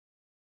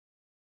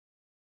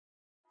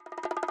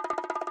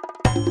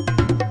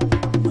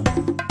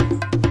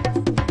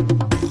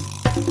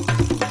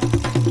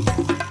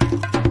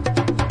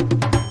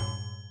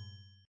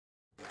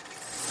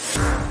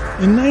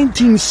In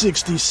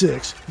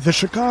 1966, the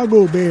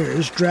Chicago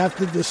Bears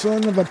drafted the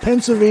son of a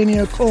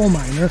Pennsylvania coal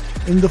miner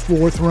in the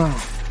 4th round.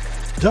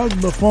 Doug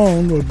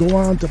Buffone would go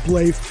on to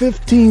play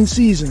 15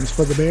 seasons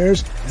for the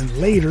Bears and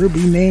later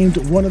be named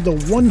one of the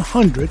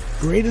 100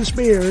 greatest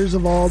Bears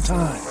of all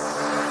time.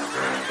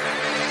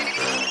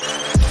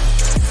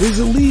 His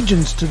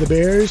allegiance to the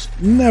Bears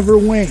never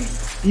waned,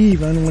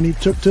 even when he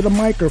took to the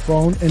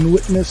microphone and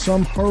witnessed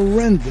some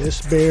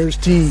horrendous Bears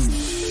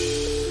teams.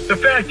 The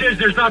fact is,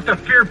 there's not the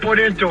fear put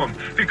into them,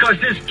 because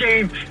this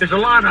game is a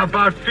lot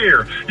about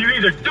fear. You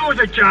either do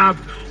the job,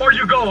 or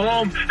you go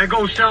home and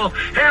go sell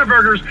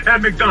hamburgers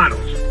at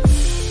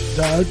McDonald's.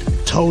 Doug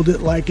told it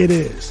like it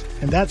is,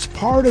 and that's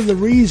part of the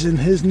reason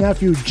his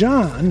nephew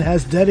John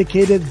has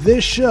dedicated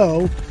this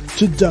show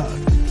to Doug.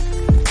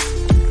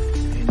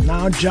 And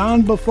now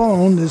John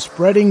Buffone is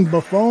spreading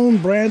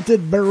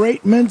Buffone-branded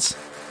beratements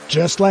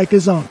just like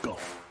his uncle.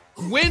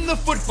 Win the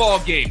football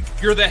game.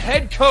 You're the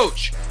head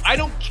coach. I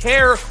don't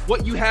care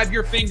what you have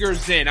your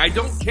fingers in. I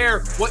don't care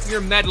what you're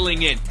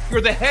meddling in.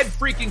 You're the head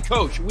freaking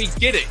coach. We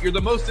get it. You're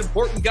the most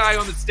important guy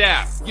on the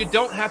staff. You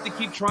don't have to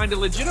keep trying to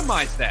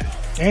legitimize that.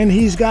 And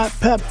he's got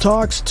pep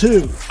talks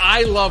too.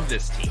 I love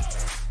this team.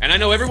 And I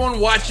know everyone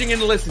watching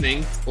and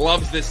listening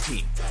loves this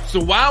team. So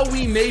while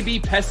we may be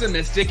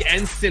pessimistic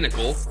and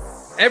cynical,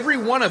 every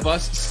one of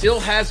us still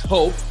has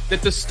hope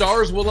that the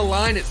stars will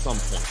align at some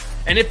point.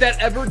 And if that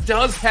ever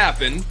does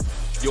happen,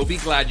 you'll be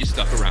glad you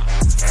stuck around.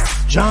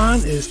 John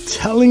is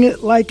telling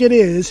it like it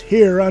is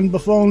here on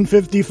Buffone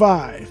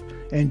 55.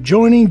 And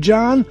joining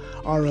John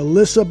are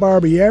Alyssa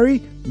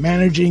Barbieri,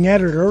 managing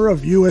editor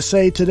of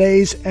USA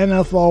Today's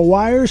NFL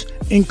Wires,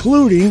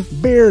 including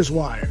Bears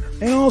Wire,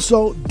 and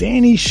also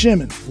Danny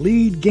Shimon,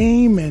 lead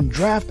game and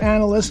draft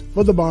analyst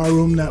for the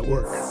Barroom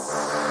Network.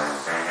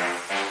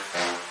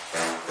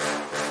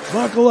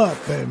 Buckle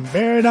up and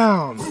bear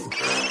down.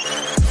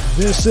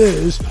 This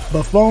is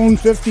Buffone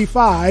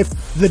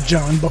 55, The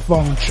John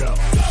Buffone Show.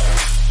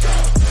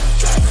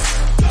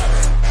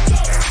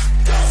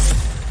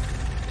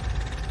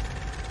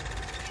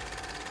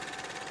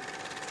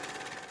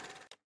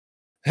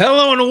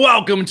 Hello and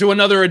welcome to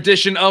another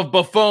edition of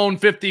Buffone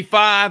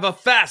 55, a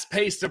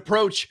fast-paced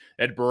approach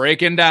at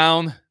breaking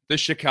down the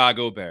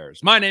Chicago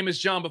Bears. My name is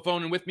John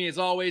Buffone, and with me as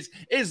always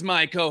is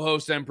my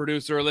co-host and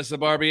producer, Alyssa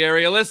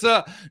Barbieri.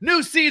 Alyssa,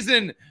 new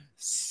season,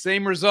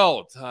 same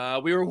result.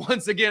 We were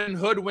once again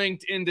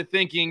hoodwinked into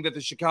thinking that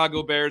the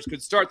Chicago Bears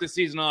could start the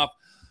season off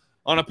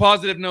on a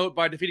positive note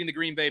by defeating the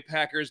Green Bay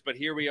Packers, but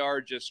here we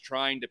are just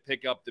trying to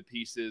pick up the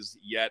pieces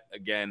yet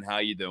again. How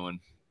you doing?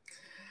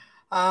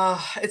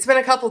 It's been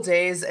a couple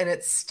days and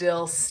it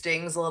still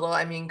stings a little.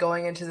 I mean,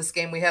 going into this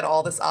game, we had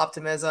all this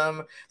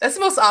optimism. That's the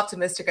most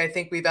optimistic I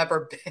think we've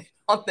ever been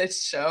on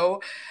this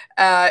show.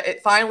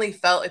 It finally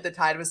felt like the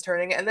tide was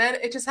turning, and then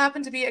it just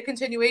happened to be a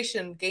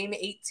continuation, game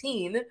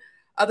 18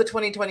 of the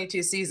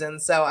 2022 season.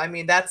 So, I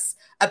mean, that's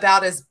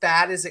about as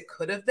bad as it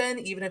could have been,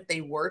 even if they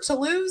were to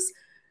lose.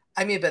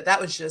 I mean, but that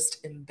was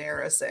just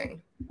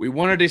embarrassing. We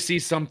wanted to see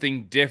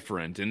something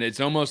different, and it's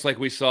almost like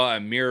we saw a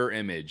mirror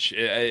image.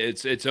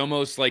 It's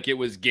almost like it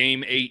was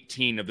game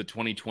 18 of the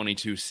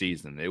 2022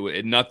 season.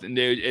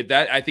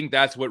 I think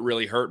that's what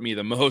really hurt me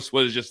the most,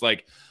 was just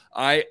like,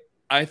 I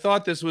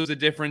thought this was a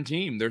different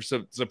team. They're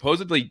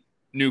supposedly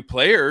new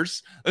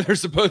players. They're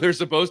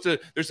supposed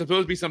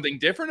to be something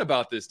different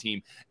about this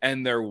team,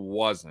 and there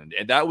wasn't.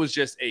 And that was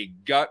just a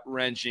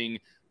gut-wrenching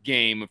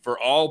game for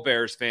all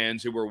Bears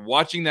fans who were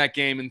watching that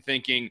game and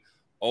thinking,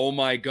 oh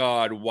my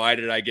God, why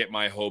did I get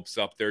my hopes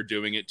up? They're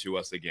doing it to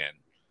us again.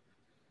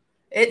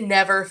 It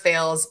never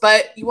fails.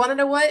 But you want to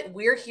know what?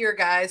 We're here,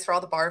 guys, for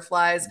all the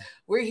barflies.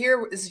 We're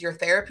here. This is your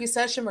therapy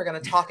session. We're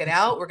going to talk it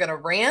out. We're going to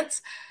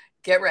rant.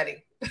 Get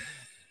ready.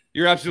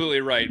 You're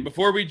absolutely right.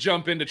 Before we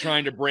jump into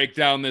trying to break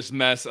down this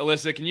mess,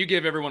 Alyssa, can you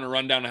give everyone a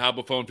rundown of how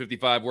Buffone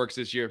 55 works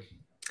this year?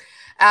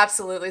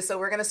 Absolutely. So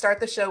we're going to start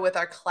the show with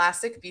our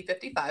classic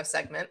B55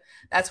 segment.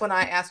 That's when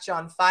I ask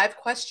John 5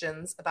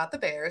 questions about the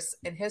Bears,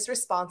 and his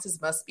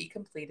responses must be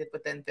completed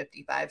within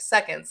 55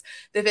 seconds.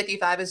 The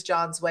 55 is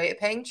John's way of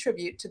paying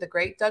tribute to the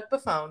great Doug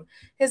Buffone,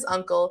 his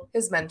uncle,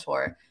 his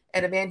mentor,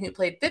 and a man who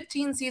played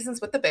 15 seasons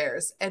with the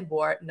Bears and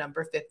wore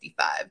number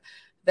 55.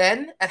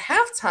 Then at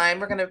halftime,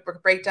 we're going to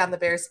break down the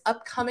Bears'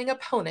 upcoming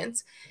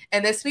opponents.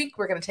 And this week,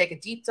 we're going to take a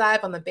deep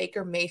dive on the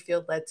Baker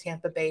Mayfield-led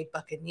Tampa Bay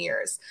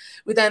Buccaneers.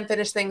 We then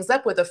finish things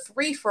up with a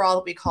free-for-all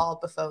that we call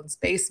Buffone's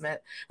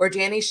Basement, where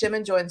Danny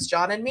Shimon joins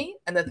John and me,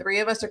 and the three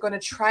of us are going to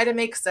try to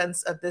make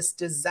sense of this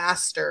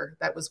disaster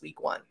that was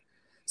week 1.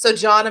 So,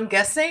 John, I'm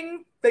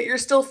guessing that you're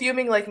still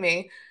fuming like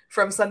me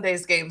from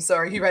Sunday's game. So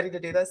are you ready to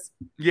do this?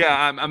 Yeah,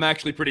 I'm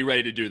actually pretty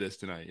ready to do this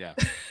tonight, yeah.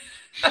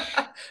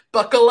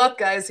 Buckle up,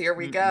 guys. Here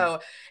we go.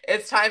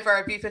 It's time for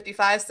our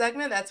B55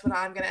 segment. That's when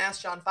I'm going to ask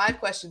John 5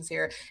 questions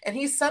here. And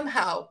he's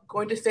somehow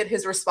going to fit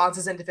his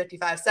responses into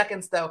 55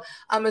 seconds, though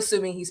I'm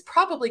assuming he's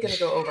probably going to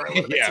go over a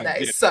little bit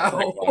today.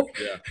 So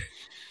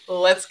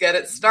let's get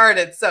it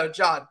started. So,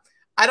 John,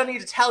 I don't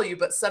need to tell you,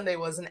 but Sunday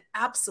was an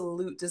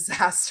absolute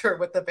disaster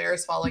with the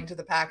Bears falling to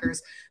the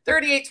Packers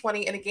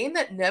 38-20 in a game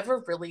that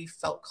never really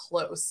felt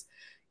close,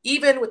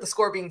 even with the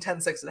score being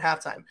 10-6 at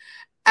halftime.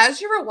 As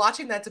you were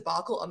watching that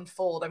debacle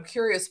unfold, I'm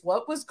curious,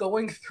 what was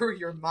going through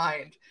your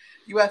mind?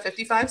 You have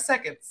 55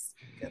 seconds.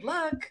 Good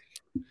luck.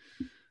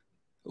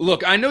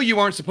 Look, I know you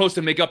aren't supposed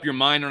to make up your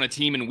mind on a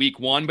team in week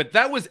one, but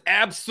that was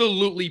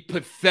absolutely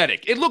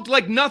pathetic. It looked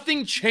like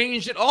nothing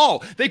changed at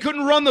all. They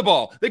couldn't run the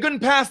ball. They couldn't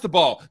pass the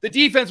ball. The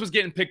defense was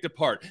getting picked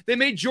apart. They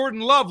made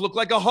Jordan Love look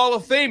like a Hall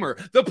of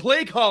Famer. The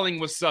play calling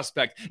was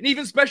suspect, and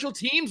even special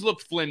teams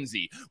looked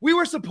flimsy. We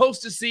were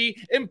supposed to see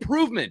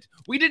improvement.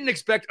 We didn't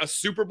expect a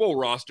Super Bowl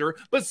roster,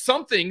 but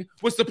something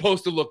was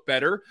supposed to look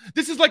better.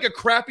 This is like a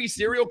crappy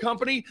cereal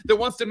company that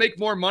wants to make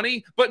more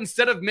money, but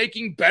instead of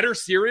making better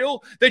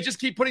cereal, they just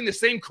keep putting the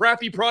same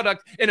crappy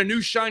product in a new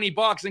shiny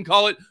box and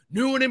call it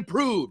new and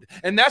improved.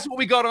 And that's what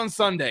we got on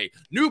Sunday.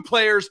 New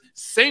players,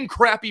 same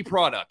crappy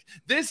product.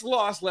 This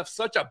loss left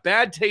such a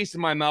bad taste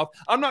in my mouth.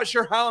 I'm not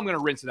sure how I'm going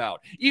to rinse it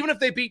out. Even if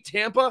they beat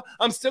Tampa,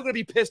 I'm still going to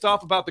be pissed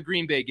off about the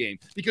Green Bay game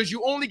because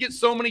you only get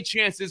so many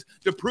chances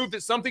to prove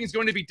that something is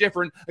going to be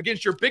different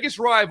against your biggest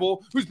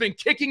rival who's been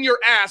kicking your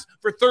ass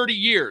for 30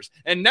 years.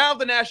 And now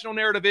the national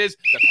narrative is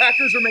the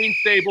Packers remain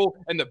stable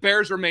and the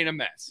Bears remain a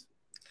mess.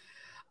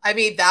 I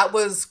mean, that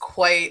was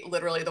quite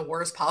literally the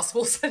worst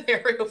possible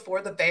scenario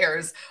for the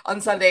Bears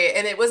on Sunday.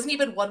 And it wasn't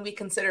even one we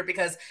considered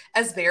because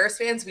as Bears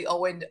fans, we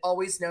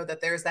always know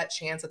that there's that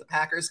chance that the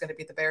Packers going to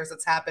beat the Bears.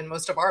 That's happened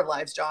most of our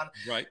lives, John.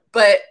 Right.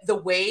 But the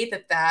way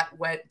that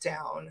went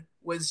down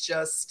was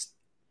just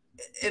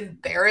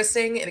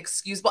embarrassing and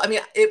inexcusable. I mean,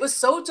 it was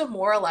so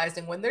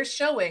demoralizing when they're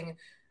showing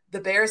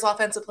the Bears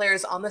offensive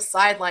players on the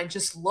sideline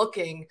just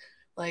looking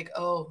like,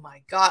 oh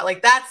my God,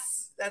 like that's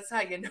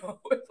how you know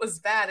it was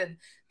bad. And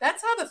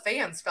that's how the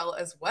fans felt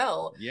as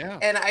well. Yeah.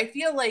 And I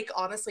feel like,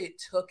 honestly,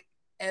 it took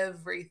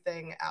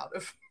everything out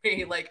of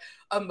me, like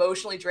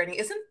emotionally draining.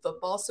 Isn't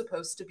football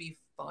supposed to be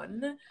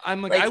fun?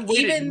 I'm like I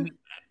waited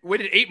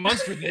 8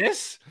 months for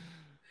this.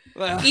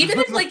 Even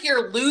if like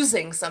you're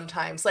losing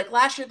sometimes, like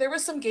last year, there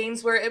was some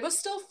games where it was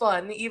still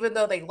fun, even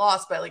though they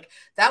lost, but like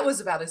that was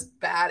about as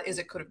bad as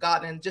it could have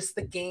gotten. And just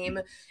the game,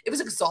 it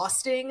was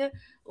exhausting.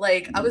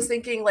 Like I was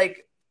thinking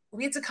like,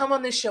 we had to come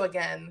on this show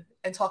again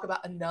and talk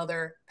about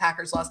another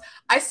Packers loss.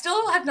 I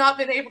still have not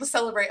been able to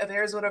celebrate a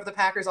Bears win over the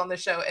Packers on this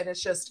show. And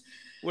it's just,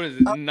 what is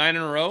it? 9 in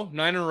a row?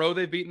 9 in a row.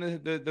 They've beaten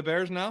the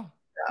Bears now.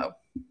 No.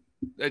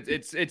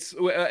 It's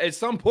at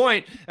some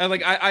point, and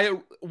like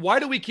why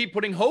do we keep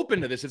putting hope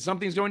into this? That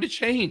something's going to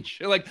change.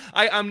 Like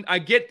I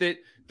get that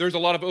there's a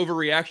lot of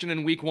overreaction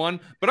in week one,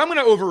 but I'm going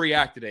to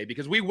overreact today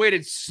because we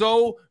waited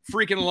so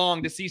freaking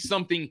long to see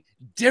something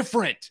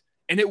different,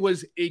 and it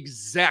was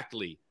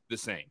exactly the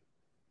same.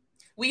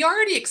 We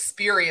already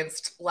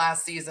experienced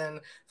last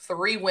season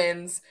 3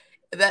 wins.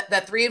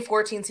 That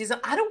 3-14 season,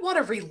 I don't want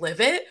to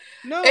relive it.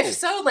 No. If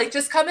so, like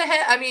just come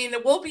ahead. I mean,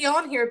 we'll be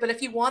on here, but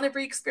if you want to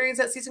re-experience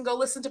that season, go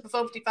listen to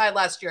Buffone 55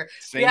 last year.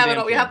 We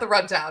have the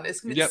rundown.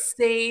 It's the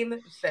same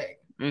thing.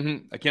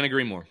 Mm-hmm. I can't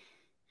agree more.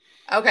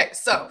 Okay,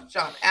 so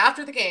John,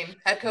 after the game,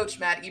 head coach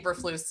Matt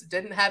Eberflus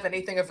didn't have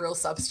anything of real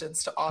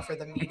substance to offer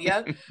the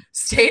media,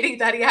 stating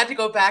that he had to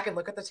go back and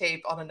look at the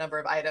tape on a number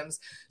of items.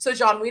 So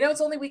John, we know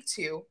it's only week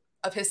 2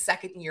 of his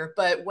second year,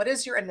 but what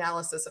is your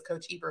analysis of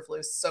Coach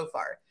Eberflus so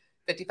far?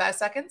 55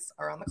 seconds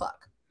are on the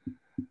clock.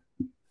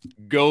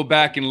 Go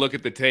back and look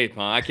at the tape,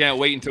 huh? I can't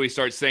wait until he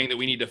starts saying that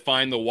we need to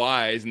find the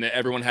whys and that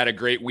everyone had a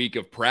great week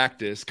of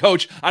practice.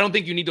 Coach, I don't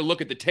think you need to look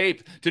at the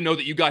tape to know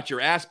that you got your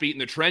ass beat in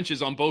the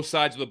trenches on both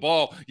sides of the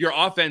ball. Your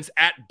offense,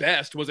 at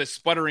best, was a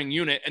sputtering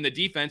unit, and the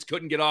defense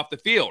couldn't get off the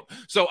field.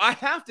 So I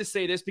have to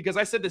say this because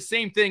I said the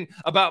same thing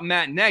about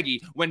Matt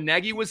Nagy. When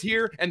Nagy was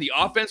here and the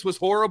offense was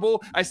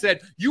horrible, I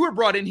said, you were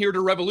brought in here to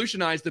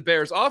revolutionize the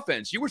Bears'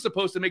 offense. You were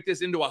supposed to make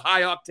this into a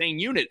high-octane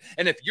unit.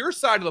 And if your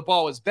side of the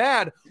ball is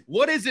bad,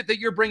 what is it that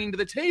you're bringing to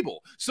the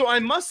table? So I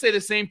must say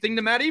the same thing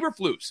to Matt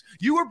Eberflus.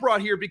 You were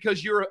brought here because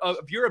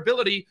of your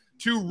ability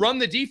to run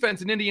the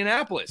defense in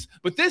Indianapolis.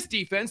 But this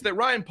defense that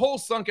Ryan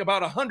Poles sunk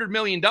about $100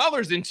 million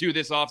into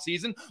this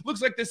offseason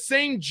looks like the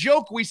same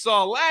joke we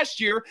saw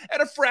last year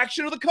at a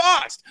fraction of the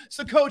cost.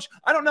 So, Coach,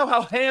 I don't know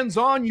how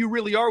hands-on you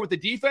really are with the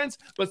defense,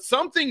 but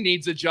something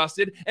needs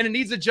adjusted, and it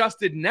needs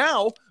adjusted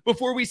now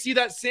before we see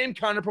that same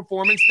kind of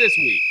performance this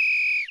week.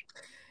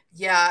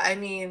 Yeah, I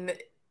mean,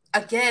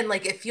 again,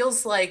 like it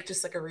feels like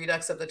just like a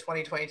redux of the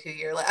 2022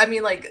 year. I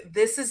mean, like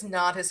this is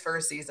not his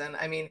first season.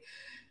 I mean,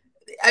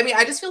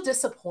 I just feel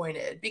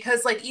disappointed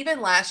because like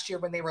even last year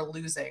when they were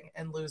losing,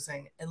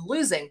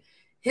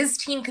 his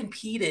team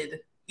competed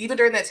even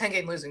during that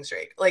 10-game losing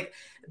streak. Like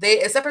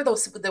except for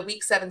the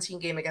week 17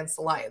 game against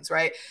the Lions,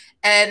 right?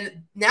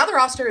 And now the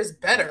roster is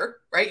better,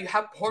 right? You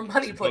have more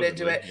money put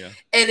into it,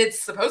 and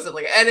it's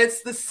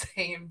the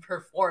same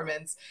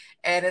performance.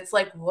 And it's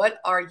like, what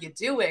are you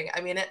doing?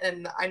 I mean,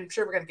 and I'm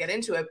sure we're going to get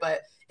into it,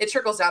 but it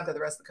trickles down to the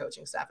rest of the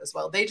coaching staff as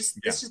well. This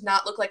does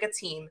not look like a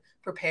team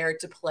prepared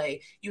to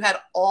play. You had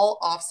all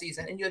off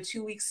season, and you had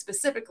 2 weeks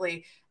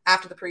specifically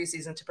after the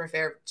preseason to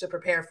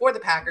prepare for the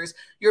Packers,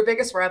 your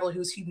biggest rival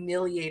who's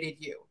humiliated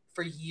you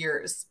for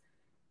years.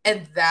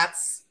 And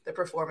that's the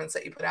performance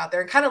that you put out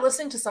there. And kind of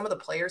listening to some of the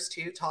players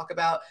too talk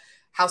about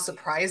how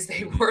surprised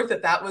they were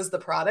that was the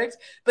product.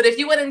 But if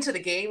you went into the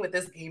game with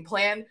this game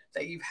plan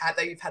that you've had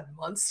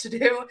months to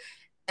do,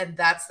 and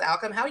that's the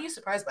outcome, how are you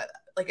surprised by that?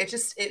 Like,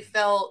 it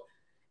felt,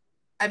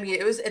 I mean,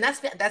 it was, and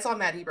that's on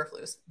Matt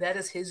Eberflus. That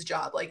is his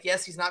job. Like,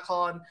 yes, he's not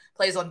calling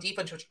plays on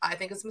defense, which I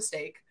think is a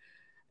mistake.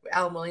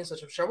 Alan Williams,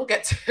 which I'm sure we'll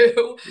get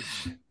to.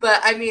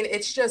 But I mean,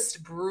 it's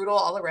just brutal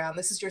all around.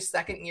 This is your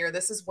second year.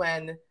 This is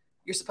when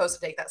you're supposed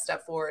to take that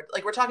step forward.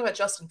 Like, we're talking about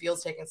Justin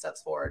Fields taking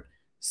steps forward.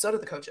 So do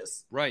the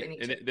coaches. Right.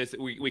 And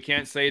we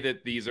can't say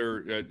that these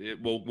are,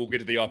 we'll get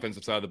to the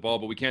offensive side of the ball,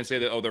 but we can't say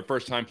that, they're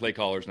first-time play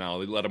callers now.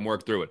 They let them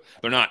work through it.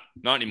 They're not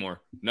anymore.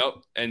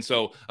 Nope. And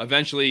so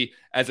eventually,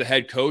 as a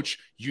head coach,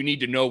 you need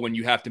to know when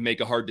you have to make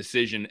a hard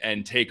decision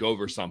and take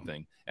over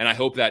something. And I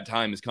hope that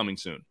time is coming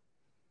soon.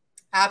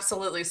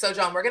 Absolutely. So,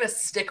 John, we're going to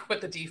stick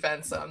with the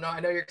defense. I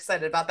know you're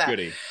excited about that.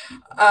 Goody.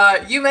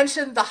 You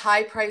mentioned the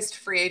high-priced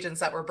free agents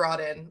that were brought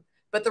in,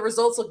 but the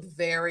results look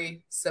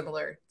very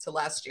similar to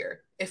last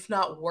year, if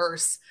not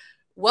worse.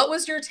 What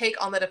was your take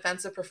on the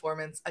defensive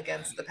performance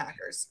against the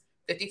Packers?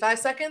 55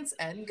 seconds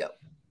and go.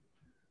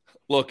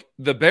 Look,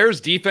 the Bears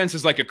defense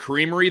is like a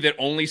creamery that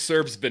only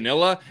serves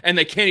vanilla, and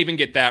they can't even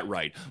get that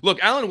right. Look,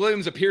 Alan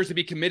Williams appears to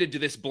be committed to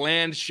this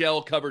bland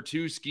shell cover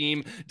 2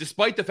 scheme,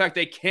 despite the fact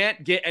they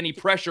can't get any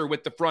pressure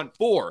with the front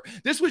 4.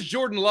 This was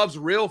Jordan Love's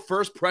real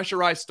first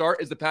pressurized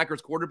start as the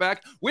Packers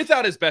quarterback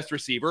without his best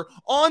receiver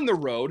on the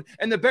road,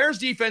 and the Bears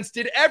defense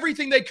did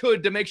everything they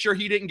could to make sure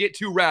he didn't get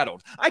too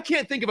rattled. I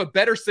can't think of a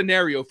better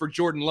scenario for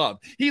Jordan Love.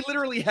 He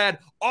literally had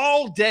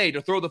all day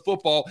to throw the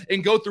football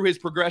and go through his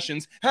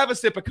progressions, have a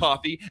sip of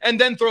coffee,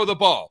 and then throw the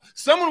ball.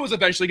 Someone was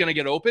eventually going to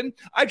get open.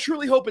 I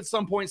truly hope at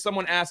some point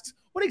someone asks,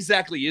 what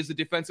exactly is the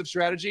defensive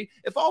strategy?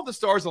 If all the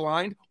stars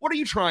aligned, what are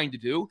you trying to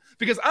do?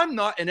 Because I'm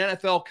not an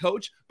NFL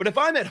coach, but if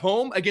I'm at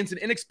home against an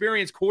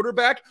inexperienced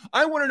quarterback,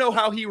 I want to know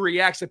how he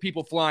reacts to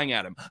people flying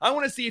at him. I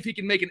want to see if he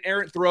can make an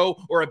errant throw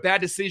or a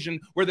bad decision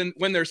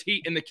when there's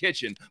heat in the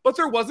kitchen. But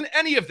there wasn't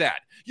any of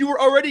that. You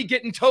were already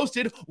getting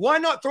toasted. Why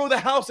not throw the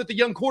house at the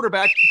young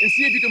quarterback and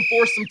see if you can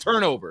force some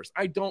turnovers?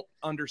 I don't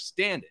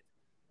understand it.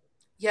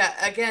 Yeah,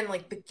 again,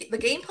 like the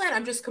game plan,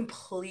 I'm just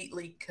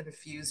completely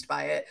confused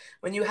by it.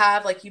 When you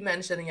have, like you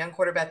mentioned, a young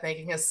quarterback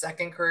making his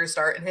second career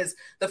start and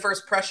the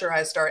first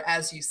pressurized start,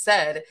 as you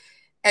said,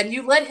 and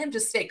you let him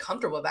just stay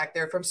comfortable back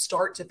there from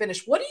start to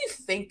finish, what do you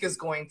think is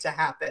going to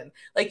happen?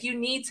 Like, you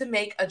need to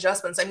make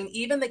adjustments. I mean,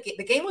 even the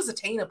game was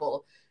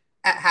attainable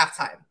at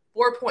halftime.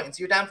 4 points.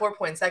 You're down 4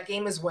 points. That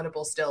game is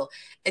winnable still.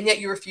 And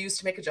yet you refuse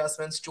to make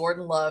adjustments.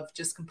 Jordan Love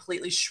just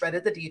completely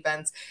shredded the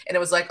defense. And it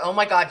was like, oh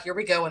my God, here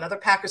we go. Another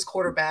Packers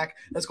quarterback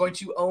that's going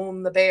to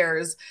own the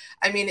Bears.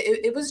 I mean,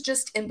 it was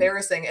just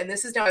embarrassing. And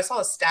this is now, I saw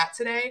a stat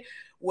today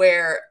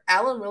where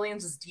Alan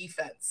Williams'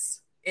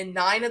 defense in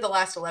 9 of the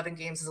last 11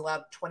 games has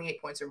allowed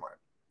 28 points or more.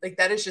 Like,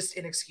 that is just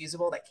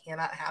inexcusable. That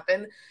cannot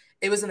happen.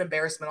 It was an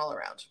embarrassment all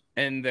around.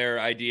 And their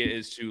idea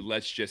is to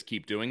let's just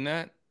keep doing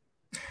that.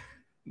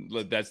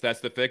 That's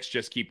the fix.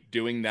 Just keep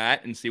doing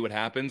that and see what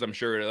happens. I'm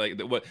sure. Like,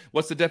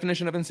 what's the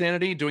definition of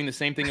insanity? Doing the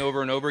same thing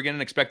over and over again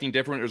and expecting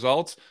different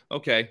results.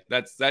 Okay,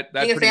 that's that.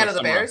 Being a fan of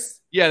the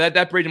Bears. Yeah,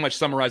 that pretty much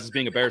summarizes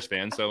being a Bears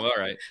fan. So all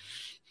right.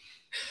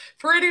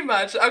 Pretty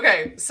much.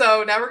 Okay,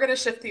 so now we're going to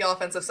shift the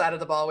offensive side of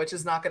the ball, which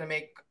is not going to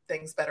make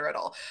things better at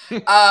all.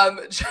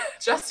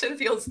 Justin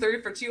Fields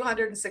threw for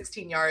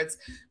 216 yards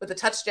with a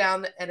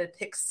touchdown and a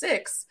pick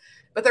 6,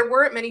 but there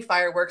weren't many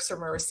fireworks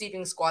from a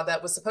receiving squad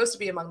that was supposed to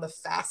be among the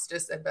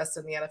fastest and best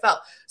in the NFL.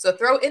 So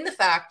throw in the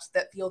fact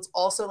that Fields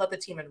also led the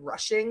team in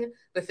rushing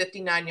with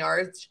 59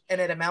 yards,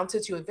 and it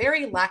amounted to a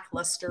very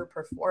lackluster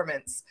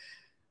performance.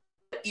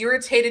 What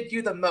irritated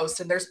you the most,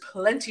 and there's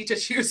plenty to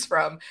choose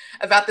from,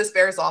 about this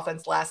Bears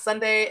offense last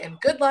Sunday, and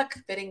good luck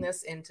fitting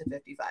this into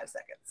 55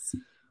 seconds.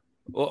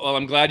 Well,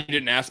 I'm glad you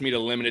didn't ask me to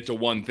limit it to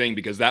one thing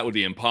because that would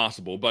be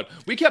impossible. But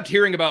we kept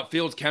hearing about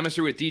Fields'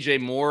 chemistry with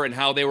DJ Moore and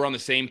how they were on the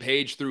same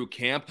page through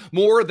camp.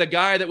 Moore, the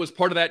guy that was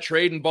part of that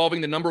trade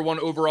involving the number 1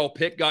 overall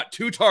pick, got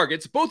 2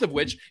 targets, both of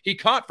which he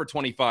caught for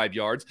 25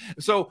 yards.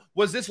 So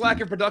was this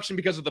lack of production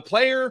because of the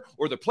player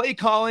or the play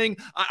calling?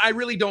 I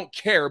really don't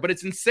care, but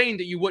it's insane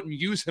that you wouldn't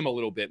use him a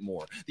little bit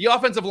more. The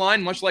offensive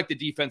line, much like the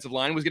defensive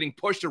line, was getting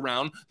pushed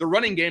around. The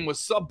running game was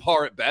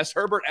subpar at best.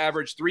 Herbert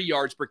averaged 3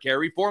 yards per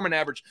carry. Foreman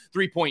averaged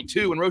 3.2.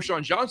 2, and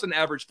Roschon Johnson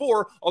averaged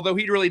 4, although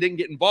he really didn't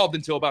get involved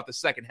until about the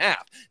second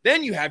half.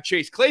 Then you have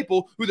Chase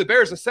Claypool, who the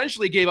Bears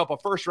essentially gave up a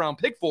first-round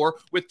pick for,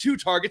 with 2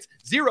 targets,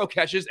 0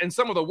 catches, and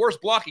some of the worst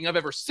blocking I've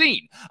ever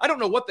seen. I don't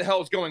know what the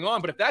hell is going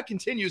on, but if that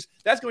continues,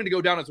 that's going to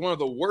go down as one of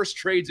the worst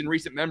trades in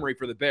recent memory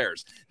for the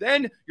Bears.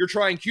 Then you're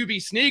trying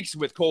QB sneaks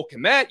with Cole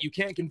Kmet. You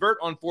can't convert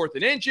on 4th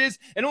and inches,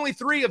 and only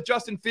 3 of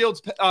Justin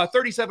Fields'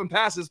 37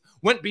 passes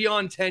went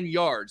beyond 10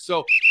 yards. So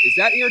is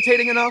that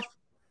irritating enough?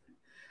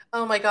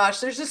 Oh my gosh,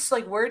 there's just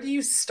like, where do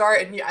you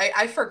start? And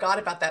I forgot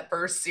about that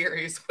first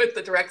series with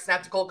the direct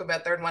snap to Cole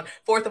Kmet, 3rd and 1,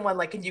 4th and 1.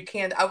 Like, and you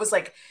can't, I was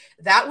like,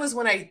 that was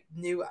when I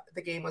knew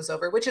the game was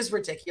over, which is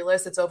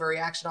ridiculous. It's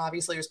overreaction.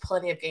 Obviously, there's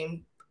plenty of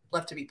game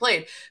left to be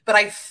played, but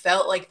I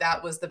felt like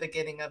that was the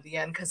beginning of the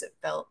end because it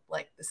felt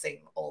like the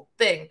same old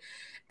thing.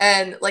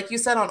 And like you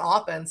said on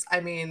offense, I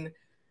mean,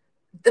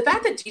 the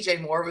fact that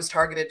DJ Moore was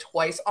targeted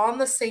twice on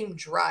the same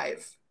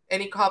drive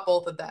and he caught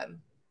both of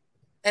them,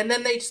 and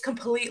then they just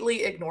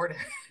completely ignored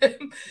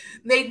him.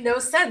 Made no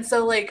sense.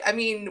 So, like, I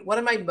mean, what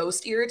am I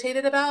most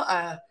irritated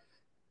about?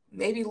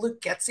 Maybe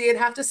Luke Getsy, I'd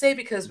have to say,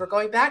 because we're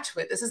going back to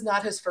it. This is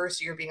not his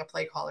first year being a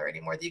play caller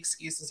anymore. The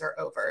excuses are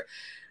over.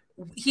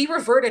 He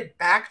reverted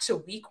back to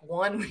week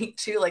 1, week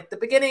 2, like the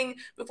beginning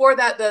before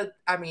that,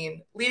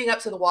 leading up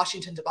to the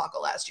Washington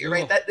debacle last year,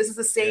 right? This is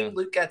the same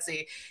Luke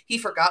Getsy. He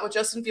forgot what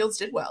Justin Fields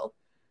did well.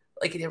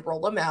 Like, he didn't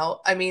roll him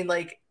out. I mean,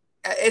 like,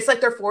 it's like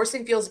they're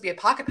forcing Fields to be a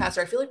pocket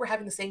passer. I feel like we're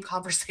having the same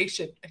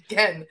conversation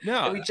again.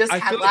 No, that we just I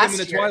had feel last like I'm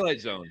in the year.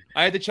 Twilight Zone.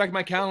 I had to check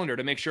my calendar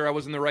to make sure I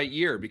was in the right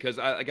year because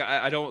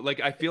I don't like.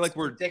 I feel like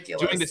we're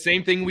ridiculous. Doing the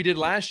same thing we did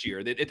last year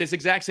at this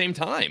exact same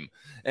time.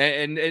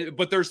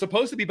 But there's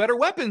supposed to be better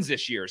weapons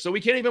this year, so we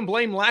can't even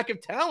blame lack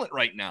of talent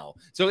right now.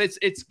 So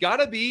it's got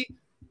to be.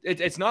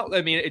 It's not.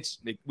 I mean,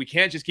 we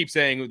can't just keep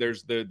saying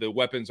there's the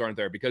weapons aren't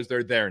there because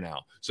they're there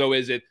now. So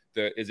is it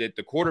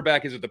the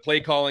quarterback? Is it the play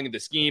calling and the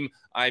scheme?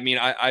 I mean,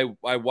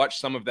 I watched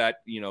some of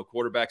that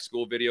quarterback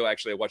school video.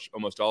 Actually, I watched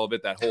almost all of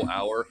it, that whole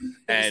hour,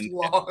 and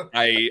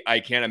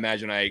I can't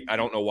imagine. I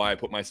don't know why I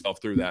put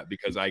myself through that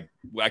because I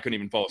couldn't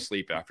even fall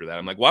asleep after that.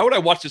 I'm like, why would I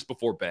watch this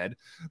before bed?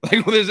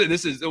 Like,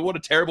 this is what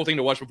a terrible thing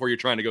to watch before you're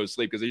trying to go to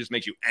sleep because it just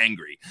makes you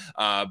angry.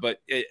 But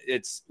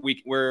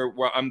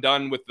I'm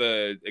done with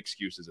the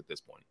excuses at this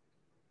point.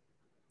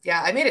 Yeah,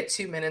 I made it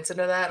 2 minutes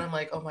into that, and I'm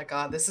like, oh my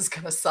God, this is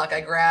going to suck.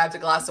 I grabbed a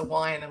glass of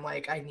wine. I'm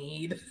like, I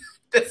need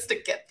this to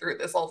get through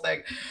this whole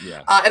thing.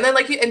 Yeah. And then,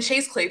 and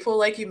Chase Claypool,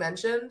 like you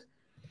mentioned,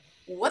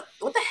 what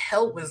the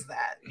hell was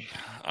that?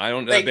 I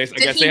don't know. Like, I guess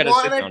they had to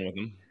sit down with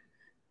him.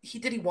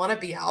 Did he want to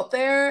be out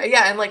there?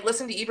 Yeah, and like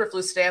listen to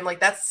Eberflus today. I'm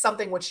like, that's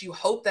something which you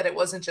hope that it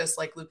wasn't just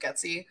like Luke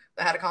Getsy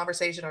that had a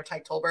conversation or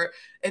Tyke Tolbert.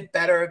 It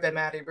better have been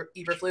Matt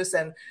Eberflus.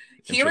 And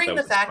hearing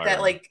the fact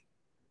that like...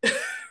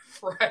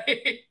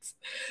 Right.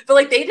 But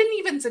like they didn't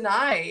even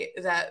deny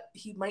that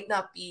he might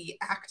not be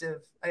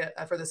active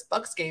for this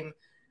Bucs game,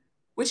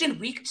 which in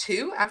week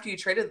 2, after you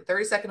traded the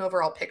 32nd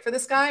overall pick for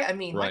this guy, I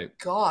mean, My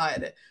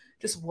God,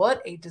 just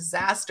what a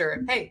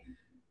disaster. Hey,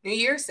 new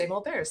year, same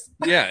old Bears.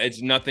 Yeah,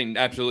 it's nothing.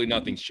 Absolutely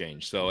nothing's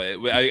changed. So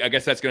I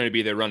guess that's going to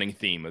be the running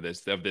theme of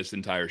this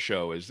entire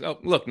show is, oh,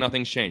 look,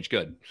 nothing's changed.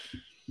 Good.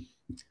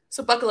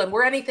 So buckle in.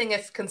 We're anything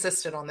if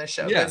consistent on this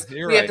show because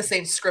we have the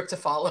same script to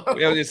follow.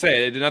 Yeah, I was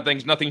gonna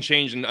say nothing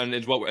changed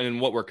in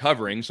what we're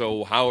covering.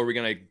 So how are we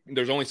gonna?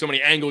 There's only so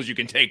many angles you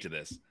can take to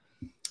this.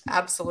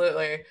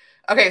 Absolutely.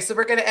 Okay, so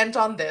we're gonna end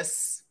on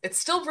this. It's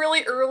still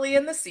really early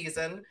in the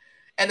season,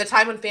 and the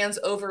time when fans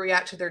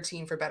overreact to their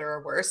team for better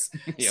or worse.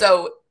 Yeah.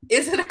 So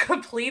is it a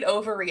complete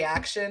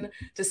overreaction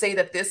to say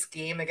that this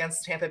game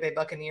against the Tampa Bay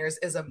Buccaneers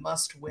is a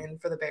must-win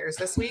for the Bears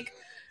this week?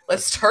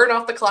 Let's turn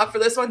off the clock for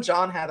this one.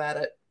 John, have at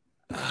it.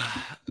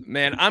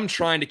 Man, I'm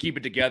trying to keep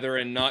it together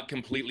and not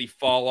completely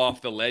fall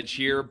off the ledge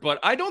here, but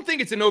I don't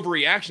think it's an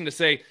overreaction to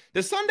say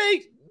the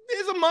Sunday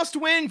is a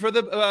must-win for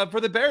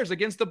the Bears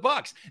against the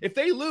Bucs. If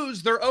they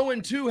lose, they're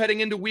 0-2 heading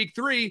into week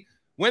 3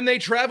 when they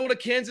travel to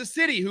Kansas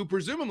City, who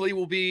presumably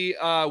will be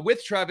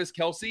with Travis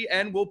Kelce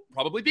and will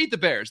probably beat the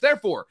Bears.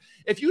 Therefore,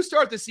 if you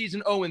start the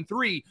season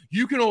 0-3,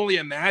 you can only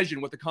imagine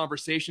what the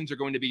conversations are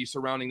going to be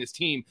surrounding this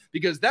team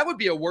because that would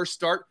be a worse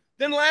start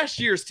than last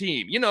year's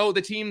team.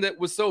 The team that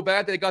was so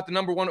bad they got the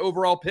number 1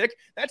 overall pick.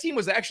 That team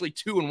was actually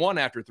 2-1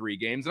 after 3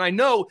 games. And I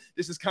know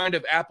this is kind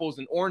of apples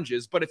and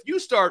oranges, but if you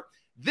start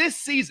this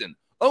season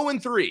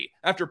 0-3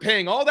 after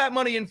paying all that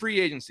money in free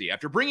agency,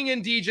 after bringing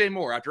in DJ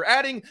Moore, after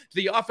adding to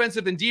the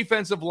offensive and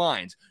defensive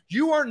lines,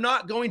 you are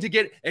not going to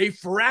get a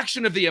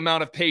fraction of the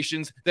amount of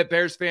patience that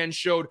Bears fans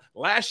showed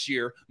last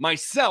year,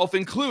 myself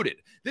included.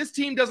 This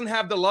team doesn't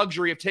have the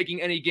luxury of taking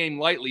any game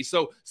lightly,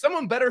 so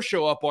someone better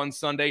show up on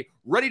Sunday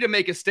ready to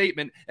make a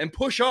statement and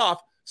push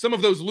off some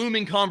of those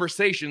looming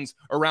conversations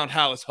around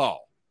Hallis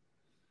Hall.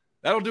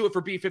 That'll do it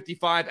for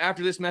B55.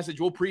 After this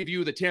message, we'll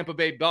preview the Tampa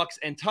Bay Bucks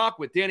and talk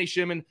with Danny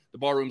Shimon, the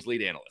Ballroom's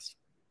lead analyst.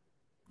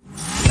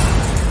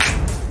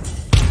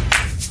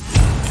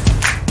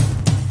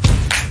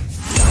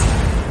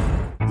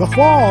 The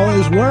fall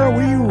is where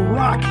we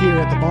rock here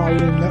at the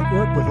Barroom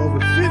Network with over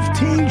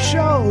 15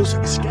 shows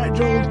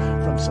scheduled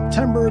from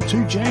September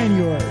to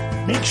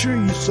January. Make sure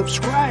you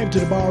subscribe to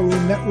the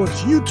Barroom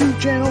Network's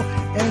YouTube channel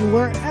and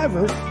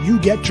wherever you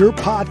get your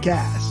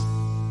podcasts.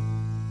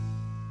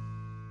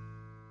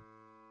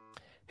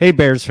 Hey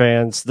Bears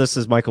fans, this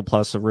is Michael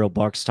Plus of Real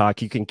Bucs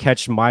Talk. You can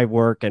catch my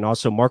work and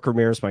also Mark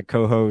Ramirez, my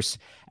co-host,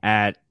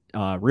 at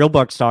Real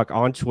Bucs Talk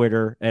on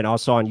Twitter and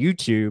also on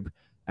YouTube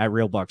at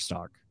Real Bucs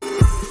Talk.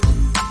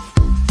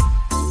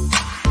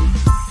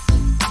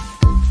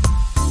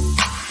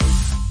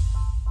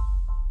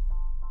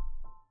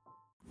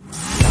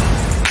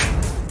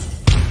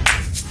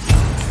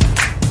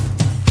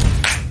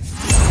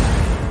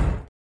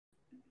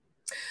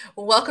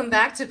 Welcome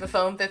back to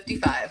Buffone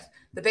 55.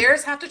 The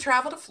Bears have to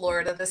travel to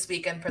Florida this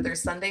weekend for their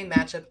Sunday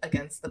matchup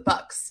against the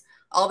Bucs.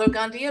 Aldo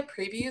Gandia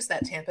previews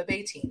that Tampa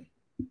Bay team.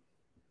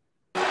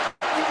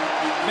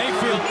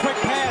 Mayfield, quick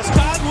pass.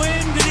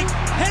 Godwin, did he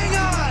hang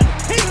on?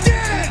 He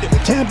did!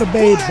 The Tampa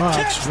Bay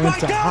Bucks went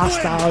to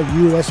hostile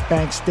U.S.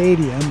 Bank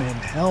Stadium and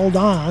held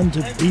on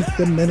to beat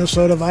the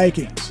Minnesota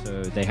Vikings.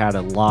 So they had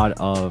a lot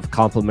of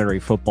complimentary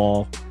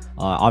football.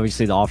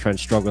 Obviously, the offense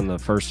struggled in the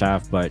first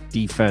half, but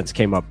defense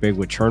came up big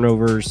with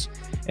turnovers,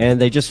 and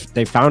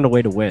they found a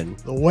way to win.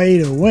 The way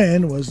to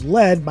win was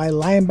led by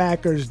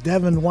linebackers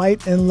Devin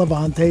White and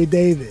Levante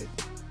David.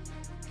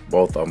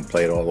 Both of them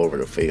played all over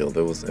the field.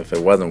 If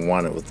it wasn't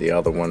one, it was the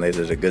other one. They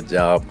did a good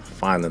job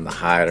finding the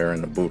hider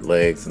and the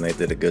bootlegs, and they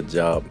did a good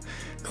job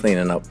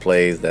cleaning up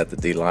plays that the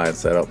D-line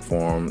set up for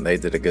them. They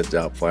did a good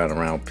job flying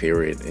around,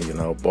 period.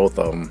 And, both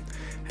of them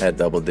had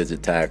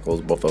double-digit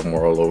tackles. Both of them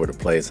were all over the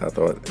place. I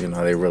thought,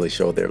 they really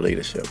showed their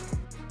leadership.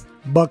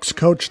 Bucs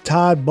coach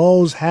Todd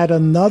Bowles had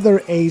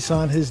another ace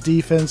on his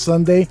defense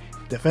Sunday,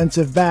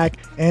 defensive back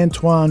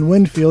Antoine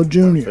Winfield Jr.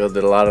 Winfield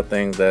did a lot of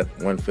things that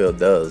Winfield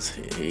does.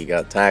 He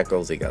got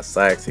tackles, he got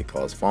sacks, he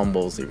caused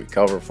fumbles, he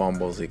recovered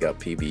fumbles, he got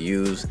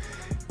PBUs.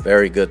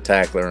 Very good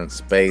tackler in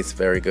space,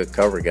 very good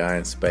cover guy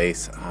in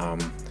space.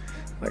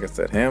 Like I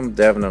said, him,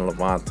 Devin, and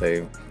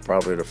Levante,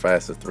 probably the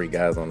fastest three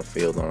guys on the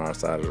field on our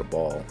side of the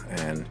ball.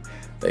 And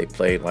they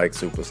played like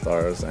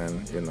superstars,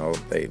 and,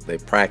 they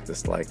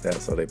practiced like that,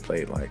 so they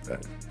played like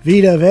that.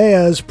 Vita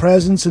Vea's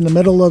presence in the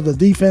middle of the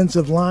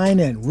defensive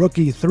line and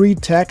rookie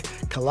 3-tech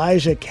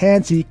Kalijah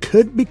Kancey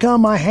could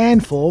become a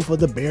handful for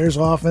the Bears'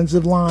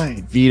 offensive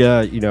line.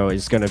 Vita,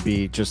 is going to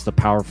be just the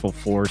powerful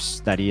force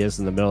that he is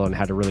in the middle and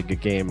had a really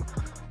good game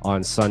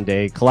on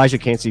Sunday.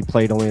 Kalijah Kancey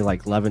played only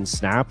like 11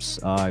 snaps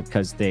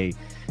because they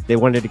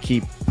wanted to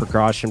keep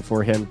precaution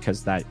for him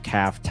because that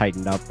calf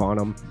tightened up on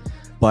him.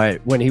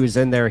 But when he was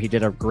in there, he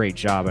did a great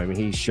job. I mean,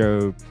 he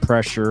showed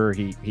pressure.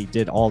 He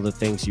did all the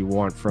things you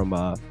want from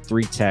a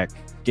 3-tech,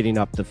 getting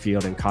up the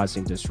field and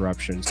causing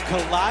disruptions.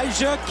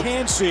 Kalijah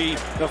Kancey,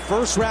 the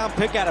first-round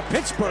pick out of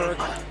Pittsburgh.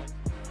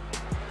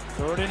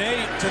 3rd and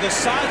 8 to the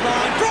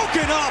sideline.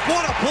 Broken up.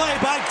 What a play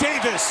by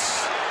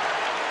Davis.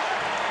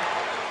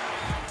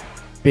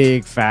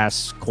 Big,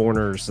 fast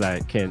corners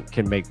that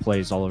can make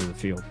plays all over the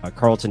field.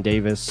 Carlton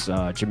Davis,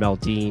 Jamel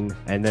Dean,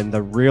 and then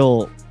the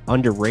real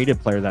underrated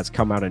player that's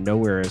come out of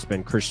nowhere has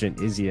been Christian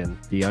Izien,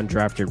 the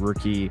undrafted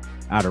rookie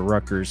out of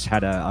Rutgers.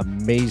 Had an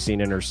amazing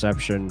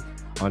interception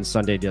on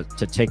Sunday to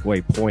take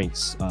away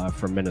points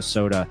from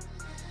Minnesota.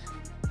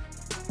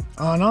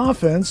 On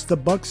offense, the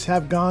Bucs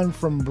have gone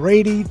from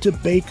Brady to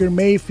Baker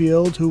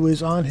Mayfield, who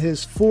is on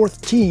his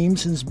 4th team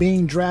since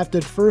being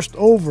drafted 1st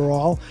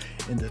overall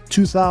in the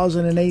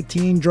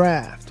 2018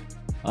 draft.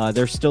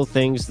 There's still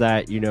things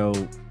that,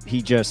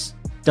 he just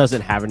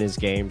doesn't have in his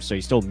game, so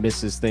he still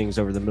misses things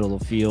over the middle of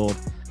the field,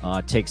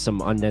 takes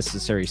some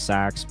unnecessary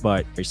sacks,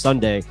 but for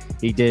Sunday,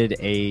 he did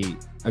a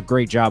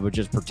great job of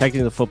just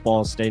protecting the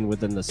football, staying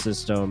within the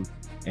system,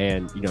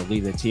 and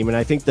leading the team. And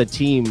I think the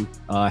team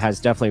has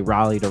definitely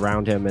rallied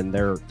around him, and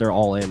they're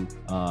all in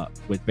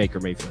with Baker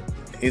Mayfield.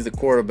 He's a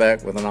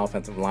quarterback with an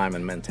offensive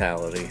lineman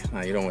mentality.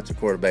 Now, you don't want your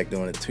quarterback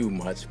doing it too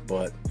much,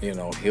 but,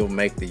 he'll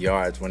make the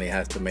yards when he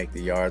has to make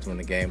the yards when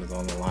the game is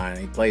on the line.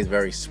 He plays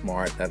very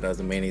smart. That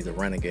doesn't mean he's a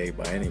renegade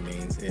by any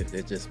means.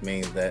 It just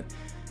means that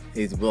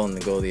he's willing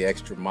to go the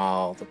extra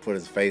mile to put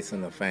his face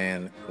in the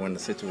fan when the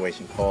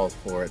situation calls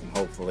for it, and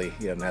hopefully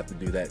he doesn't have to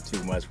do that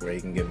too much where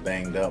he can get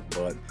banged up.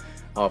 But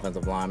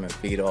offensive linemen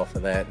feed off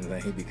of that, and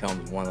then he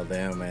becomes one of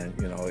them, and,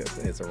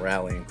 it's a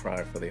rallying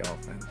cry for the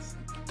offense.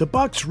 The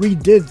Bucs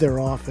redid their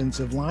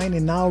offensive line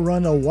and now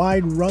run a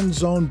wide run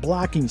zone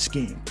blocking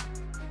scheme.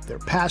 Their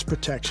pass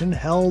protection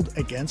held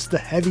against the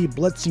heavy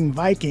blitzing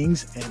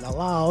Vikings and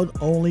allowed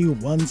only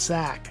 1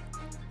 sack.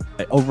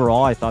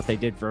 Overall, I thought they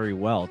did very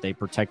well. They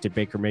protected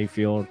Baker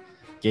Mayfield,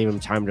 gave him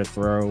time to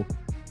throw.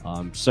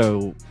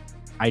 So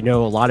I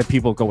know a lot of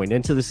people going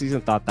into the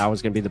season thought that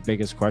was going to be the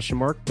biggest question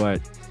mark,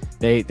 but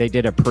they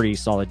did a pretty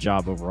solid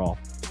job overall.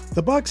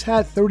 The Bucs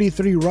had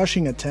 33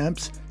 rushing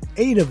attempts,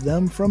 8 of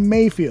them from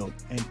Mayfield,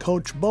 and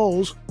Coach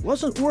Bowles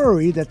wasn't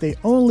worried that they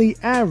only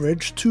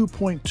averaged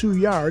 2.2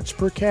 yards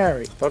per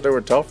carry. I thought they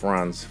were tough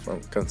runs,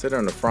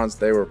 considering the fronts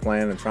they were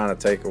playing and trying to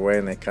take away,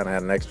 and they kind of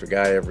had an extra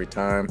guy every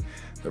time.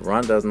 the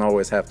run doesn't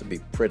always have to be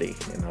pretty.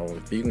 You know,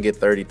 if you can get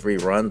 33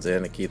 runs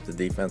in, it keeps the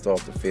defense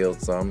off the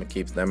field some. It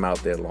keeps them out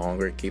there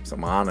longer. It keeps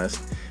them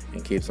honest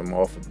and keeps them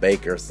off of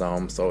Baker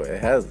some. So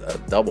it has a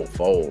double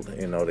fold.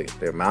 You know,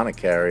 the amount of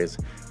carries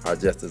are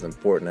just as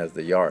important as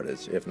the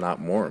yardage, if not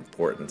more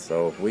important.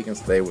 So if we can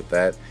stay with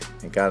that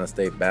and kind of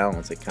stay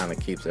balanced, it kind of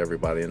keeps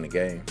everybody in the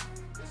game.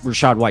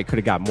 Rashad White could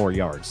have got more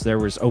yards. There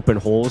was open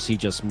holes. He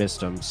just missed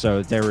them.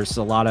 So there was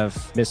a lot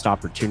of missed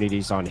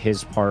opportunities on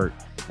his part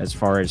as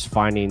far as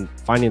finding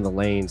the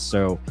lanes.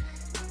 So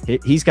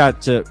he's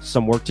got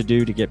some work to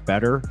do to get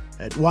better.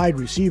 At wide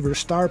receiver,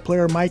 star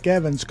player Mike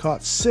Evans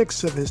caught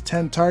 6 of his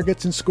 10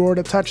 targets and scored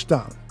a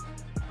touchdown.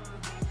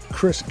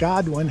 Chris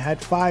Godwin had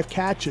 5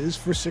 catches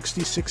for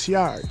 66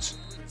 yards.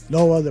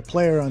 No other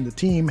player on the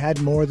team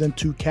had more than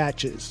 2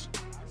 catches.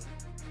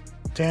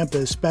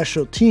 Tampa's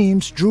special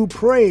teams drew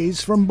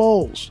praise from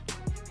Bowles.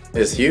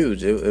 It's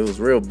huge. It was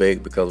real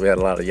big because we had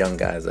a lot of young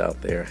guys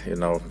out there, you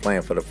know,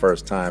 playing for the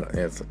first time.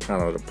 It's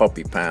kind of the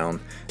puppy pound.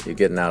 You're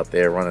getting out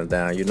there, running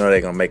down. You know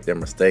they're going to make their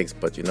mistakes,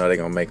 but you know they're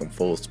going to make them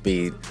full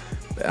speed.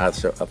 I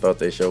thought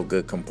they showed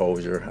good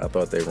composure. I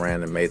thought they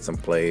ran and made some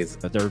plays.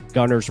 But their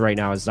gunners right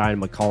now is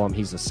Zion McCollum.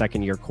 He's a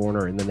second-year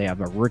corner, and then they have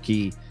a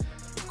rookie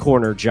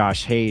corner,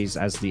 Josh Hayes,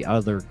 as the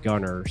other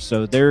gunner.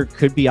 So there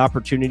could be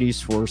opportunities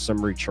for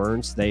some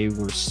returns. They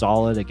were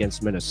solid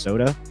against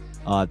Minnesota.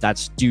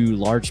 That's due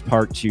large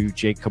part to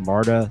Jake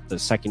Camarda, the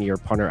second-year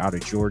punter out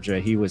of Georgia.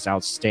 He was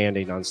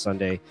outstanding on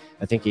Sunday.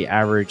 I think he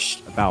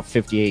averaged about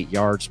 58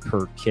 yards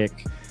per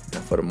kick.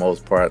 And for the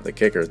most part, the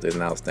kickers did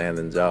an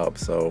outstanding job,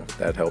 so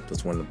that helped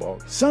us win the ball.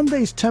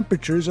 Sunday's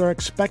temperatures are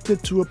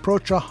expected to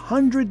approach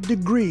 100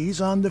 degrees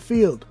on the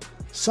field,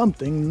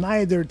 something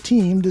neither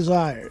team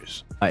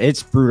desires.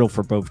 It's brutal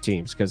for both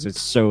teams because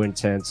it's so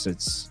intense.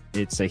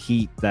 It's a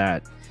heat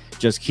that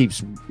just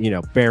keeps,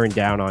 bearing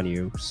down on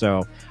you.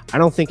 So I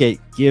don't think it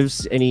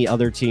gives any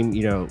other team,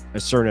 a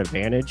certain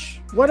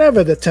advantage.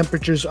 Whatever the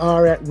temperatures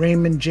are at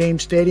Raymond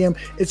James Stadium,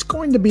 it's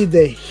going to be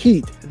the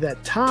heat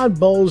that Todd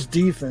Bowles'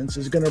 defense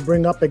is going to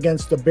bring up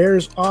against the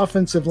Bears'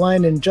 offensive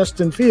line and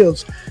Justin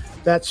Fields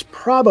that's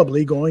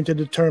probably going to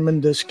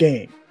determine this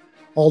game.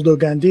 Aldo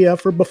Gandia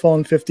for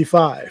Buffone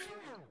 55.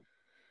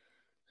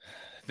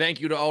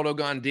 Thank you to Aldo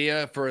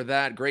Gandia for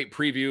that great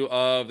preview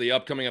of the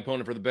upcoming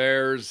opponent for the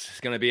Bears.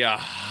 It's going to be a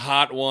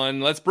hot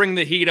one. Let's bring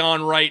the heat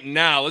on right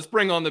now. Let's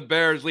bring on the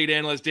Bears lead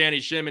analyst, Danny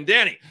Shimon.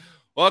 Danny,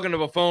 welcome to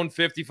Buffone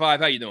 55.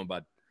 How you doing,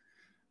 bud?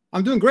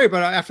 I'm doing great,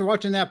 but after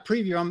watching that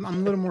preview, I'm a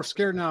little more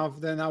scared now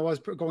than I was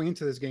going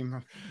into this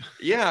game.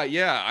 Yeah.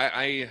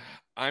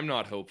 I'm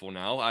not hopeful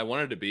now. I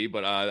wanted to be,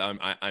 but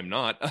I'm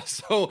not.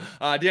 So,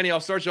 Danny,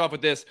 I'll start you off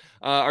with this.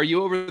 Are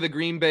you over the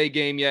Green Bay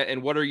game yet?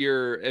 And what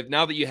are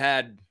now that you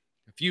had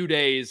few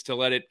days to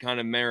let it kind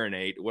of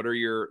marinate, what are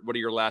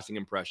your lasting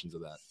impressions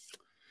of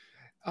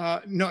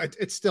that? No,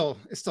 it still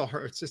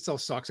hurts. It still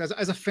sucks.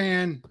 As a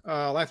fan,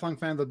 lifelong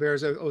fan of the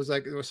Bears, it was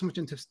like there was so much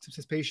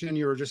anticipation.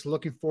 You were just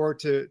looking forward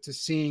to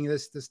seeing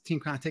this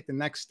team kind of take the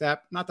next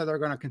step. Not that they're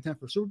going to contend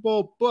for Super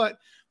Bowl, but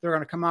they're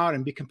going to come out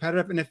and be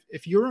competitive. And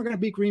if you're going to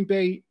beat Green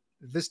Bay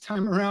this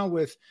time around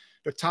with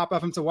their top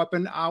offensive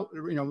weapon out,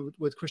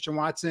 with Christian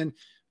Watson,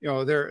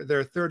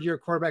 their third-year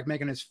quarterback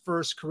making his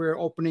first career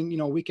opening,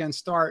 weekend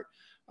start.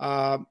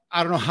 I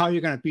don't know how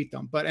you're going to beat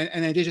them, but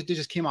they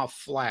just came out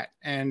flat.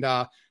 And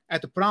I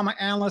had to put on my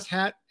analyst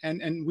hat,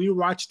 and we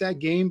watched that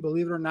game,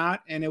 believe it or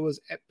not, and it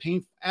was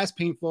as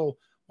painful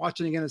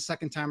watching it again the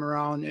second time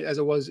around as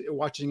it was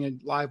watching it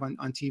live on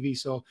TV.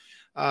 So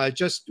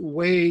just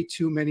way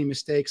too many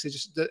mistakes.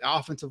 The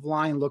offensive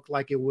line looked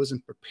like it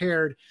wasn't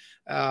prepared.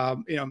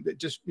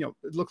 It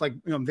looked like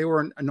they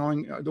were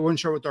annoying. They weren't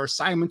sure what their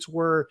assignments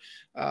were.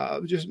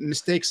 Just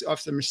mistakes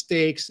after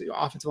mistakes. The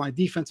offensive line,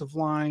 defensive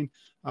line.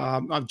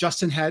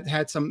 Justin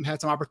had some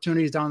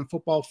opportunities down the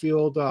football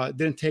field,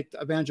 didn't take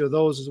advantage of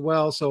those as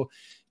well. So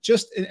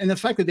and the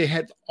fact that they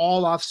had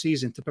all off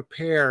season to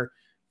prepare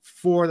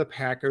for the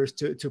Packers,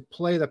 to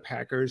play the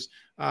Packers,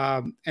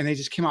 and they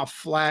just came out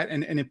flat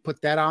and it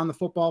put that on the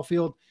football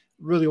field,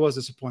 really was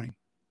disappointing.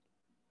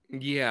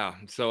 Yeah.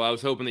 So I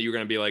was hoping that you were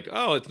going to be like,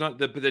 oh, it's not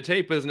the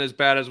tape isn't as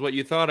bad as what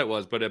you thought it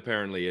was, but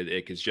apparently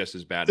it is just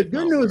as bad. The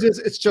good news is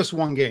it's just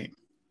one game.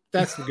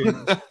 That's the good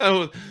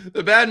news.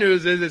 The bad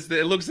news is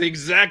it looks the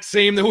exact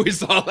same that we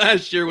saw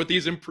last year with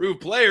these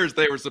improved players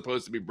they were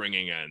supposed to be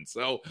bringing in.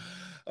 So,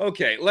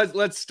 okay,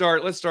 let's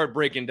start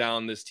breaking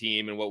down this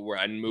team and what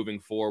we're moving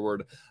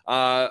forward.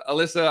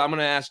 Alyssa, I'm going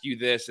to ask you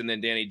this, and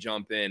then Danny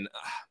jump in.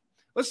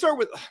 Let's start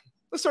with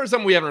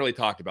something we haven't really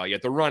talked about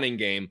yet: the running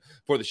game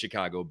for the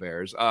Chicago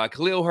Bears.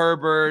 Khalil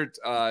Herbert,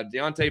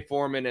 Deontay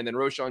Foreman, and then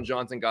Roschon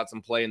Johnson got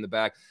some play in the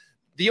back.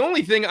 The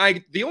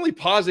only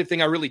positive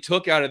thing I really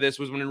took out of this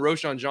was when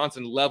Roschon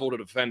Johnson leveled a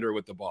defender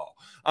with the ball.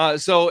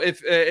 So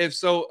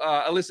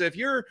Alyssa, if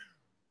you're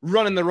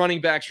running the running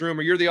backs room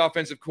or you're the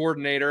offensive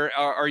coordinator,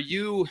 are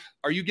you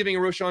giving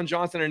Roschon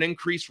Johnson an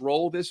increased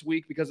role this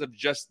week because of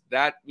just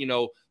that,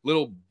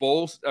 little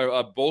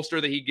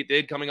bolster that he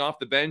did coming off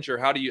the bench, or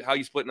how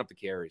you splitting up the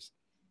carries?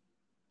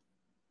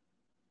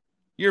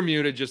 You're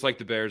muted just like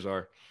the Bears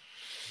are.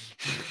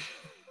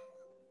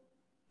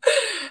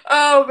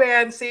 Oh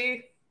man,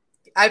 see,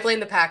 I blame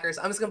the Packers.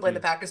 I'm just gonna blame the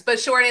Packers. But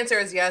short answer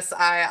is yes.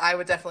 I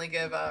would definitely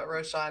give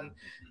Roshan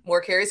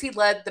more carries. He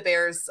led the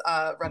Bears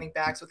running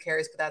backs with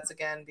carries, but that's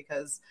again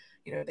because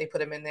they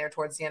put him in there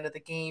towards the end of the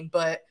game.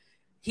 But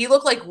he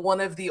looked like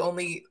one of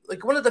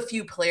the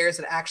few players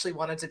that actually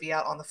wanted to be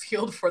out on the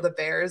field for the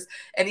Bears.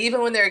 And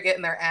even when they were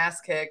getting their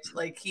ass kicked,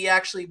 like he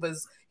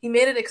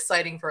made it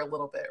exciting for a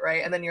little bit,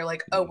 right? And then you're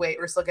like, oh wait,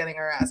 we're still getting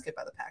our ass kicked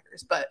by the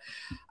Packers. But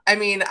I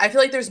mean, I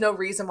feel like there's no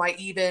reason why,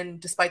 even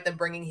despite them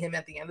bringing him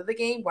at the end of the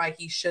game, why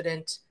he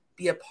shouldn't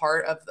be a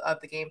part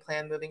of the game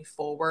plan moving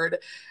forward.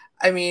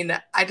 I mean,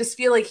 I just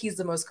feel like he's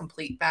the most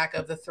complete back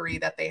of the three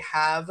that they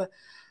have.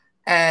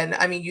 And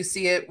I mean, you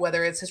see it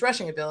whether it's his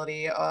rushing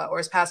ability or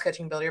his pass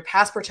catching ability or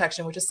pass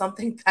protection, which is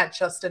something that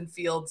Justin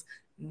Fields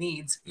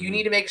needs. You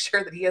need to make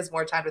sure that he has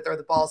more time to throw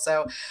the ball.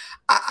 So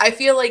I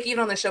feel like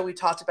even on the show we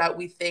talked about,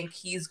 we think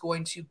he's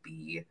going to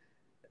be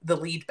the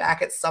lead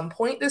back at some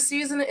point this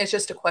season. It's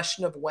just a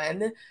question of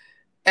when.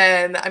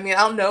 And I mean,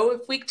 I don't know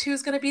if week 2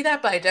 is going to be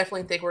that, but I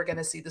definitely think we're going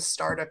to see the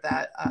start of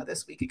that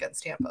this week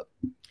against Tampa.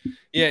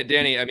 Yeah,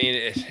 Danny, I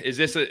mean,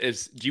 do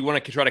you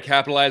want to try to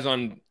capitalize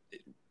on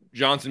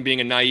Johnson being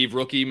a naive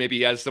rookie? Maybe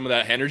he has some of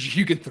that energy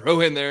you can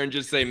throw in there and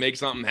just say, make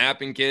something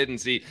happen, kid, and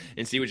see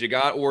what you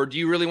got. Or do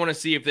you really want to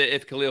see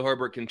if Khalil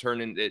Herbert can turn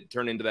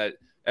into that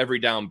every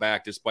down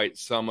back despite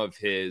some of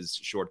his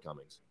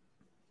shortcomings?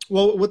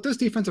 Well, with this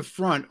defensive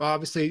front,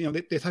 obviously,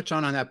 they touch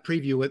on that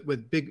preview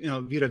with big,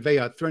 Vita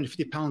Vea,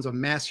 350 pounds of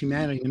mass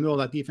humanity in the middle of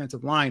that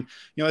defensive line.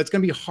 It's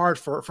going to be hard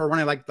for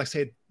running like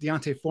say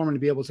Deontay Foreman to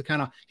be able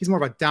to he's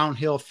more of a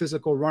downhill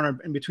physical runner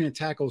in between the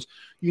tackles.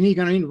 You're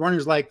going to need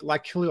runners like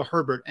Khalil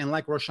Herbert and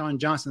like Rashawn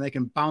Johnson. They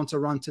can bounce a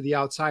run to the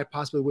outside,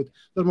 possibly with a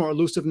little more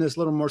elusiveness, a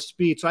little more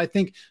speed. So I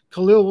think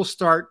Khalil will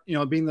start,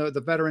 being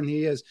the veteran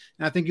he is.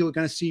 And I think you're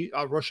going to see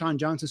Rashawn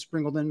Johnson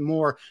sprinkled in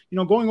more,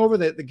 going over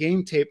the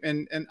game tape.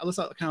 And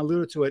Alyssa kind of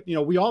alluded to it.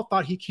 We all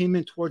thought he came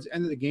in towards the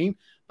end of the game,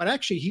 but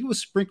actually he was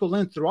sprinkled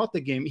in throughout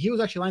the game. He was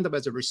actually lined up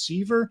as a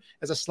receiver,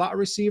 as a slot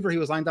receiver. He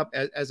was lined up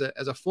as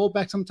a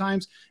fullback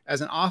sometimes,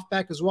 as an off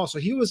back as well. So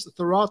he was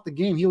throughout the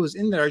game. He was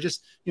in there.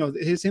 Just,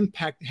 his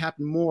impact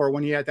happened more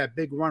when he had that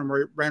big run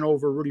where he ran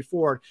over Rudy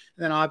Ford.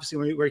 And then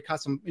obviously where he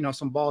caught some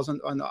balls from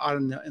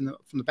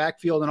the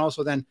backfield, and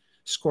also then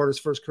scored his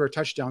first career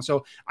touchdown.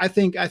 So I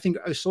think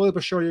slowly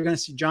but surely you're going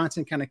to see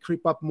Johnson kind of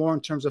creep up more in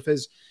terms of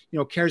his,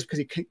 carries, because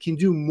he can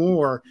do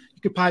more.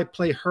 You could probably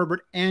play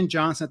Herbert and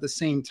Johnson at the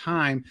same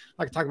time.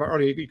 Like I talked about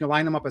earlier, you can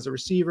line them up as a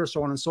receiver,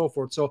 so on and so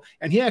forth. So,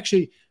 and he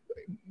actually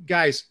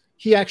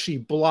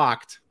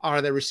blocked out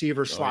of the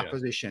receiver slot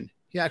position.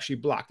 He actually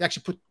blocked,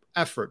 put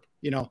effort,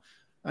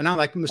 and not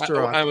like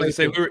Mr. I was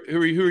going to say,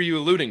 who are you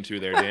alluding to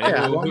there, Dan?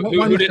 Yeah,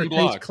 who didn't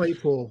block?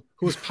 Claypool,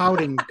 who was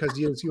pouting because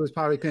he was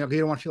probably he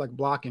didn't want to feel like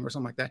blocking or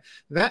something like that.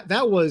 That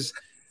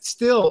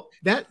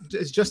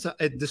is just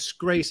a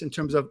disgrace in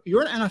terms of,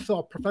 you're an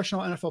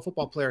professional NFL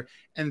football player,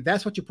 and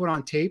that's what you put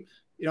on tape.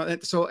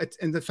 And so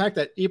and the fact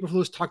that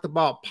Eberflus talked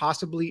about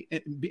possibly,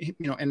 and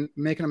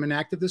making him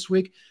inactive this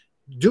week.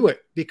 Do it,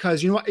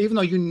 because even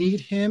though you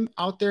need him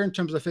out there in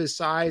terms of his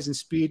size and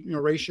speed,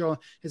 ratio,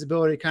 his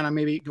ability to kind of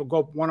maybe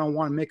go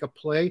one-on-one and make a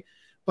play,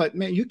 but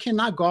man, you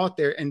cannot go out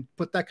there and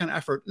put that kind of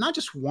effort. Not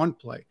just one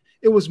play;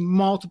 it was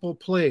multiple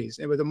plays.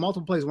 And with the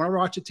multiple plays, whenever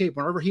I watch the tape,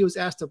 whenever he was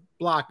asked to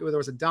block, whether it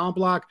was a down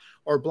block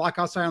or block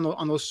outside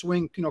on those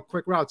swing,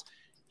 quick routes,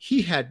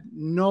 he had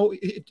no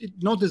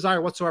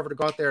desire whatsoever to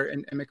go out there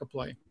and make a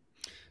play.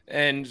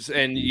 And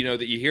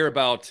that you hear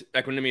about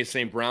Equanimeous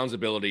St. Brown's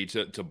ability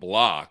to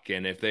block,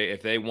 and if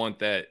they want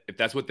that, if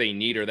that's what they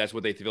need, or that's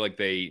what they feel like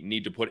they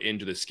need to put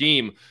into the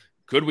scheme,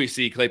 could we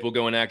see Claypool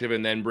go inactive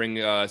and then bring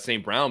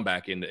St. Brown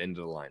back into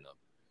the lineup?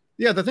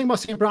 Yeah, the thing about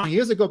St. Brown, he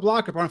is a good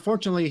blocker, but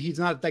unfortunately, he's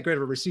not that great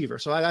of a receiver.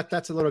 So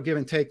that's a little give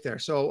and take there.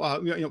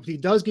 So he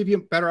does give you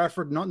better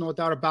effort, no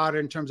doubt about it,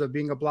 in terms of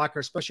being a blocker,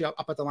 especially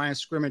up at the line of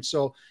scrimmage.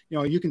 So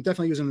you can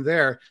definitely use him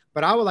there.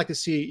 But I would like to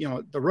see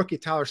the rookie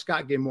Tyler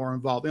Scott get more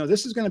involved.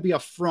 This is going to be a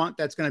front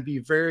that's going to be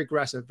very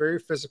aggressive, very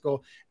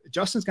physical.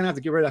 Justin's going to have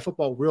to get rid of that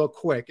football real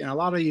quick, and a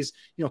lot of these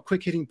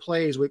quick hitting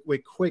plays with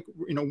quick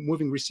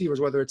moving receivers,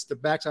 whether it's the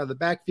backside of the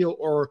backfield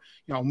or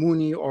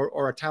Mooney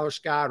or a Tyler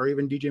Scott or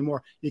even DJ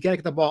Moore, you got to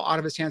get the ball out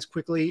of his hands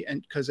quickly,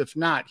 and because if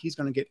not, he's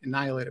going to get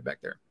annihilated back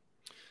there.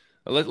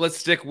 Let's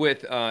stick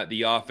with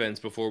the offense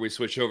before we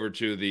switch over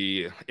to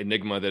the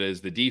enigma that is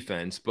the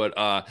defense. But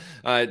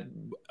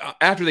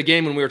after the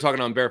game, when we were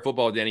talking on Bear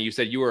Football, Danny, you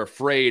said you were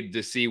afraid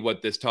to see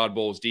what this Todd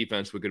Bowles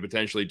defense could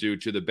potentially do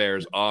to the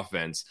Bears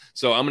offense.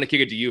 So I'm going to kick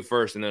it to you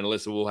first, and then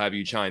Alyssa will have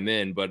you chime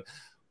in. But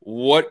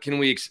what can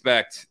we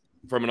expect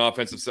from an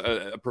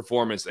offensive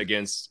performance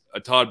against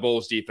a Todd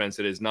Bowles defense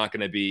that is not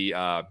going to be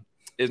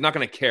is not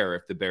going to care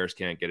if the Bears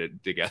can't get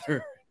it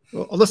together?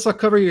 Well, let's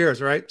cover your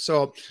ears, right?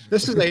 So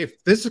this is a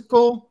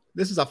physical,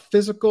 This is a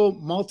physical,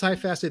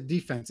 multifaceted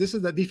defense. This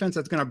is the defense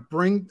that's going to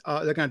bring,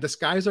 they're going to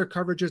disguise their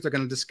coverages. They're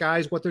going to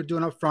disguise what they're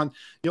doing up front.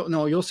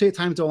 You'll see at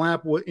times they'll line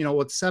up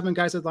with 7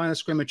 guys at the line of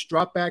scrimmage,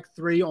 drop back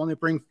 3, only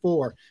bring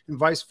 4, and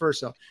vice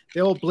versa.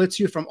 They'll blitz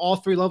you from all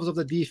 3 levels of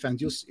the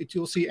defense.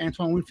 You'll see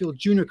Antoine Winfield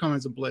Jr. come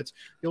as a blitz.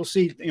 You'll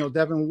see,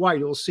 Devin White.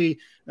 You'll see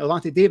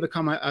Alante David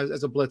come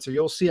as a blitzer.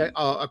 You'll see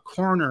a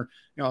corner,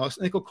 a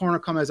nickel corner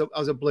come as a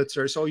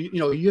blitzer. So,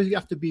 you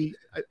have to be,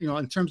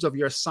 in terms of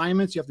your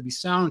assignments, you have to be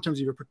sound in terms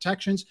of your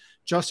protections.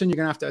 Justin, you're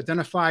going to have to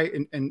identify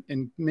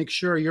and make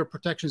sure your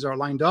protections are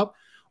lined up,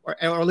 or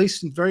at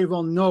least very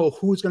well know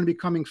who's going to be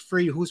coming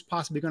free, who's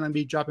possibly going to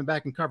be dropping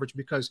back in coverage,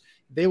 because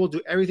they will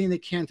do everything they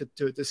can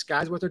to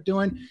disguise what they're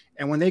doing.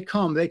 And when they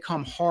come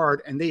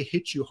hard and they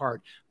hit you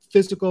hard.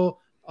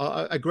 Physical,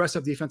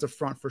 aggressive defensive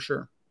front for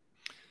sure.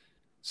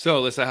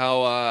 So, Alyssa,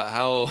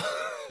 how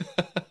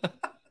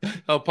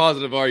how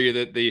positive are you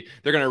that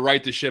they're going to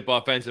right the ship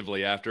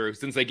offensively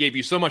since they gave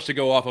you so much to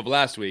go off of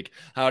last week?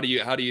 How do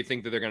you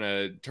think that they're going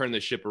to turn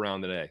this ship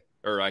around today,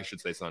 or I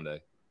should say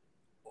Sunday?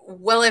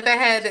 Well, if I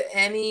had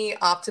any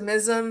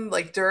optimism,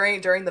 like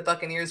during the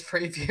Buccaneers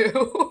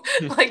preview,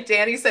 like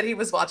Danny said, he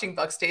was watching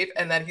Bucs tape,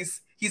 and then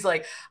he's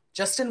like,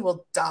 Justin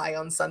will die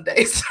on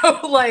Sunday.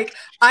 So like,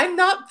 I'm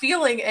not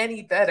feeling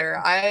any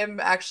better. I am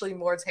actually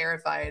more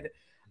terrified.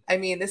 I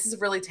mean, this is a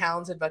really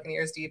talented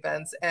Buccaneers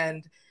defense,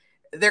 and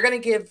they're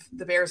going to give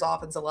the Bears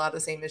offense a lot of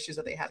the same issues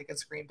that they had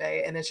against Green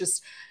Bay. And it's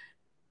just,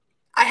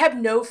 I have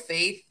no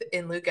faith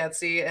in Luke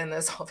Getsy and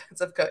this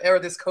offensive or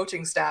this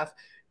coaching staff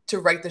to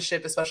right the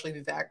ship, especially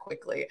that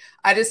quickly.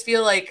 I just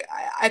feel like,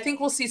 I think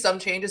we'll see some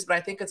changes, but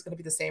I think it's going to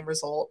be the same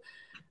result.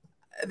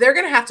 They're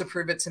going to have to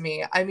prove it to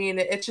me. I mean,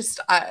 it's just,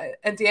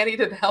 and Danny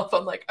didn't help.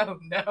 I'm like, oh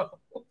no.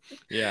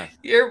 Yeah.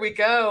 Here we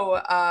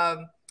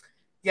go.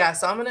 Yeah,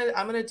 so I'm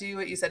gonna do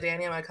what you said,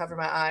 Danny. I'm gonna cover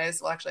my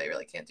eyes. Well, actually, I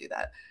really can't do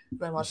that.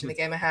 When I'm watching the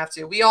game, I have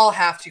to. We all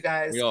have to,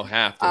 guys. We all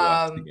have to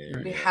watch the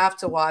game. We have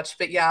to watch.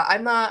 But yeah,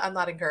 I'm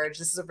not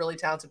encouraged. This is a really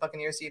talented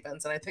Buccaneers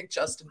defense, and I think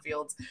Justin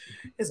Fields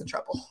is in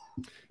trouble.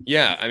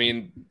 Yeah, I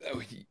mean,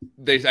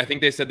 I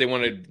think they said they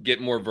want to get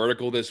more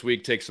vertical this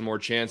week, take some more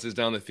chances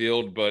down the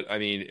field. But I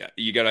mean,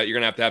 you're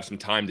gonna have some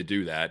time to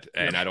do that,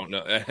 and I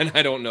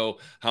don't know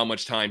how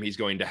much time he's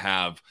going to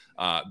have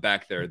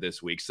back there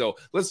this week. So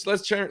let's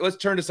turn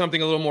to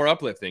something a little more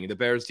uplifting. The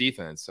Bears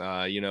defense.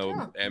 Matt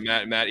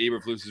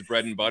Eberflus's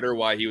bread and butter.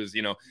 Why he was,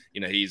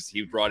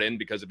 he brought in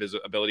because of his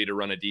ability to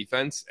run a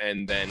defense,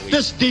 and then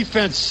this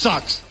defense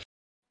sucks.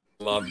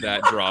 Love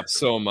that drop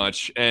so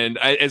much. And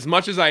as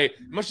much as I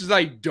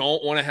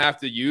don't want to have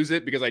to use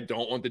it because I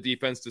don't want the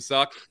defense to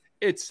suck,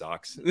 it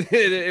sucks.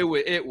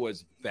 It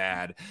was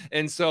bad.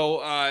 And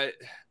so,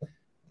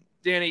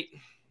 Danny,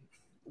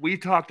 we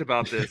talked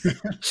about this.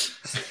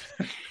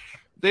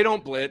 They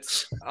don't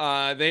blitz.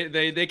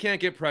 They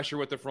can't get pressure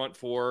with the front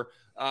four.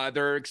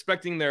 They're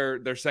expecting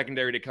their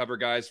secondary to cover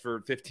guys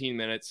for 15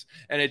 minutes,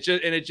 and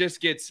it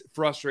just gets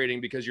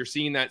frustrating because you're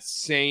seeing that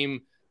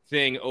same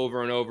thing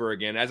over and over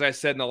again. As I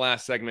said in the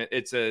last segment,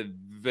 it's a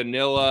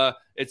vanilla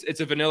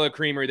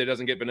creamery that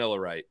doesn't get vanilla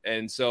right,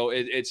 and so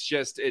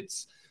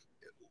it's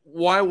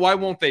why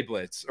won't they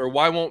blitz, or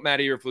why won't Matt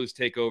Eberflus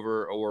take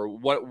over, or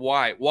what?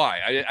 Why?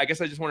 I guess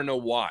I just want to know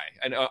why.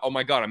 And oh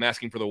my God, I'm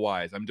asking for the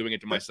whys. I'm doing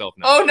it to myself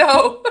now. Oh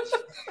no.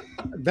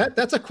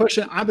 That's a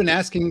question I've been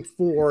asking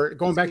for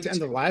going back to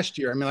end of last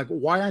year. I mean, like,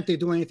 why aren't they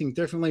doing anything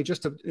differently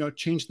just to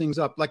change things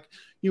up? Like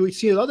you would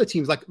see other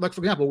teams, like for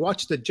example,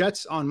 watch the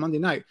Jets on Monday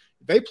night.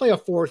 They play a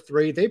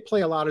 4-3. They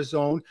play a lot of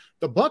zone.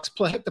 The Bucs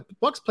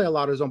play a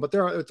lot of zone, but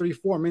they're a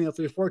 3-4, mainly a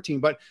 3-4 team.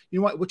 But you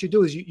know what? What you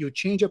do is you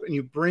change up and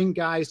you bring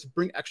guys to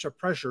bring extra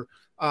pressure.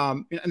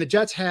 And the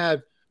Jets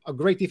have a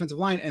great defensive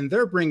line, and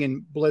they're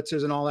bringing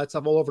blitzers and all that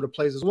stuff all over the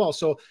place as well.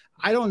 So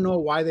I don't know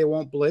why they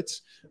won't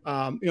blitz.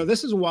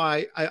 This is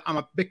why I'm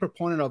a big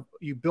proponent of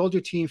you build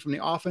your team from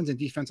the offense and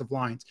defensive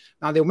lines.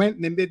 Now they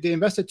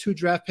invested 2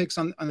 draft picks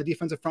on the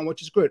defensive front,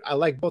 which is good. I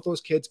like both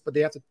those kids, but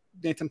they have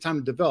some time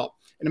to develop.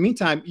 In the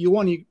meantime, you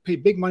want to pay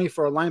big money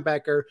for a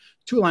linebacker,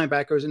 2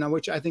 linebackers, and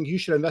which I think you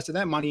should have invested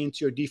that money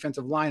into your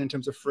defensive line in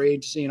terms of free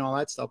agency and all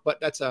that stuff. But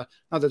that's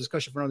another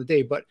discussion for another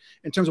day. But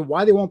in terms of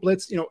why they won't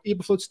blitz,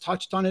 Eberflus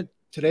touched on it.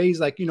 Today's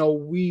like,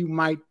 we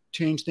might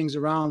change things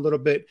around a little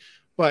bit,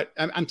 but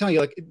I'm telling you,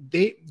 like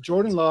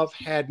Jordan Love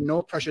had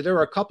no pressure. There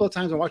were a couple of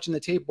times I'm watching the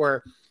tape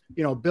where,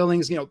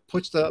 Billings,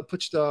 pushed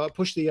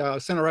the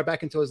center right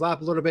back into his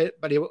lap a little bit,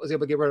 but he was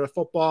able to get rid of the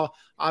football.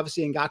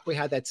 Obviously, Ngakoue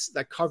had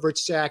that coverage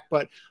sack,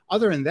 but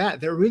other than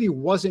that, there really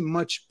wasn't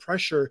much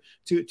pressure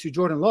to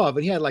Jordan Love.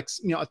 And he had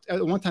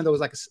at one time there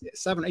was like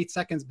 7-8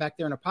 seconds back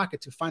there in the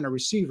pocket to find a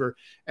receiver,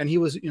 and he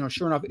was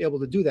sure enough able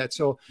to do that.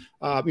 So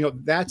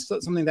that's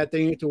something that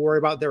they need to worry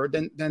about there.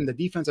 Then the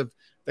defensive,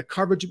 the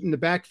coverage in the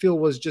backfield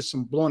was just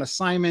some blown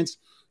assignments.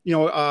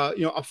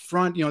 Up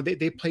front,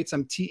 they played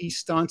some TE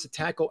stunts,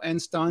 tackle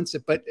end stunts,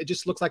 but it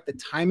just looks like the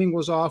timing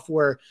was off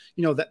where,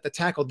 that the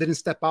tackle didn't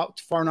step out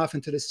far enough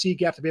into the C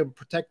gap to be able to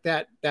protect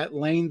that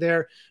lane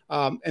there.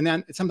 And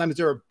then sometimes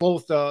they're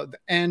both the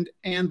end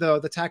and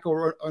the tackle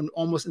are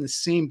almost in the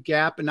same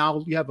gap. And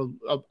now you have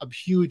a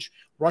huge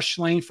rush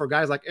lane for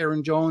guys like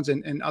Aaron Jones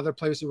and other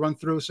players to run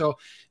through. So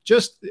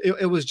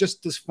it was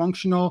just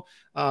dysfunctional.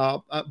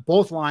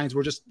 Both lines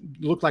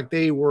looked like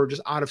they were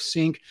just out of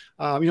sync.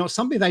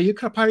 Something that you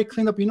could have probably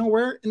cleaned up,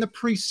 where in the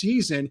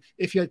preseason,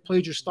 if you had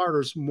played your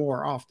starters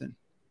more often.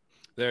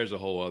 There's a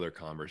whole other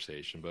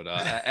conversation, but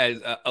as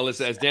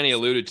Alyssa, as Danny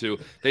alluded to,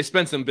 they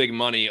spent some big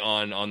money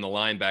on the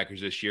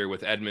linebackers this year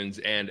with Edmonds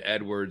and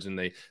Edwards, and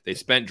they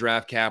spent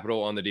draft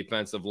capital on the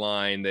defensive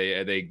line.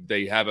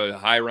 They have a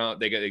high round.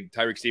 They got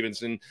Tyreek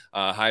Stevenson,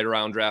 high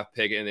round draft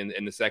pick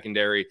in the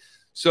secondary.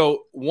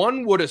 So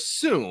one would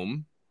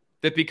assume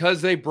that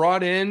because they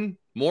brought in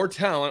more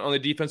talent on the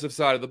defensive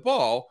side of the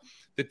ball,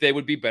 that they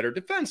would be better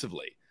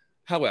defensively.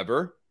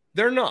 However,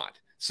 they're not.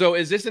 So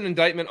is this an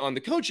indictment on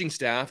the coaching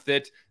staff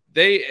that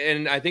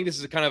and I think this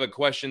is kind of a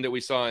question that we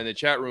saw in the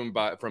chat room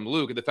from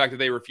Luke, the fact that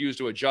they refuse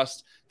to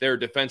adjust their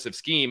defensive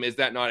scheme, is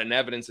that not an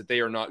evidence that they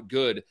are not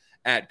good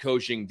at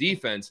coaching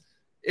defense?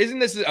 Isn't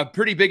this a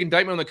pretty big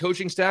indictment on the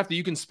coaching staff that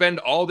you can spend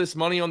all this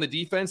money on the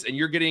defense and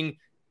you're getting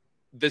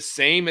the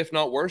same, if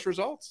not worse,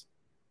 results?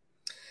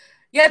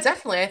 Yeah,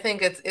 definitely. I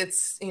think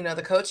it's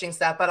the coaching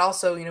staff, but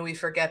also, we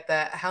forget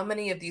that how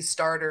many of these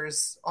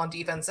starters on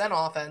defense and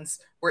offense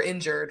were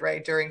injured,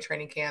 right, during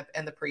training camp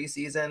and the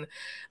preseason.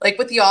 Like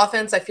with the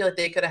offense, I feel like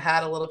they could have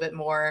had a little bit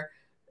more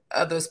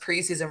of those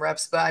preseason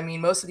reps, but I mean,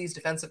 most of these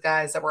defensive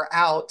guys that were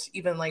out,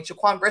 even like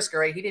Jaquan Brisker,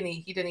 right, he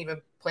didn't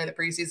even play in the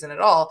preseason at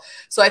all.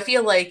 So I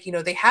feel like,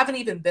 they haven't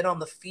even been on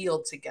the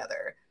field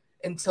together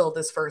until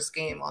this first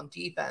game on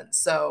defense.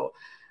 So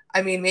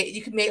I mean,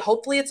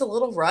 hopefully it's a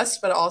little rust,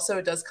 but also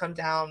it does come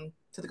down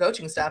to the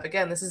coaching staff.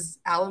 Again, this is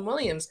Alan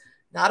Williams,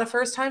 not a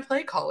first-time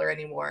play caller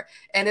anymore,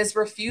 and his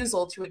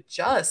refusal to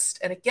adjust.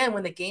 And again,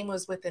 when the game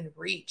was within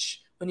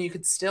reach, when you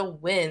could still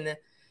win.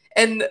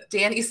 And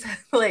Danny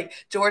said,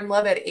 Jordan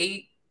Love had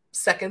 8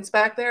 seconds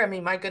back there. I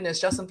mean, my goodness,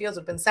 Justin Fields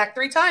would have been sacked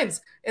 3 times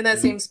in that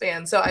same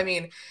span. So, I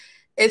mean,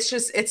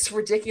 it's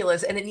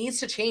ridiculous, and it needs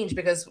to change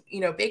because,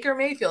 Baker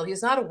Mayfield,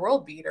 he's not a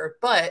world beater,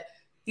 but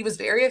he was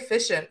very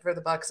efficient for the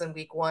Bucs in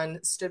week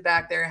 1, stood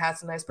back there, had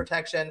some nice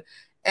protection,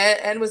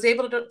 and was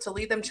able to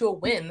lead them to a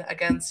win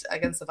against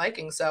the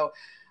Vikings. So,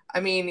 I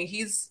mean,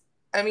 he's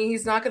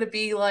not going to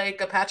be like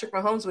a Patrick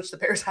Mahomes, which the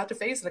Bears have to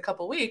face in a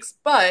couple of weeks,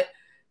 but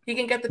he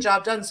can get the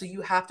job done. So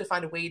you have to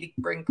find a way to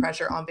bring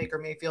pressure on Baker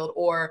Mayfield,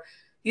 or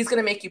he's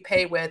going to make you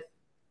pay with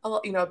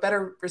a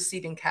better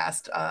receiving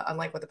cast,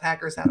 unlike what the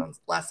Packers had on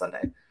last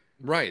Sunday.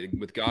 Right,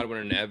 with Godwin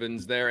and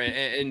Evans there.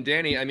 And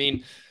Danny, I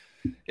mean,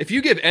 if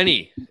you give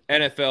any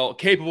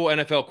capable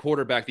NFL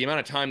quarterback the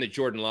amount of time that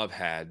Jordan Love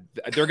had,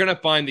 they're going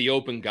to find the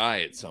open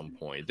guy at some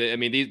point. I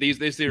mean,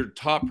 these are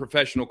top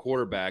professional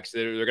quarterbacks.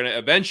 They're going to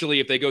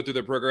eventually, if they go through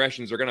the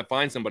progressions, they're going to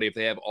find somebody if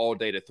they have all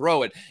day to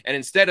throw it. And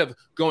instead of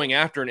going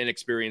after an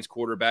inexperienced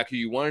quarterback who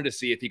you wanted to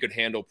see if he could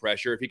handle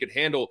pressure, if he could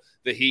handle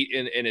the heat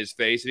in his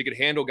face, if he could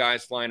handle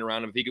guys flying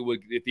around him,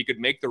 if he could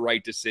make the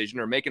right decision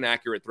or make an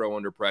accurate throw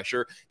under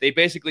pressure, they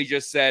basically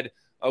just said,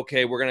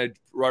 okay, we're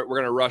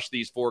gonna rush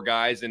these 4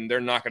 guys, and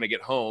they're not gonna get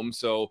home.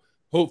 So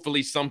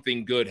hopefully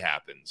something good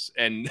happens,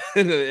 and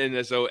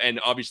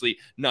obviously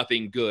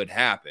nothing good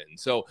happened.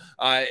 So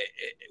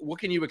what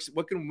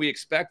can we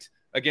expect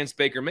against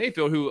Baker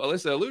Mayfield, who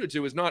Alyssa alluded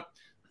to is not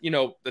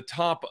the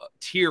top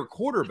tier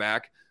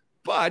quarterback,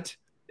 but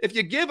if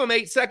you give him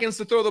 8 seconds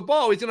to throw the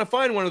ball, he's going to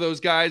find one of those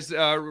guys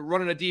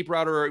running a deep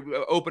route or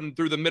open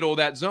through the middle of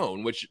that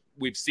zone, which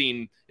we've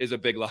seen is a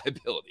big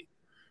liability.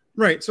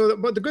 Right. So,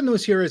 but the good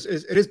news here is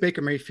it is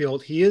Baker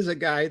Mayfield. He is a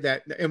guy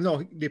that, even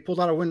though they pulled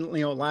out a win,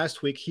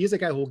 last week, he is a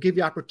guy who will give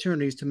you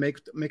opportunities to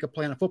make a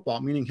play on a football,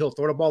 meaning he'll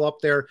throw the ball up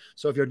there.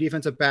 So if you're a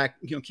defensive back,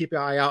 keep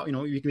your eye out,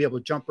 you can be able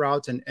to jump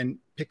routes and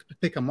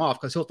pick him off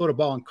because he'll throw the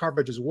ball in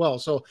coverage as well.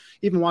 So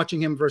even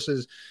watching him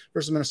versus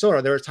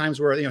Minnesota, there are times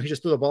where, he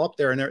just threw the ball up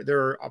there, and there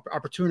are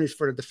opportunities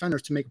for the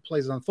defenders to make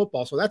plays on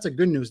football. So that's a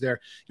good news there.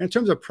 And in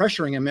terms of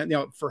pressuring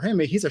him, for him,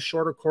 he's a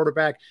shorter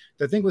quarterback.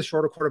 The thing with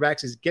shorter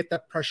quarterbacks is get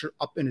that pressure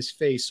up in his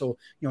face. So,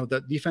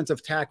 the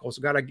defensive tackles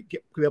got to be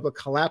able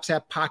to collapse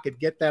that pocket,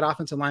 get that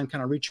offensive line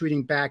kind of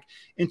retreating back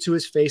into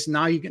his face.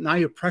 Now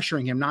you're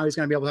pressuring him. Now he's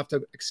going to be able to have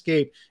to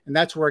escape. And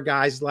that's where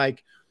guys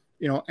like,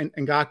 and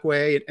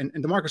Ngakoue and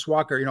DeMarcus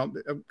Walker,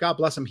 God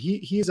bless him.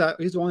 He's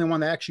the only one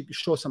that actually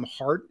shows some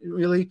heart,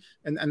 really,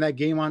 and that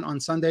game on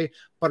Sunday.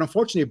 But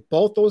unfortunately,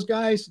 both those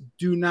guys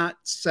do not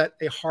set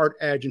a hard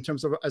edge in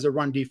terms of as a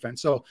run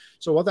defense. So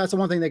that's the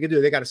one thing they can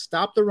do. They got to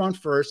stop the run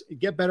first,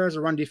 get better as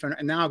a run defender,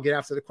 and now get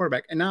after the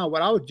quarterback. And now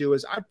what I would do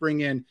is I'd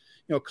bring in,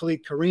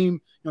 Khalid Kareem,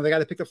 the guy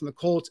that picked up from the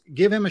Colts,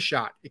 give him a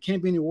shot. It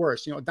can't be any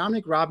worse.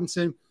 Dominic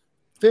Robinson,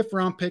 5th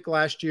round pick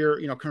last year,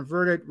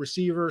 converted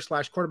receiver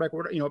 / quarterback,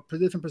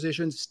 different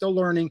positions, still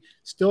learning,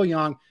 still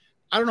young.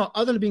 I don't know,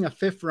 other than being a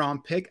 5th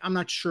round pick, I'm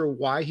not sure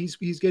why he's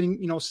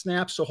getting,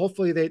 snaps. So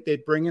hopefully they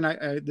bring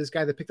in this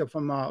guy that picked up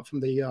from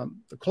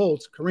the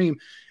Colts, Kareem,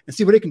 and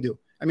see what he can do.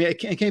 I mean, it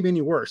can't be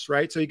any worse,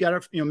 right? So you got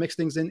to, mix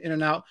things in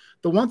and out.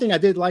 The one thing I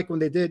did like when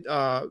they did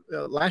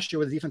last year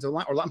with the defensive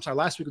line,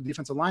 last week with the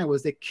defensive line,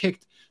 was they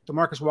kicked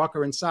DeMarcus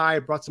Walker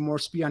inside, brought some more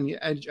speed on the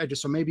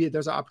edges. So maybe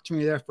there's an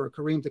opportunity there for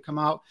Kareem to come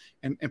out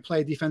and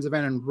play defensive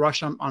end and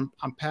rush on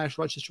pass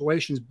rush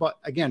situations. But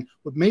again,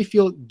 with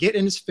Mayfield, get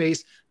in his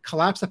face,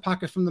 collapse the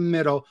pocket from the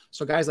middle.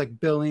 So guys like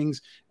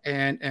Billings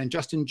and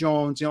Justin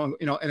Jones, and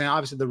then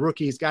obviously the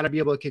rookies got to be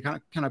able to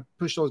kind of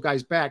push those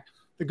guys back.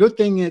 The good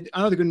thing,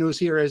 another good news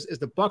here is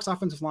the Bucs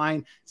offensive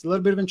line. It's a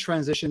little bit of in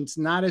transition. It's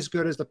not as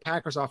good as the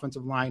Packers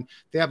offensive line.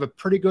 They have a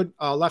pretty good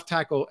left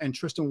tackle and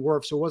Tristan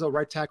Wirfs, who was a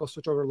right tackle,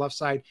 switch over to the left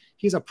side.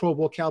 He's a Pro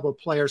Bowl caliber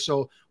player.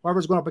 So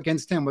whoever's going up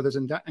against him, whether it's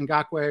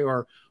Ngakoue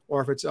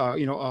or if it's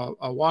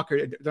a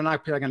Walker, they're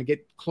not going to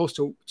get close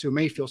to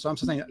Mayfield. So I'm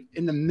just saying,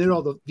 in the middle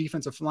of the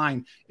defensive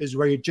line is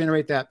where you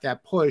generate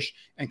that push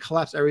and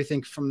collapse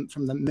everything from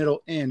the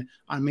middle in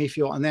on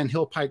Mayfield, and then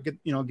he'll probably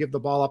give the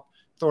ball up,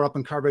 throw it up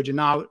in coverage, and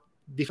now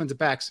defensive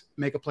backs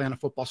make a play on a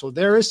football. So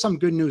there is some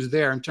good news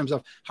there in terms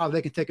of how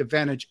they can take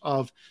advantage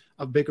of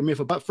Baker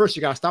Mayfield. But first,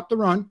 you got to stop the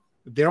run.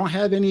 They don't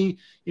have any,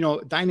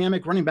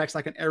 dynamic running backs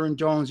like an Aaron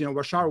Jones.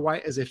 Rashard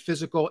White is a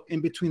physical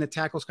in between the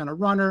tackles kind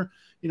of runner.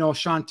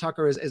 Sean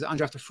Tucker is an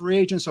undrafted free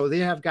agent. So they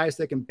have guys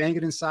that can bang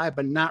it inside,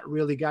 but not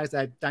really guys that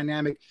have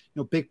dynamic,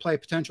 big play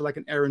potential like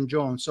an Aaron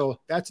Jones.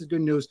 So that's the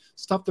good news.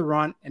 Stop the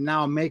run and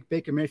now make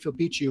Baker Mayfield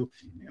beat you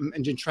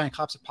and then try and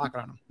collapse the pocket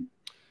on him.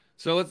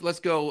 So let's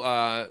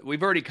go.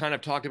 We've already kind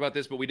of talked about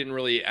this, but we didn't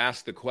really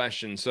ask the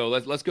question. So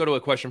let's go to a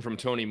question from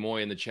Tony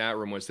Moy in the chat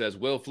room, which says,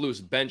 will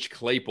Flus bench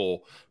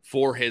Claypool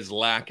for his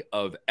lack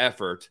of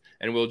effort?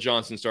 And will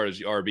Johnson start as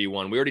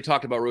RB1? We already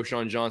talked about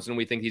Roschon Johnson.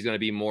 We think he's going to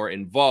be more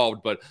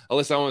involved. But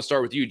Alyssa, I want to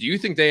start with you. Do you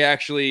think they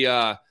actually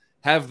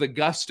have the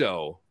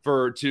gusto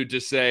to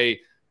say,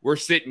 we're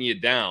sitting you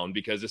down?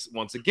 Because this,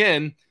 once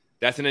again,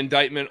 that's an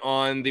indictment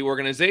on the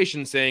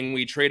organization saying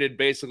we traded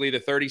basically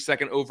the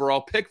 32nd overall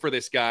pick for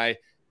this guy,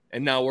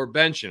 and now we're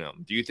benching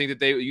him. Do you think that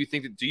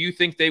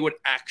they would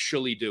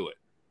actually do it?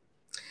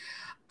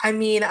 I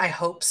mean, I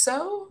hope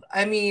so.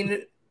 I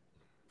mean,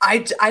 I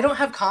don't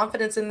have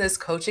confidence in this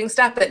coaching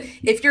staff, but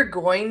if you're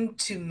going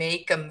to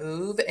make a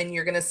move and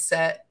you're going to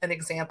set an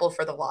example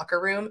for the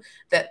locker room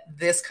that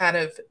this kind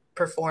of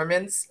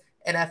performance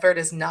and effort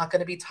is not going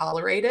to be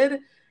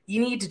tolerated,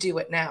 you need to do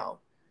it now.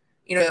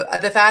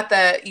 The fact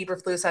that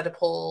Eberflus had to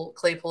pull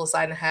Claypool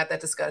aside and have that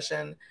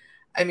discussion,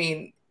 I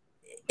mean,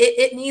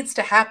 it needs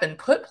to happen.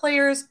 Put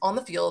players on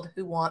the field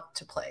who want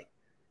to play.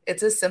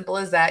 It's as simple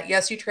as that.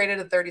 Yes, you traded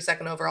a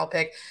 32nd overall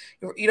pick.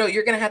 You're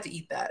going to have to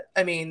eat that.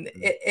 I mean,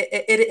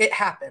 it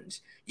happened.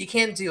 You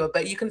can't do it,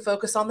 but you can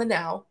focus on the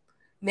now.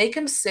 Make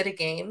him sit a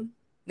game.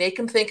 Make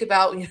him think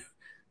about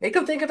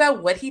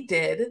what he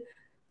did,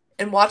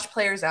 and watch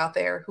players out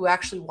there who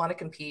actually want to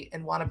compete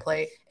and want to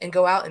play and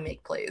go out and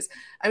make plays.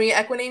 I mean,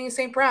 Equanimeous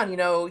St. Brown,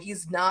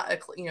 he's not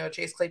a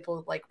Chase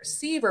Claypool like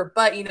receiver,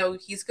 but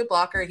he's a good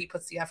blocker. He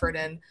puts the effort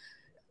in.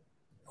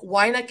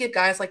 Why not give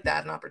guys like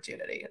that an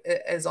opportunity?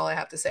 Is all I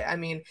have to say. I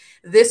mean,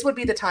 this would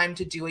be the time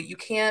to do it. You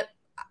can't.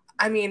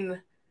 I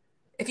mean,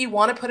 if you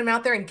want to put him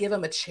out there and give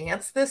him a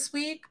chance this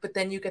week, but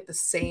then you get the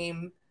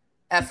same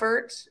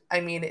effort.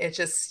 I mean,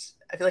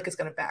 I feel like it's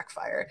going to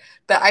backfire.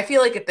 But I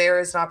feel like if there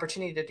is an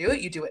opportunity to do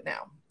it, you do it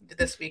now,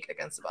 this week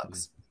against the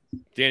Bucs.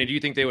 Danny, do you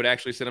think they would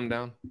actually sit him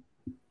down?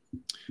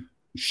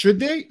 Should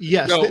they?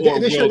 Yes. No,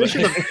 they should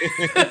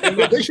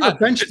have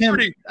benched him.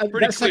 Pretty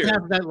that second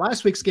half of that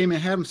last week's game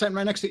and had him sitting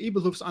right next to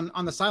Eberflus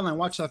on the sideline,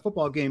 watch that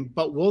football game.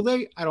 But will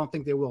they? I don't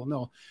think they will.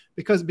 No,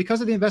 because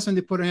of the investment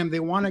they put in him, they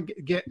want to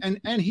get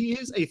and he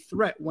is a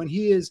threat when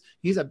he's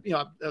a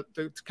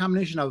the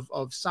combination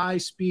of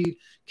size, speed,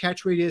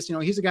 catch radius.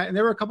 He's a guy. And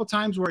there were a couple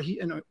times where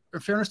in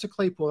fairness to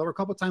Claypool, there were a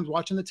couple times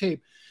watching the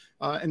tape.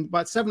 And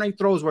about 7 or 8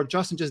 throws where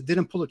Justin just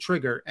didn't pull a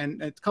trigger,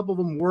 and a couple of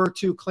them were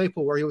to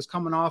Claypool where he was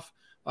coming off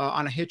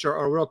on a hitch or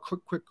a real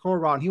quick core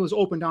route, and he was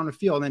open down the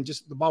field, and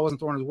just the ball wasn't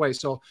thrown his way.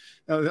 So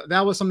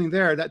that was something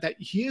there that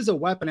he is a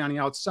weapon on the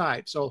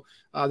outside. So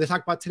they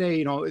talked about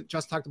today,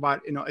 just talked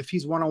about, if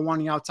he's one-on-one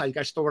on the outside, you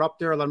guys throw it up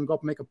there, let him go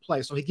up and make a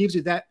play. So he gives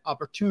you that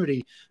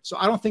opportunity. So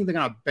I don't think they're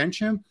going to bench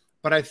him,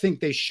 but I think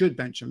they should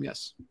bench him.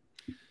 Yes.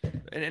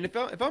 And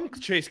if I'm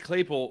Chase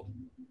Claypool,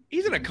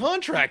 he's in a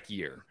contract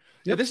year.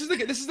 Yeah, this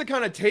is the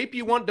kind of tape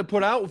you want to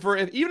put out for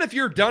even if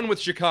you're done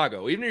with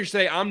Chicago, even if you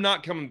say, I'm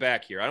not coming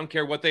back here. I don't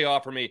care what they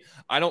offer me.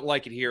 I don't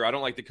like it here. I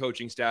don't like the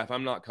coaching staff.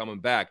 I'm not coming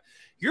back.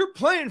 You're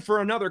playing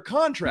for another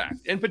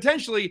contract and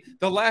potentially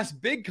the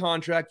last big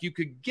contract you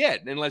could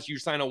get unless you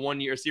sign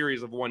a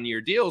series of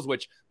 1-year deals,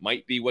 which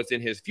might be what's in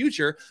his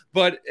future.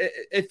 But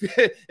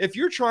if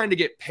you're trying to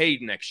get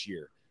paid next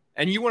year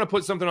and you want to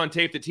put something on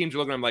tape that teams are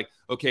looking at, I'm like,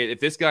 okay, if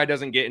this guy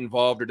doesn't get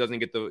involved or doesn't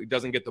get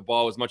the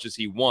ball as much as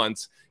he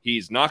wants,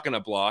 he's not going to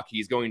block,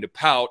 he's going to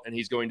pout, and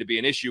he's going to be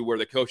an issue where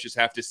the coaches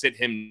have to sit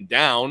him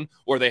down,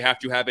 or they have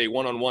to have a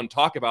one-on-one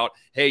talk about,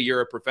 hey,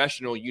 you're a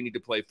professional, you need to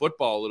play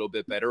football a little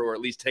bit better, or at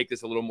least take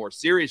this a little more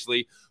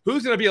seriously.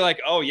 Who's going to be like,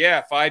 oh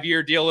yeah,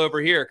 5-year deal over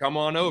here, come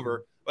on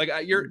over? Like,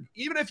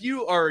 even if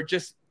you are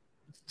just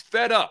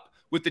fed up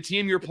with the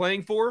team you're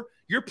playing for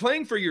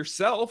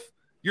yourself.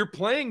 You're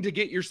playing to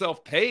get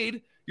yourself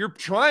paid. You're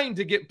trying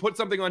to put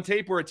something on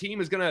tape where a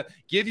team is going to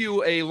give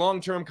you a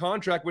long-term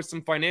contract with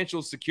some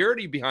financial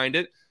security behind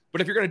it.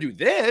 But if you're going to do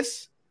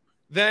this,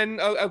 then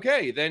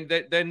okay,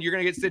 then you're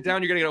going to sit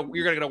down. You're going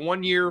to get a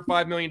 1-year,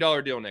 $5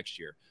 million deal next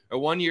year, a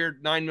 1-year,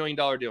 $9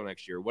 million deal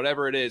next year,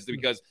 whatever it is,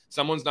 because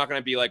someone's not going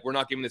to be like, we're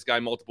not giving this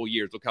guy multiple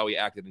years. Look how he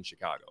acted in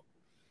Chicago.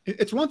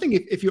 It's one thing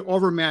if you're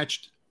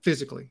overmatched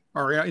physically,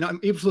 or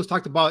Eberflus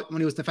talked about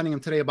when he was defending him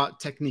today about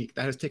technique,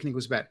 that his technique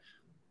was bad.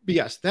 But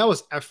yes, that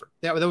was effort.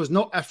 There was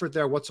no effort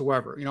there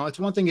whatsoever. It's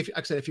one thing if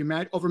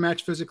you're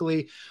overmatched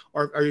physically,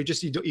 or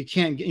you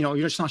can't, you're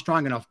just not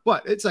strong enough.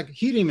 But it's like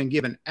he didn't even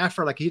give an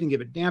effort, like he didn't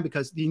give a damn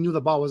because he knew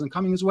the ball wasn't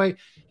coming his way.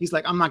 He's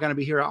like, I'm not going to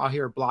be out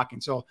here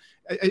blocking. So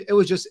it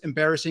was just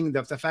embarrassing.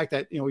 The fact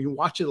that you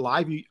watch it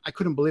live, I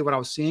couldn't believe what I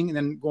was seeing, and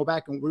then go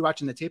back and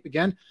rewatching the tape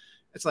again.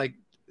 It's like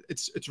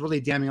it's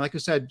really damning. Like you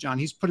said, John,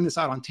 he's putting this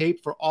out on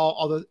tape for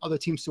all the other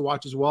teams to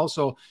watch as well.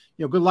 So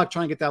good luck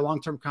trying to get that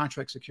long-term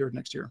contract secured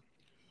next year.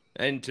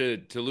 And to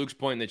Luke's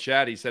point in the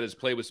chat, he said his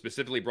play was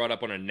specifically brought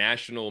up on a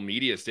national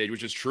media stage,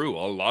 which is true. A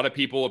lot of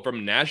people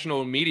from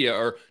national media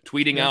are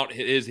tweeting out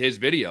his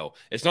video.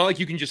 It's not like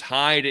you can just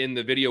hide in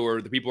the video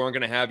or the people aren't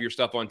going to have your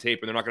stuff on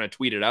tape and they're not going to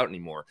tweet it out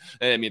anymore.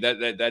 I mean,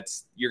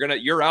 that's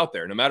you're out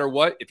there no matter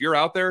what. If you're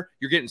out there,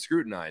 you're getting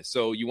scrutinized.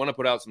 So you want to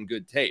put out some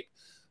good tape.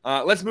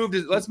 Let's move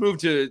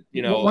to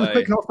one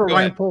quick note for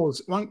Ryan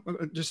Poles.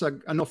 Just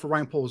a note for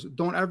Ryan Poles.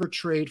 Don't ever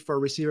trade for a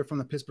receiver from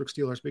the Pittsburgh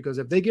Steelers, because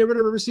if they get rid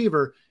of a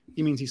receiver,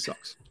 it means he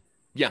sucks.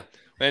 Yeah,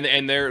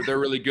 and they're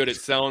really good at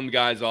selling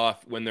guys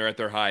off when they're at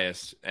their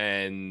highest,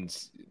 and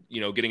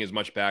getting as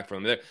much back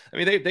from them. I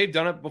mean, they've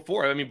done it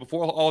before. I mean,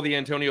 before all the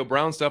Antonio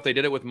Brown stuff, they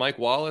did it with Mike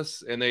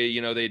Wallace, and they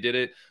did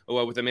it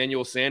with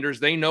Emmanuel Sanders.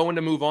 They know when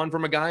to move on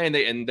from a guy,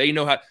 and they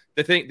know how.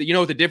 The thing,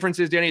 what the difference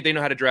is, Danny? They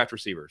know how to draft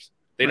receivers.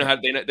 They know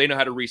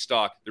how to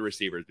restock the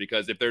receivers,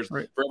 because if there's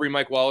for every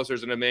Mike Wallace,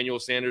 there's an Emmanuel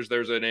Sanders,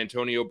 there's an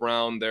Antonio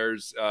Brown,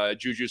 there's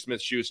Juju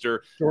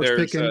Smith-Schuster,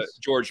 there's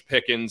George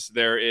Pickens,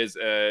 there is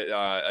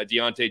a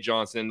Deontay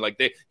Johnson. Like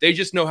they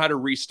just know how to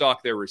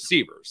restock their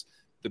receivers.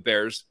 The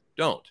Bears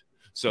don't.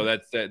 So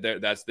that's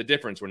the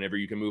difference. Whenever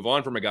you can move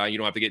on from a guy, you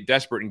don't have to get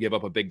desperate and give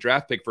up a big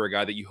draft pick for a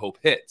guy that you hope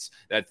hits.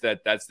 That's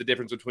the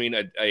difference between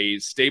a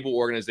stable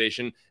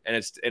organization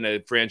and a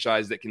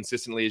franchise that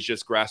consistently is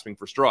just grasping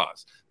for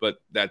straws. But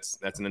that's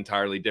an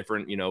entirely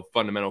different,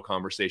 fundamental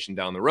conversation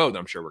down the road that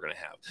I'm sure we're going to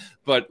have.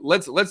 But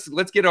let's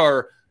get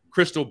our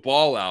crystal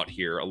ball out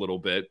here a little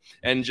bit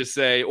and just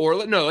say,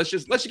 let's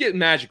just get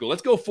magical.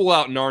 Let's go full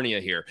out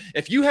Narnia here.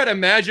 If you had a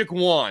magic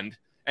wand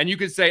and you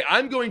could say,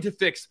 I'm going to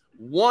fix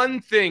one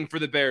thing for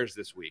the Bears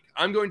this week.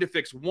 I'm going to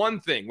fix one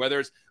thing,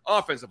 whether it's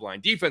offensive line,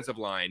 defensive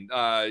line,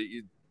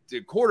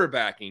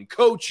 quarterbacking,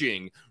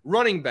 coaching,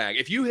 running back.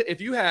 If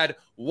you had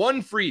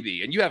one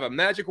freebie and you have a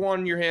magic wand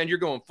in your hand, you're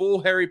going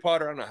full Harry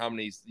Potter. I don't know how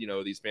many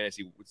these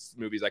fantasy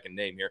movies I can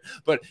name here,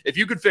 but if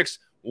you could fix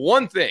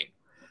one thing,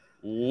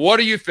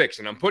 what are you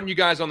fixing? I'm putting you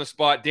guys on the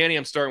spot. Danny,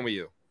 I'm starting with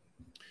you.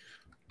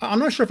 I'm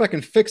not sure if I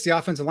can fix the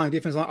offensive line,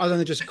 defensive line, other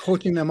than just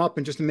coaching them up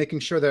and just making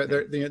sure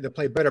that they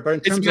play better. But in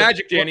terms it's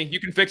magic, Danny. You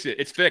can fix it.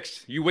 It's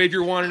fixed. You wave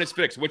your wand and it's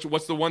fixed.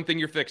 What's the one thing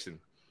you're fixing?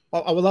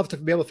 I would love to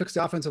be able to fix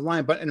the offensive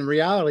line, but in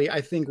reality,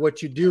 I think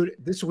what you do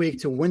this week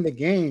to win the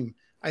game,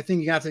 I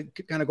think you have to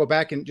kind of go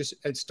back and just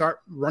start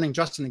running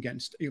Justin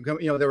against. I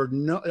think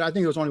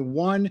there was only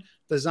one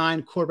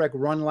designed quarterback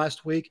run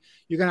last week.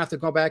 You're going to have to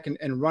go back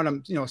and run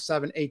them,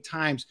 7-8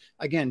 times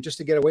again, just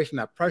to get away from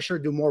that pressure,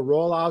 do more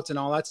rollouts and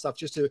all that stuff,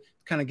 just to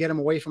kind of get them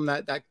away from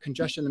that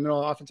congestion in the middle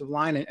of the offensive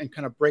line and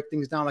kind of break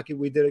things down like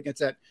we did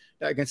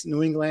against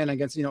New England,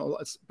 against,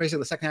 basically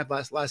the second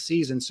half last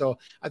season. So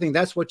I think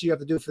that's what you have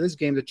to do for this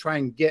game to try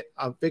and get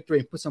a victory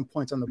and put some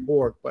points on the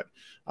board. But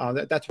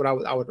that's what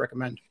I would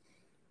recommend.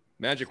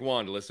 Magic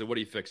wand, Alyssa, what are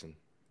you fixing?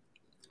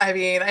 I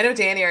mean, I know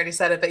Danny already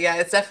said it, but yeah,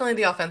 it's definitely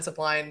the offensive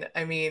line.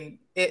 I mean,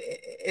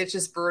 it's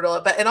just brutal.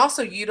 And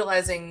also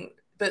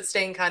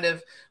staying kind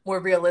of more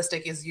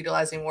realistic is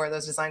utilizing more of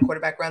those design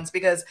quarterback runs,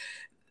 because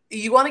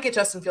you want to get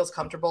Justin Fields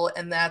comfortable,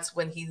 and that's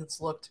when he's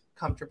looked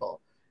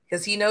comfortable,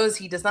 because he knows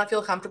he does not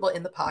feel comfortable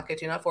in the pocket.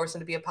 Do not force him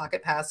to be a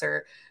pocket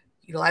passer.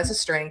 Utilize his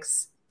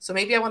strengths. So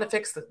maybe I want to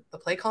fix the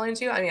play calling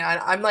too. I mean,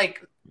 I'm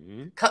like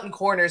cutting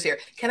corners here.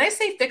 Can I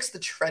say fix the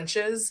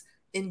trenches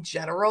in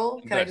general?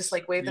 Can I just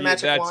wave the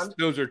magic wand?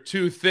 Those are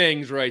two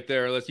things right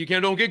there.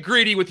 Don't get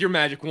greedy with your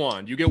magic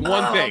wand. You get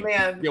one thing.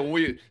 Man.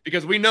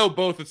 Because we know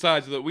both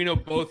sides of we know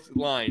both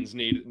lines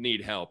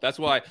need help. That's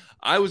why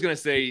I was going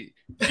to say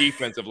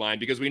defensive line,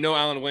 because we know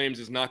Alan Williams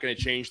is not going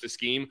to change the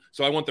scheme.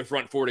 So I want the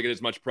front four to get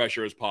as much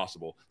pressure as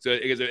possible. So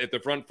because if the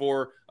front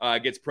four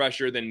gets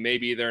pressure, then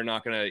maybe they're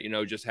not going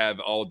to, just have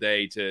all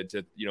day to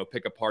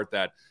pick apart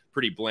that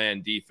pretty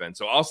bland defense.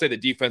 So I'll say the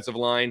defensive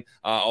line,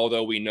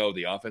 although we know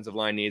the offensive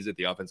line needs it,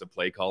 the offensive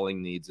play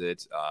calling needs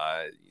it.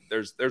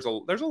 There's a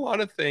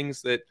lot of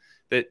things that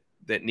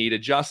need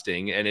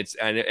adjusting, and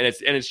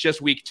it's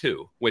just week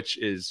 2, which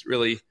is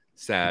really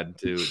sad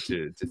to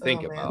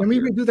think about. Can we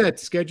redo that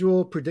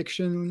schedule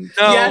prediction?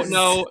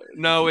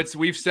 No.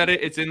 We've said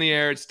it. It's in the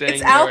air. It's staying.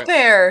 It's out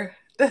there.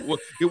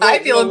 I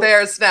feel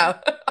embarrassed now.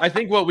 I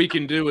think what we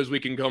can do is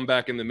we can come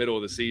back in the middle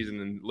of the season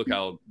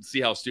and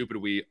see how stupid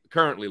we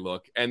currently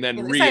look, and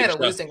then readjust,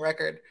 a losing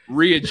record.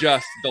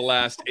 Readjust the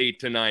last 8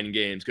 to 9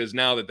 games, because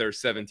now that there's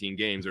 17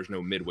 games, there's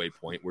no midway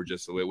point. We're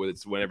just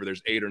it's whenever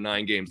there's 8 or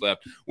 9 games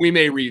left, we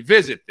may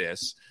revisit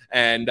this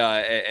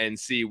and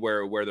see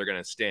where they're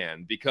going to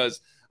stand,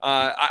 because.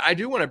 I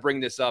do want to bring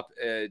this up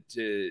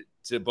to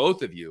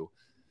both of you.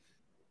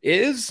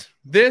 Is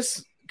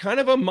this kind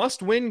of a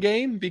must-win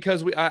game?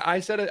 Because I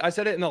said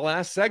it in the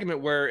last segment,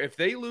 where if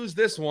they lose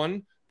this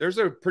one, there's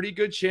a pretty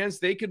good chance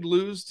they could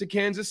lose to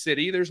Kansas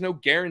City. There's no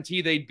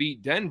guarantee they'd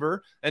beat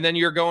Denver, and then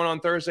you're going on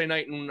Thursday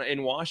night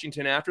in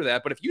Washington after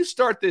that. But if you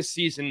start this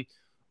season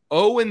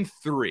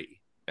 0-3,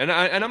 and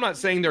I'm not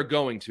saying they're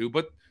going to,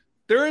 but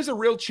there is a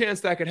real chance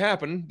that could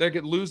happen. They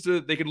could lose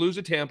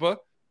to Tampa.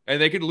 And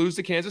they could lose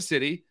to Kansas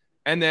City,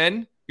 and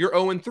then you're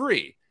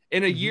 0-3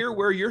 in a year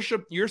where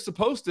you're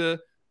supposed to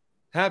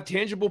have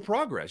tangible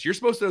progress. You're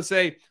supposed to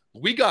say,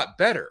 we got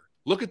better.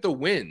 Look at the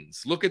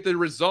wins. Look at the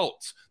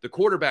results. The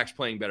quarterback's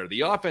playing better.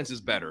 The offense is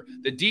better.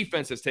 The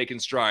defense has taken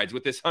strides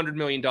with this $100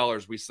 million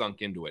we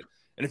sunk into it.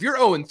 And if you're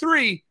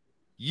 0-3,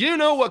 you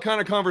know what kind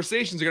of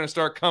conversations are going to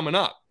start coming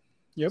up.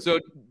 Yep. So,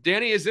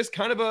 Danny, is this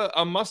kind of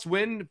a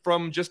must-win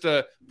from just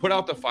a put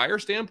out the fire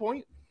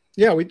standpoint?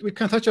 Yeah, we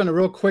kind of touched on it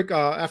real quick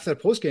after the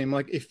post game.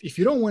 Like, if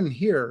you don't win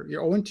here,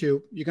 you're 0-2.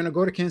 You're going to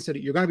go to Kansas City.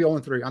 You're going to be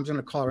 0-3. I'm just going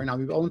to call it right now.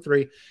 You're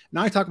 0-3.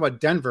 Now I talk about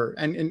Denver,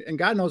 and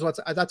God knows what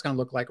that's going to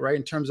look like, right?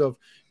 In terms of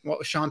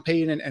Sean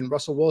Payton and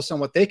Russell Wilson,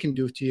 what they can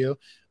do to you.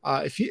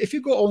 If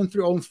you go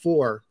 0-3,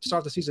 0-4,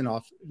 start the season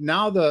off.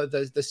 Now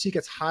the seat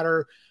gets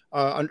hotter.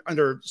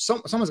 Under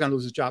someone's going to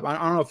lose his job. I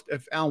don't know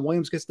if Alan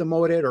Williams gets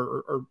demoted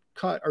or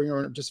cut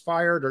or just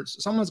fired, or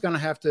someone's going to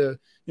have to,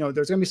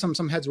 there's going to be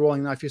some heads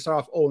rolling now if you start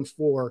off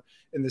 0-4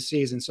 in the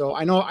season. So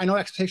I know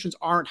expectations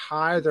aren't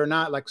high. They're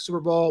not like Super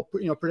Bowl,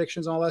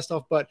 predictions and all that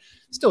stuff, but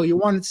still you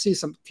want to see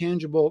some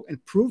tangible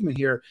improvement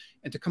here,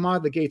 and to come out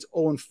of the gates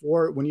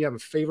 0-4 when you have a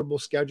favorable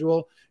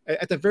schedule.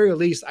 At the very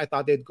least, I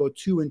thought they'd go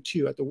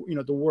 2-2 at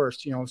the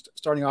worst,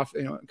 starting off,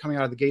 coming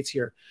out of the gates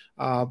here.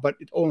 But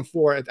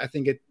 0-4, I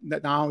think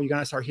that now you're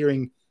going to start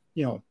hearing,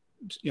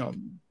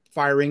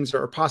 firings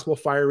or possible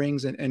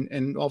firings,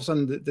 and all of a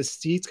sudden the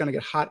seat's going to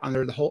get hot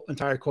under the whole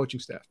entire coaching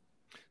staff.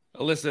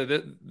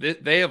 Alyssa,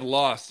 they have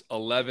lost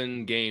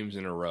 11 games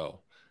in a row.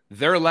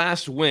 Their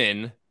last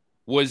win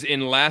was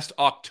in last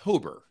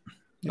October,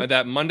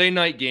 that Monday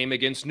night game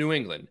against New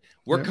England.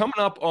 We're coming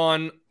up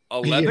on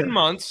 11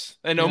 months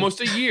and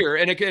almost a year.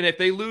 And again, if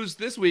they lose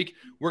this week,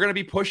 we're going to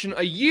be pushing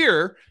a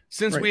year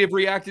since we have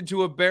reacted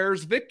to a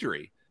Bears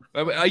victory.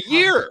 A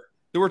year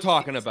that we're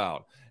talking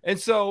about. And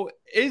so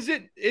is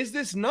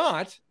this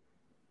not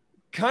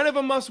kind of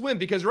a must win?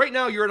 Because right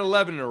now you're at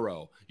 11 in a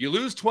row. You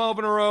lose 12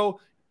 in a row.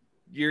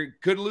 You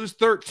could lose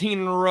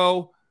 13 in a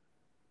row.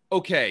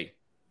 Okay.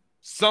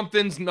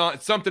 Something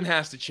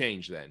has to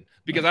change then,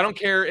 because I don't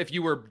care if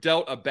you were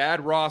dealt a bad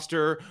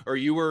roster or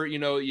you were,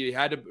 you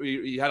had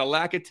a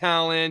lack of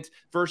talent,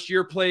 first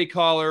year play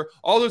caller.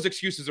 All those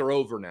excuses are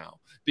over now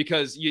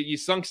because you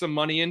sunk some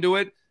money into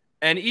it.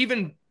 And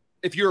even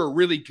if you're a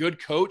really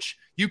good coach,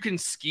 you can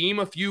scheme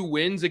a few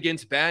wins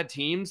against bad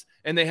teams,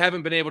 and they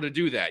haven't been able to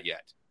do that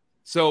yet.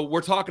 So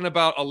we're talking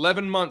about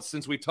 11 months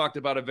since we talked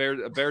about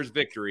a Bears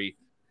victory.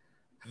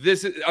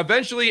 This is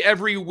eventually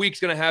every week's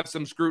going to have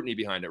some scrutiny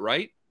behind it,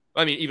 right?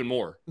 I mean, even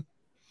more.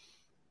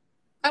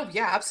 Oh,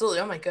 yeah, absolutely.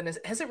 Oh, my goodness.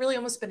 Has it really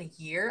almost been a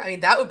year? I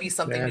mean, that would be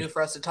something new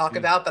for us to talk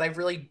about, but I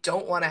really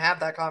don't want to have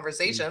that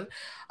conversation.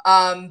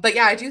 But,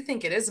 yeah, I do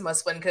think it is a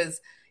must win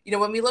because,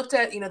 when we looked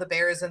at, the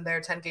Bears and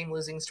their 10-game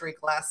losing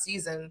streak last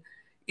season,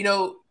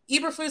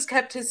 Eberflus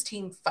kept his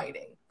team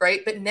fighting,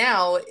 right? But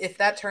now if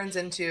that turns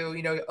into,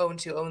 0-2,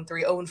 0-3,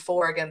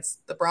 0-4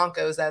 against the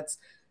Broncos, that's,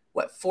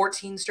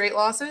 14 straight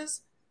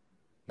losses?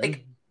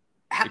 Like,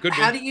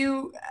 how do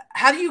you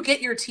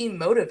get your team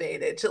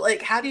motivated to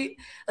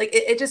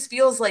it just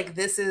feels like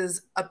this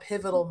is a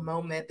pivotal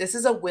moment. This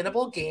is a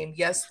winnable game.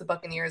 Yes, the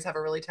Buccaneers have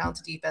a really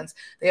talented defense.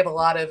 They have a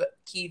lot of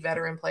key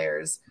veteran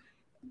players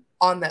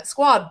on that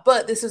squad,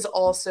 but this is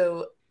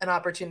also an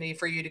opportunity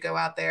for you to go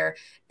out there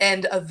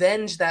and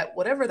avenge that,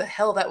 whatever the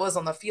hell that was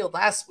on the field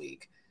last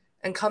week,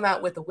 and come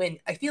out with a win.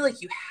 I feel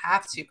like you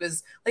have to,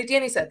 because like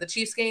Danny said, the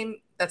Chiefs game,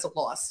 that's a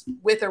loss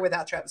with or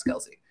without Travis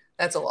Kelce.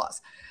 That's a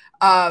loss.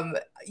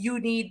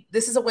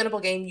 This is a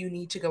winnable game. You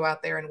need to go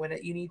out there and win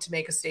it. You need to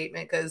make a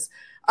statement, because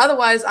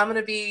otherwise I'm going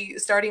to be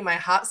starting my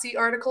hot seat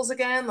articles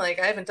again. Like,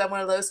 I haven't done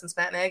one of those since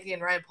Matt Nagy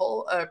and Ryan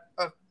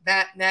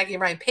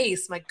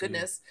Pace. My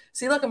goodness.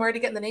 See, look, I'm already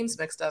getting the names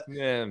mixed up.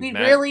 Yeah, we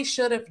Matt. really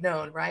should have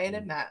known, Ryan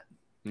and Matt.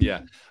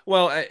 Yeah.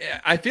 Well,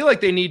 I feel like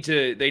they need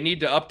to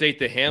update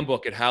the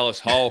handbook at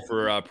Hallis Hall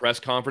for press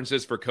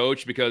conferences for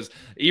coach, because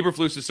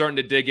Eberflus is starting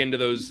to dig into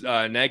those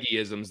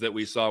Nagyisms that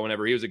we saw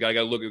whenever he was a guy.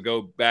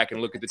 Go back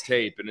and look at the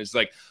tape, and it's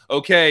like,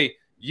 okay,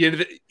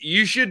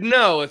 you should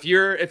know if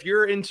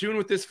you're in tune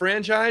with this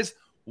franchise,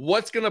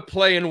 what's going to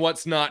play and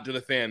what's not to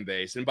the fan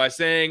base. And by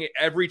saying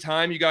every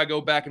time you got to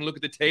go back and look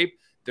at the tape,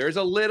 there's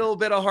a little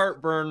bit of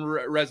heartburn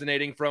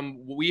resonating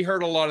from. We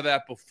heard a lot of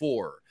that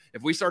before.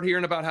 If we start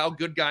hearing about how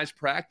good guys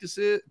practice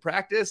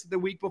the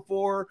week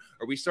before,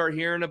 or we start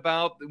hearing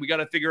about we got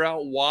to figure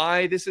out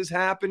why this is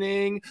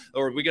happening,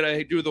 or we got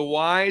to do the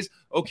whys,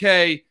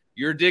 okay,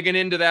 you're digging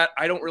into that.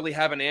 I don't really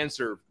have an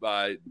answer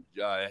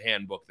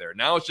handbook there.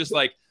 Now it's just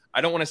like,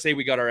 I don't want to say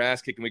we got our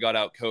ass kicked and we got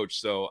out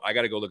coached, so I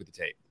got to go look at the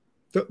tape.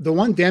 The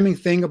one damning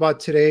thing about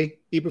today,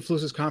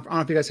 Eberflus's conference, I don't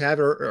know if you guys have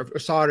it or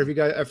saw it, or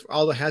if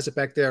Aldo has it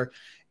back there,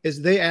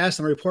 is they asked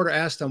them, a reporter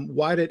asked them,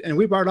 and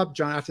we brought it up,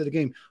 John, after the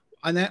game,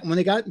 on that, when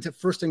they got into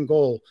first and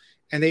goal,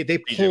 and they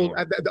pulled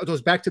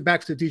those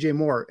back-to-backs to DJ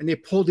Moore, and they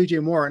pulled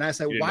DJ Moore, and I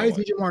said, why is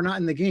DJ Moore not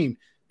in the game?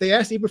 They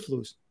asked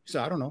Eberflus. He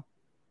said, I don't know.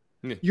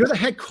 Yeah. You're the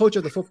head coach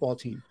of the football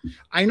team.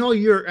 I know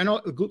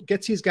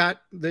Getsy's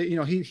got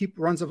he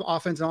runs the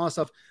offense and all that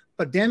stuff,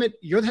 but damn it,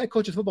 you're the head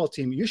coach of the football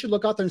team. You should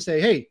look out there and say,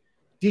 hey,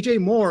 DJ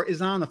Moore is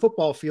not on the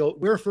football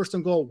field. We're first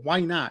and goal. Why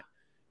not?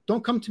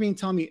 Don't come to me and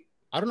tell me,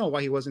 I don't know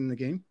why he wasn't in the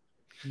game.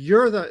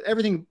 You're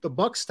everything. The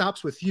buck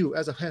stops with you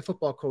as a head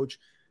football coach.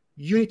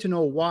 You need to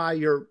know why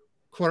your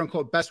quote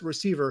unquote best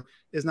receiver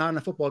is not in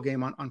a football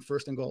game on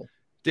first and goal.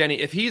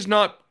 Danny, if he's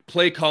not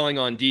play calling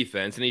on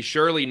defense and he's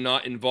surely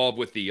not involved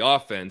with the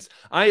offense,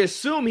 I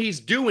assume he's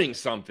doing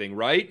something,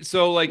 right?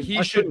 So like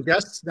he should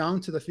guess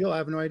down to the field. I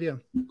have no idea.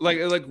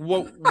 Like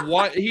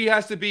what he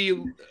has to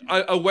be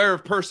aware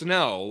of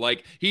personnel.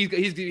 Like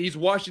he's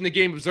watching the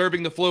game,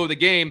 observing the flow of the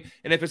game.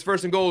 And if it's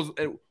first and goals,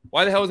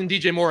 why the hell isn't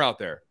DJ Moore out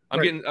there?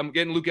 I'm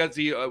getting Luke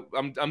Getsy.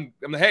 I'm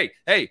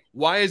hey,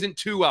 why isn't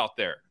 2 out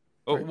there?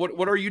 Right.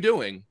 What are you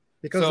doing?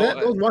 Because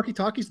those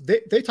walkie-talkies,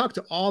 they talk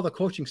to all the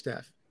coaching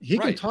staff. He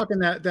can talk in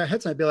that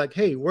headset and be like,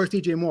 hey, where's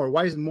DJ Moore?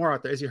 Why isn't Moore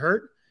out there? Is he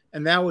hurt?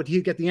 And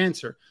he'd get the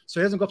answer. So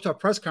he doesn't go up to a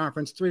press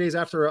conference 3 days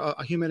after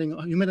a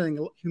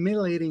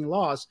humiliating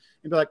loss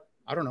and be like,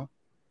 I don't know.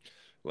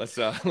 Let's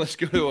go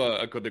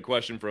to the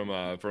question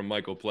from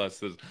Michael Pless.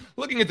 Says,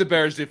 looking at the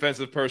Bears'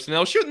 defensive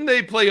personnel, shouldn't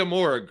they play a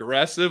more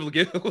aggressive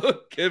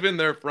given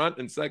their front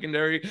and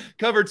secondary?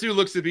 Cover 2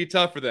 looks to be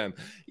tough for them.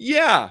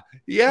 Yeah,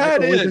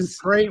 Michael, it is.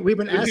 We've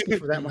been asking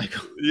for that,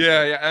 Michael.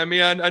 Yeah. I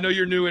mean, I know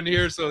you're new in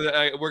here, so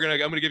I'm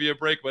gonna give you a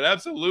break, but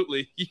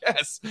absolutely,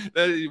 yes,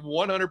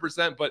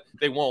 100%. But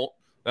they won't.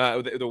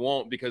 They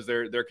won't, because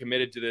they're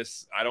committed to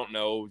this. I don't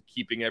know,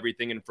 keeping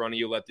everything in front of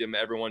you, let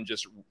everyone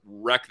just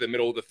wreck the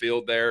middle of the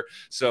field there.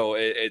 So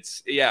I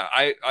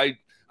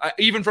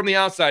even from the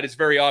outside, it's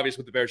very obvious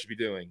what the Bears should be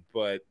doing,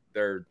 but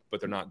they're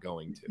not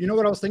going to. You know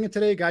what I was thinking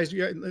today, guys?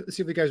 Let's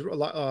see if you guys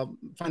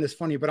find this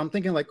funny. But I'm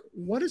thinking, like,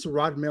 what is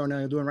Rod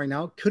Marinelli doing right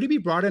now? Could he be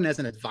brought in as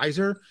an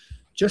advisor,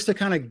 just to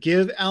kind of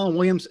give Alan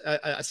Williams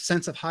a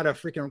sense of how to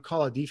freaking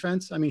call a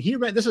defense? I mean,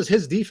 this is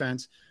his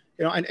defense,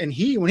 and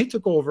when he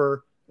took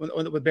over.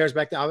 With Bears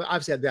back then,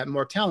 obviously had that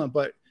more talent,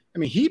 but I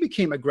mean, he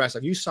became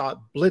aggressive. You saw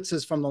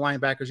blitzes from the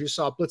linebackers, you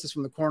saw blitzes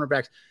from the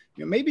cornerbacks.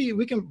 Maybe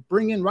we can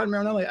bring in Rod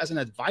Marinelli as an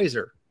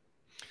advisor.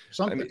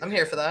 Something. I'm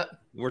here for that.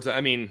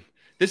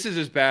 This is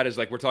as bad as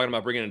like we're talking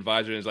about bringing an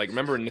advisor. It's like,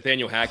 remember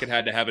Nathaniel Hackett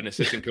had to have an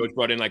assistant coach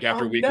brought in like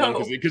after week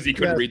 1 because he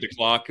couldn't read the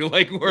clock.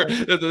 Like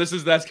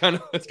that's kind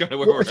of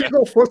where we're at. If you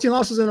go 14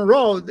 losses in a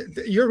row,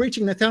 you're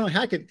reaching Nathaniel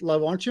Hackett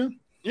level, aren't you?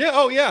 Yeah.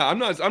 Oh yeah. I'm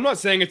not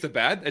saying it's a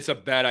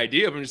bad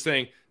idea. But I'm just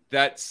saying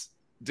that's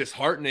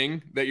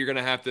disheartening that you're going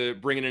to have to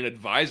bring in an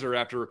advisor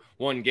after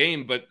one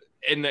game. But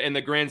in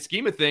the grand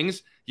scheme of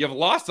things, you've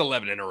lost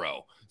 11 in a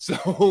row.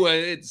 So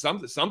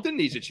something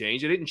needs to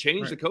change. It didn't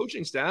change the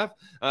coaching staff,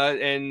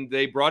 and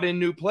they brought in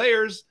new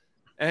players,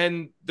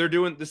 and they're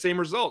doing the same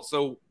results.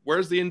 So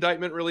where's the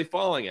indictment really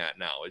falling at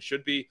now? It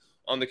should be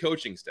on the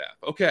coaching staff.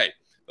 Okay,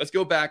 let's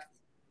go back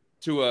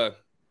to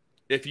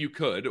if you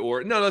could,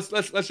 or no,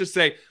 let's just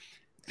say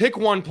pick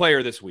one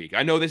player this week.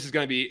 I know this is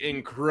going to be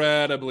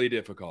incredibly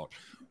difficult.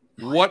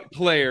 What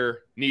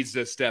player needs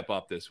to step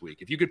up this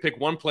week? If you could pick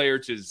one player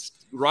to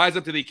rise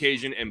up to the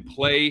occasion and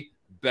play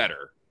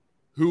better,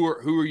 who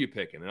are you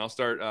picking? And I'll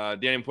start,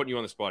 Danny, I'm putting you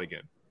on the spot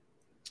again.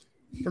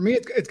 For me,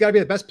 it's got to be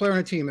the best player on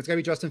the team. It's got to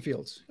be Justin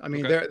Fields. I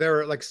mean, there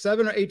are like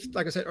 7 or 8,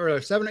 like I said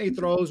earlier, 7 or 8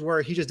 throws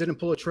where he just didn't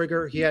pull a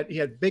trigger. He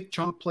had big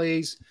chunk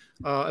plays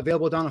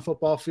available down the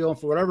football field. And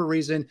for whatever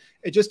reason,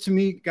 it just, to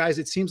me, guys,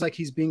 it seems like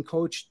he's being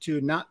coached to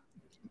not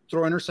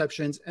throw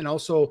interceptions, and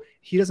also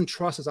he doesn't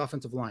trust his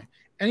offensive line.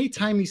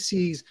 Anytime he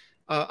sees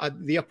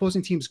the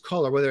opposing team's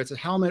color, whether it's a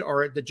helmet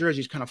or the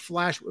jerseys, kind of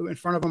flash in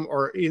front of him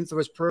or into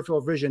his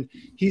peripheral vision.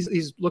 He's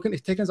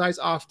taking his eyes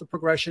off the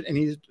progression, and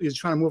he's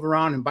trying to move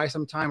around and buy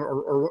some time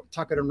or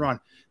tuck it and run.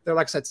 There are,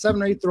 like I said,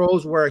 7 or 8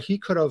 throws where he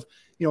could have,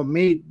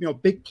 made,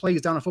 big plays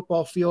down a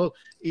football field.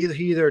 He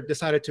either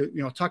decided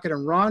to, tuck it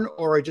and run,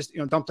 or he just,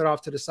 dumped it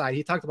off to the side.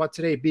 He talked about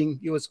today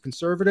he was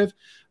conservative.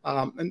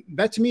 And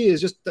that to me is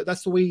just,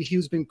 that's the way he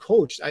was being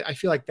coached. I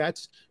feel like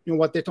that's,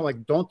 what they're talking,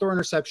 like, don't throw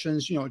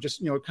interceptions,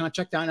 just, kind of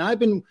check down.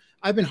 And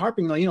I've been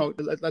harping,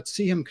 let's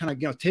see him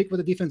kind of, take what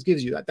the defense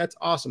gives you. That's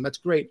awesome. That's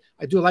great.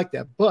 I do like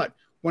that. But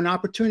when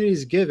opportunity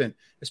is given,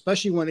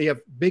 especially when they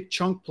have big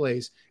chunk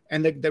plays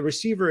and the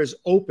receiver is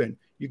open,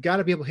 you got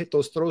to be able to hit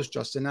those throws,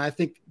 Justin. And I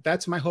think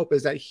that's my hope,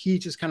 is that he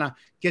just kind of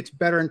gets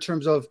better in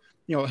terms of,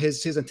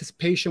 his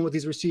anticipation with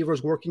these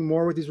receivers, working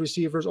more with these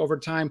receivers over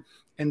time.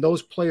 And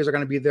those players are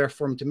going to be there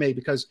for him to make,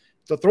 because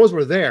the throws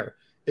were there.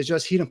 It's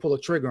just he didn't pull the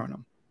trigger on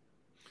them.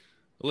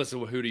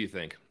 Alyssa, who do you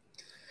think?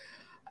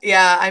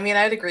 Yeah, I mean,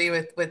 I'd agree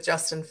with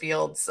Justin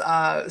Fields.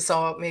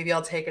 So maybe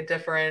I'll take a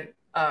different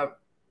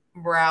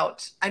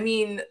route. I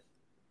mean,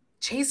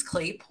 Chase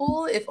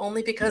Claypool, if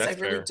only because I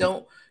really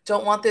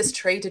don't want this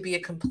trade to be a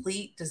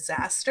complete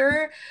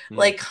disaster.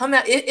 Like, come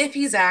out if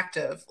he's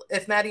active,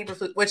 if Matt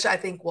Eberflus, which I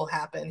think will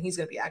happen, he's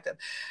going to be active.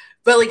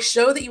 But like,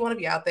 show that you want to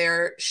be out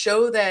there.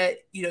 Show that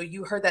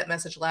you heard that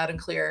message loud and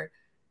clear.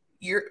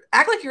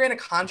 Act like you're in a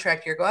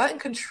contract here. Go out and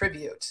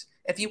contribute.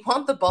 If you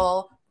want the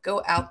ball,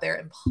 go out there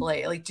and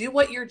play. Like, do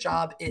what your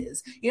job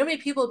is. You know how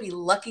many people would be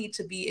lucky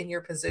to be in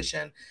your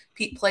position?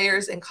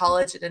 Players in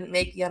college that didn't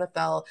make the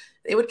NFL,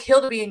 they would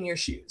kill to be in your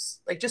shoes.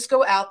 Like, just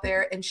go out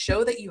there and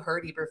show that you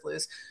heard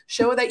Eberflus.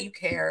 Show that you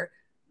care.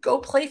 Go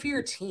play for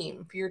your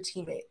team, for your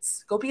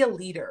teammates. Go be a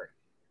leader.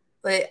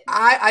 Like,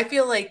 I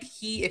feel like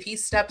if he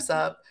steps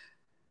up,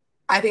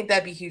 I think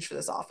that'd be huge for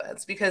this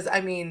offense, because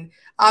I mean,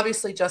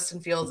 obviously Justin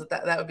Fields,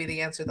 that would be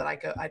the answer that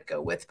I'd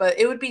go with, but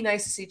it would be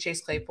nice to see Chase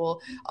Claypool.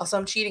 Also,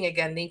 I'm cheating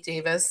again, Nate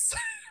Davis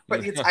for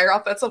the entire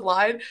offensive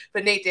line,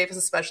 but Nate Davis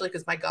especially,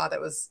 because my God, that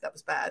was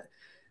bad.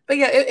 But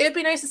yeah, it'd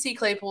be nice to see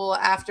Claypool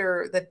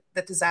after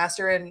the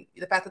disaster and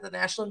the fact that the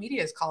national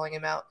media is calling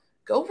him out.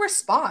 Go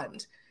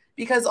respond.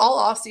 Because all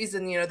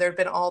offseason, there have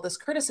been all this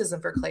criticism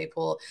for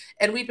Claypool,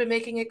 and we've been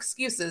making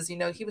excuses.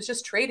 He was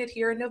just traded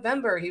here in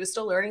November. He was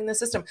still learning the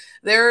system.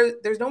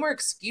 There's no more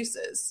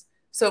excuses.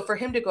 So for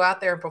him to go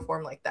out there and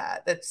perform like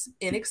that, that's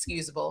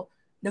inexcusable.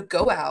 No,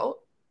 go out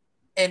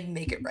and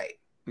make it right.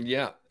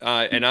 Yeah,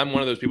 and I'm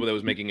one of those people that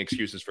was making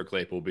excuses for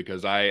Claypool,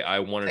 because I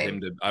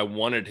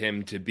wanted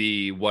him to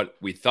be what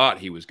we thought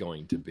he was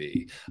going to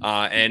be.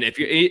 And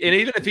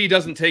even if he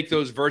doesn't take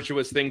those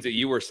virtuous things that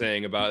you were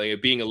saying about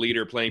being a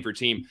leader, playing for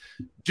team,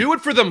 do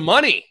it for the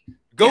money.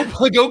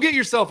 Go get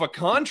yourself a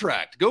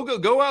contract.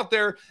 Go out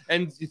there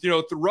and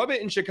rub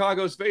it in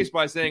Chicago's face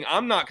by saying,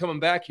 I'm not coming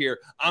back here.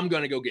 I'm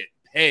going to go get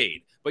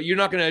paid. But you're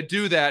not going to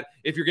do that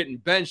if you're getting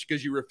benched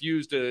because you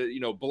refuse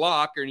to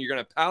block, or you're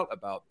going to pout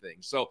about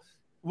things. So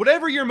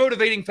whatever your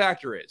motivating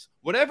factor is,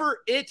 whatever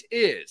it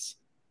is,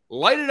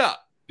 light it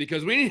up,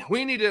 because we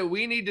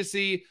need to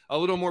see a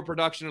little more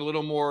production, a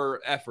little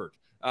more effort,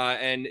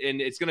 and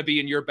it's going to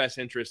be in your best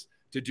interest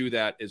to do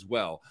that as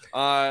well.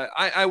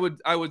 I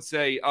would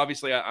say,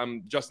 obviously,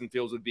 I'm Justin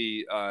Fields would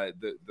be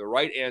the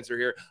right answer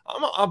here.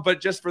 But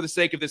just for the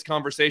sake of this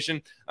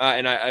conversation,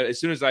 and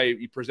as soon as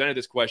I presented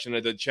this question,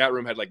 the chat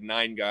room had like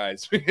 9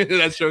 guys.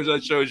 that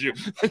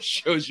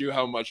shows you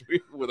how much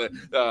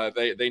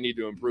they need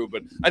to improve.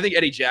 But I think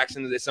Eddie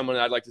Jackson is someone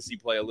I'd like to see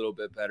play a little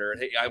bit better.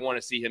 Hey, I want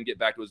to see him get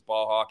back to his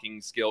ball hawking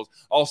skills.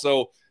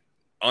 Also,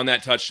 on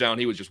that touchdown,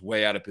 he was just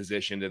way out of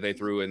position that they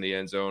threw in the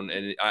end zone.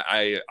 And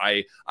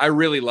I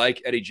really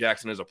like Eddie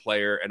Jackson as a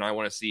player, and I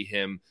want to see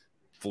him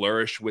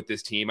flourish with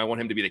this team. I want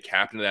him to be the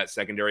captain of that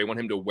secondary. I want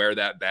him to wear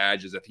that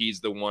badge as if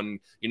he's the one,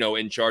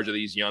 in charge of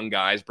these young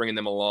guys, bringing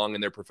them along in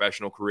their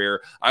professional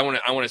career. I want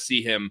to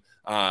see him.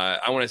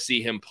 I want to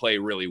see him play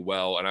really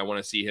well, and I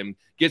want to see him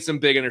get some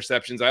big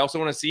interceptions. I also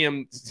want to see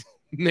him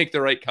make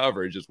the right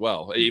coverage as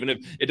well. Even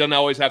if it doesn't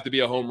always have to be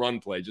a home run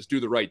play, just do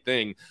the right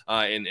thing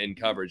in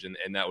coverage,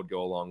 and that would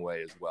go a long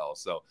way as well.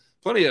 So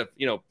plenty of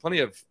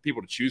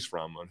people to choose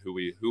from on who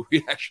we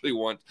actually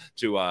want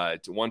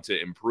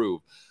to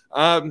improve.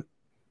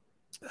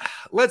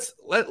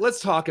 Let's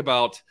talk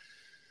about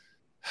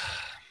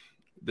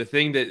the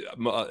thing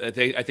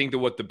that I think that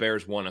what the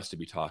Bears want us to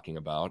be talking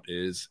about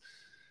is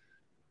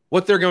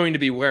what they're going to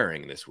be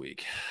wearing this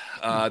week.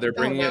 They're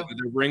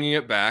bringing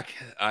it back.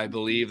 I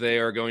believe they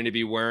are going to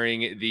be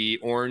wearing the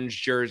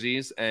orange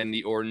jerseys and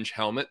the orange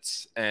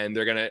helmets, and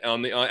they're going to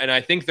and I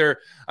think that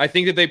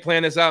they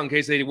plan this out in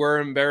case they were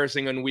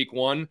embarrassing on week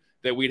 1,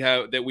 that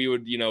we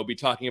would be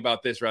talking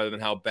about this rather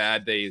than how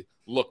bad they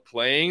look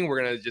playing.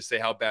 We're going to just say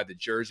how bad the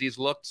jerseys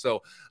looked.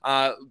 So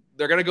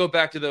they're going to go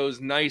back to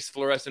those nice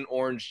fluorescent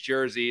orange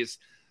jerseys.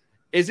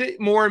 Is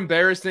it more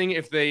embarrassing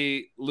if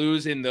they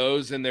lose in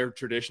those than their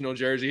traditional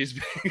jerseys?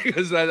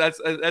 Because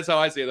that's how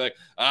I see it. Like,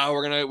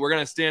 we're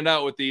gonna stand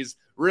out with these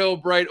real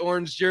bright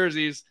orange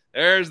jerseys.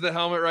 There's the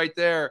helmet right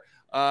there,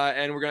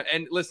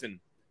 and listen.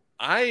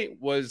 I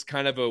was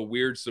kind of a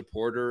weird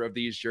supporter of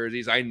these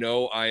jerseys. I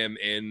know I am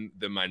in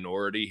the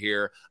minority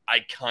here. I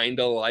kind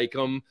of like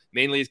them,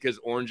 mainly because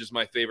orange is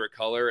my favorite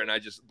color.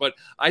 But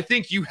I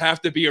think you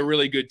have to be a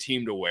really good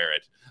team to wear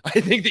it. I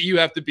think you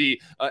have to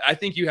be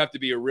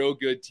a real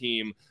good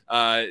team,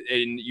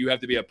 and you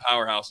have to be a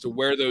powerhouse to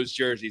wear those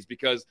jerseys,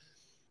 because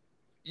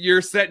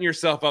you're setting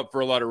yourself up for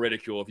a lot of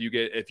ridicule.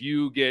 If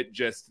you get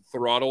just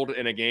throttled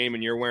in a game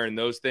and you're wearing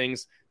those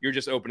things, you're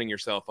just opening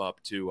yourself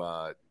up to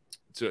a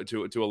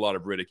lot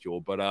of ridicule.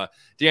 But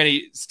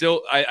Danny,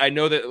 still, I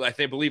know that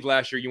I believe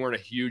last year you weren't a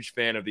huge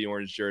fan of the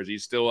orange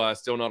jerseys. Still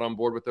not on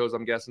board with those,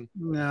 I'm guessing.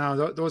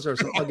 No, those are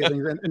some ugly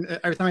things. And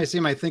every time I see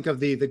them, I think of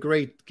the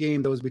great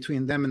game that was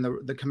between them and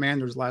the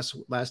Commanders last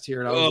year.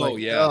 And I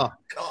was oh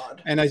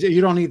God! And you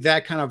don't need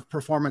that kind of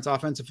performance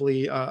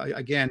offensively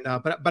again.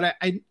 But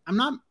I'm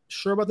not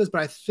sure about this,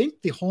 but I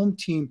think the home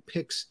team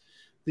picks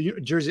the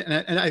jersey,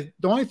 and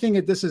the only thing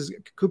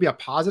that could be a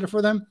positive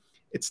for them.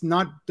 It's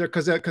not there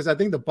because I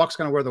think the Bucs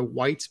going to wear the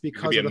whites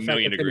because of the fact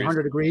that it's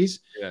 100 degrees.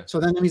 Yeah. So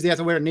then that means they have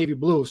to wear navy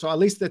blue. So at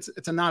least it's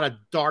not a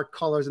dark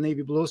color as a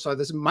navy blue. So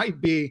this might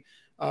be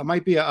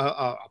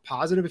a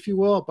positive, if you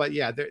will. But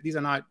yeah, these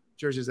are not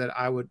jerseys that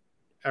I would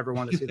ever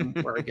want to see them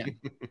wear again.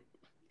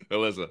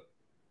 Alyssa.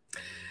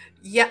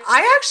 Yeah,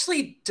 I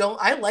actually don't.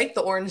 I like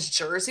the orange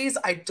jerseys.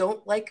 I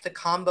don't like the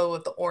combo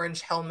of the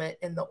orange helmet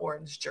and the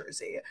orange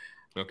jersey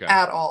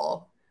at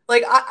all.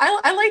 Like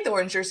I like the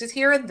orange jerseys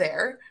here and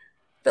there.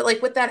 But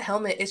like with that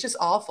helmet, it's just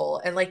awful.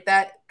 And like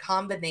that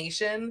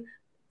combination,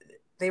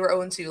 they were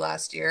 0-2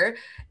 last year.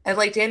 And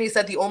like Danny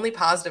said, the only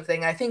positive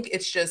thing, I think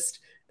it's just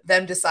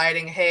them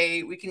deciding,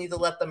 hey, we can either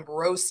let them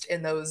roast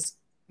in those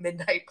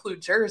midnight blue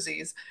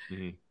jerseys,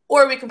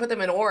 or we can put them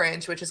in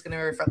orange, which is going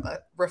to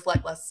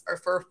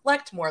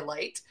reflect more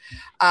light.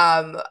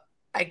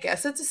 I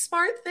guess it's a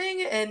smart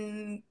thing.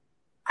 And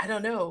I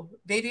don't know.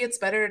 Maybe it's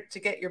better to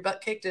get your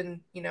butt kicked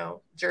in,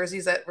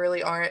 jerseys that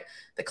really aren't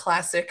the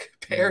classic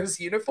Bears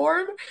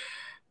uniform.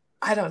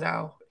 I don't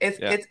know.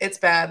 It's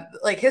bad.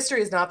 Like,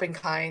 history has not been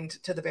kind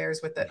to the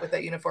Bears with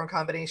that uniform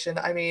combination.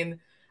 I mean,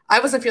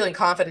 I wasn't feeling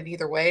confident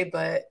either way,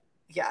 but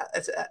yeah,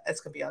 it's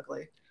gonna be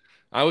ugly.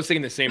 I was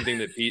thinking the same thing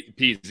that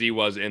PZ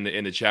was in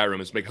the chat room.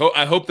 It's like,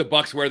 I hope the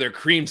Bucs wear their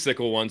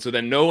creamsicle one, so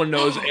then no one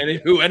knows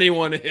who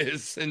anyone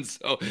is, and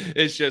so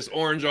it's just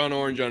orange on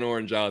orange on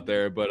orange out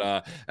there.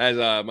 But as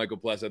Michael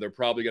Pless said, they're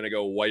probably going to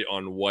go white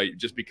on white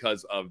just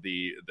because of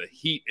the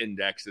heat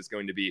index that's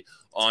going to be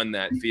on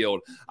that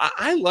field.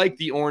 I like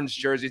the orange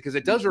jerseys because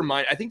it does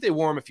remind. I think they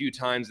wore them a few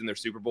times in their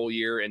Super Bowl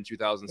year in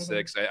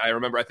 2006. I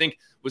remember. I think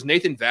was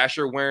Nathan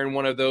Vasher wearing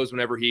one of those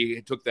whenever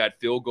he took that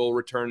field goal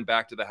return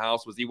back to the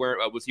house. Was he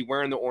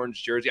wearing the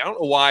orange jersey? I don't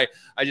know why.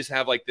 I just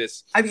have like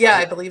this. I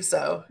believe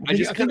so. I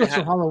think it was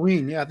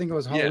Halloween. Yeah, I think it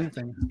was Halloween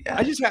thing. Yeah.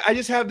 I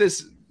just have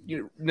this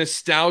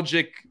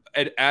nostalgic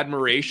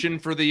admiration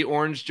for the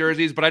orange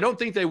jerseys, but I don't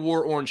think they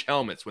wore orange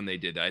helmets when they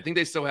did that. I think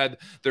they still had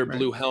their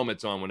blue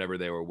helmets on whenever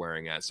they were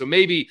wearing it. So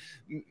maybe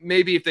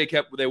if they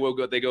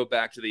go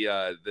back to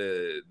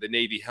the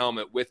navy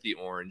helmet with the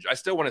orange. I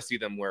still want to see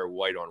them wear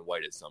white on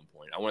white at some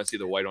point. I want to see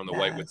the white on the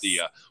white with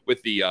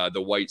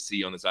the white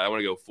C on the side. I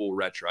want to go full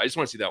retro. I just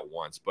want to see that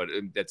once, but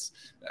that's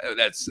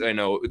I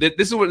know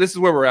this is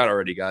where we're at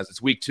already, guys.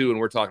 It's week 2 and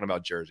we're talking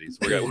about jerseys.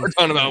 We're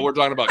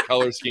talking about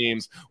color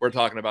schemes. We're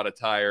talking about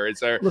attire.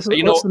 It's our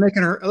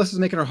Alyssa's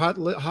making her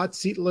hot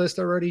seat list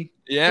already.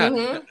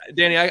 Yeah,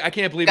 Danny, I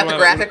can't believe got the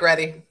graphic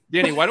ready.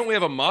 Danny, why don't we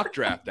have a mock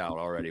draft out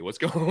already? What's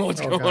going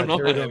on?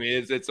 I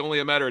mean, it's only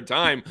a matter of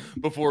time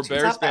before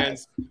Bears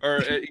fans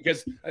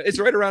because it's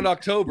right around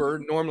October.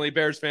 Normally,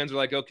 Bears fans are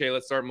like, okay,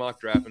 let's start mock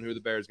drafting who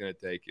the Bears going to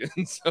take,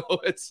 and so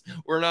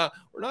we're not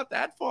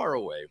that far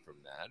away from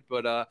that,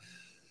 but.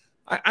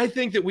 I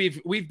think that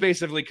we've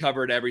basically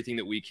covered everything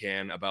that we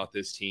can about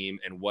this team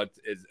and what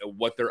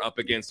they're up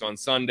against on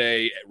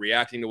Sunday,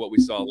 reacting to what we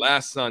saw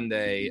last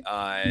Sunday.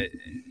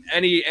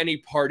 Any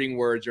parting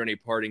words or any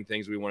parting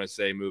things we want to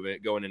say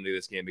going into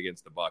this game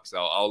against the Bucs?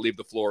 I'll leave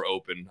the floor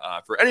open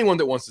for anyone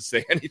that wants to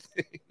say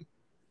anything.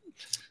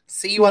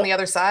 See you on the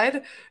other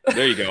side.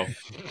 There you go.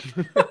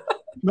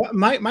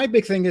 My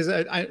big thing is,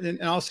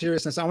 in all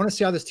seriousness, I want to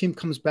see how this team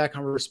comes back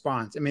on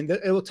response. I mean,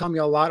 it will tell me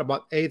a lot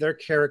about their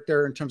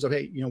character in terms of,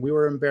 hey, we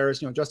were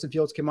embarrassed. Justin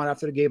Fields came out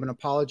after the game and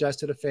apologized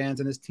to the fans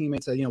and his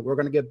teammates. Said, we're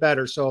going to get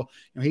better. So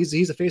he's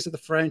the face of the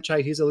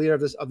franchise. He's the leader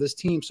of this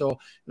team. So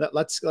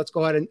let's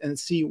go ahead and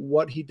see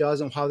what he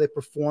does and how they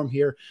perform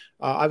here.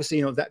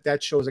 Obviously,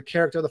 that shows the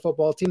character of the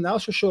football team. That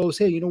also shows,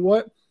 hey, you know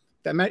what?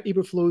 That Matt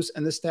Eberflus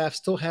and the staff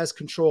still has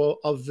control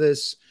of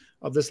this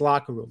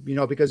locker room,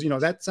 because,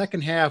 that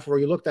second half where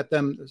you looked at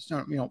them,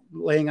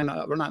 laying on,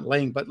 or not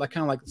laying, but like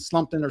kind of like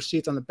slumped in their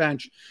seats on the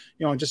bench,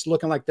 and just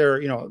looking like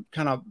they're,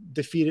 kind of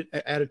defeated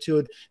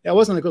attitude. That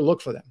wasn't a good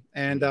look for them.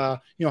 And, how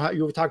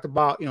you talked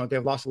about,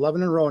 they've lost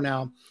 11 in a row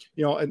now,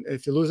 and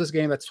if you lose this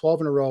game, that's 12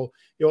 in a row,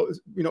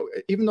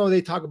 even though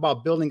they talk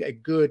about building a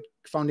good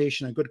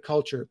foundation, a good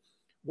culture,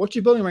 what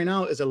you're building right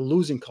now is a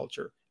losing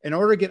culture. In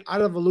order to get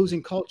out of a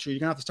losing culture, you're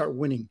going to have to start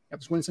winning. You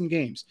have to win some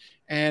games.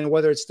 And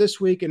whether it's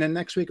this week and then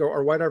next week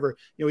or whatever,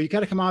 you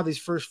got to come out of these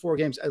first 4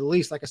 games, at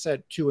least, like I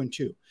said,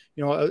 2-2.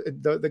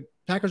 The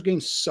Packers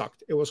game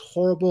sucked. It was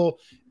horrible.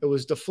 It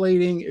was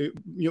deflating.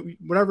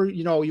 Whatever,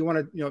 you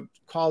want to,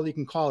 call it, you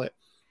can call it.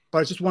 But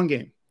it's just one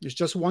game. It's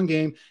just one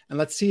game, and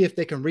let's see if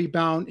they can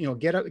rebound.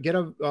 Get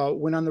a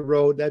win on the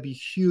road. That'd be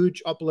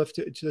huge uplift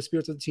to the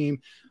spirits of the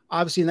team.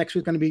 Obviously, next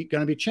week going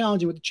to be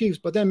challenging with the Chiefs,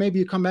 but then maybe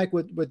you come back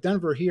with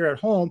Denver here at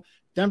home.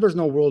 Denver's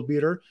no world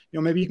beater.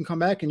 Maybe you can come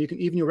back and you can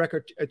even your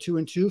record at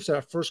 2-2. So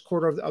that first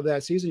quarter of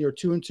that season, you're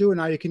 2-2, and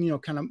now you can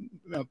kind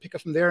of pick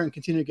up from there and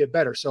continue to get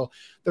better. So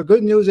the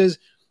good news is,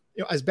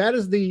 as bad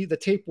as the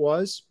tape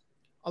was,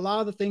 a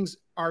lot of the things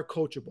are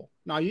coachable.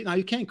 Now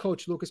you can't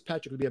coach Lucas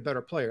Patrick to be a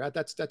better player.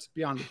 That's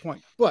beyond the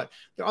point. But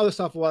the other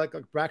stuff, like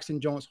Braxton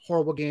Jones,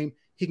 horrible game.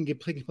 He can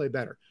play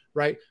better,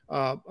 right?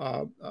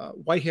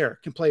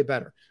 Whitehair can play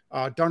better.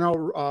 Darnell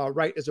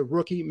Wright is a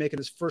rookie making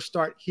his first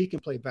start. He can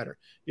play better.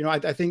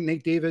 I think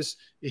Nate Davis,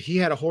 he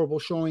had a horrible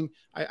showing.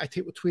 I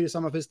tweeted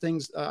some of his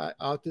things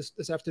out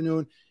this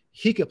afternoon.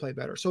 He could play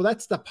better. So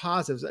that's the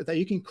positives, that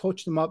you can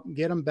coach them up,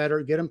 get them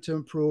better, get them to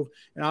improve.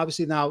 And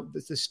obviously now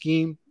the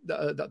scheme,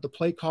 the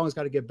play calling has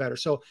got to get better.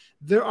 So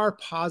there are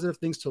positive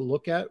things to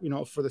look at,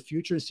 for the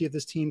future and see if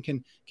this team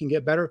can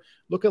get better.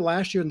 Look at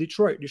last year in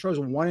Detroit. Detroit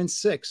was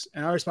 1-6,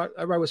 and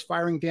everybody was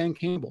firing Dan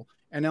Campbell.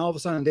 And then all of a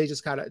sudden they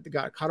just got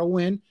a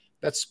win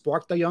that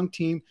sparked the young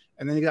team.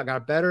 And then they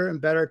got better and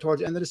better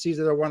towards the end of the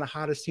season. They're one of the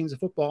hottest teams in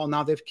football. And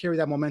now they've carried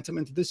that momentum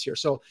into this year.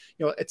 So,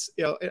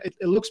 it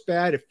looks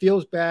bad. It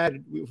feels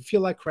bad. We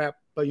feel like crap.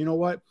 But you know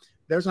what?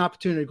 There's an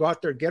opportunity to go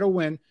out there, get a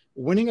win.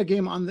 Winning a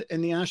game in the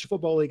National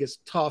Football League is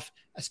tough,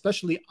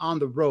 especially on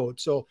the road.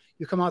 So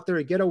you come out there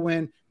and get a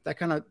win. That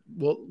kind of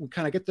will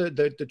kind of get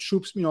the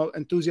troops,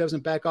 enthusiasm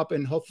back up.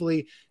 And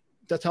hopefully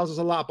that tells us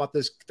a lot about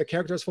the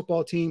character of this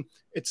football team,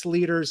 its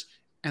leaders,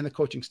 and the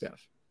coaching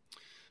staff.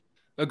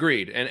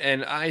 Agreed.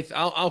 And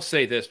I'll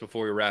say this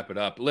before we wrap it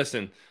up.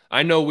 Listen,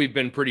 I know we've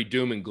been pretty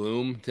doom and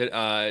gloom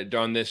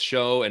on this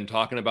show and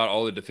talking about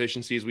all the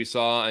deficiencies we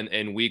saw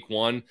in week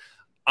 1.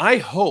 I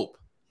hope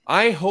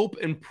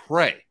and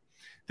pray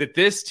that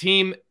this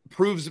team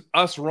proves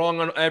us wrong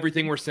on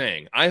everything we're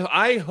saying.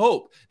 I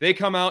hope they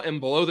come out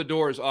and blow the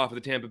doors off of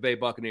the Tampa Bay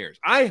Buccaneers.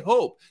 I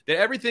hope that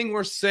everything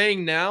we're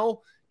saying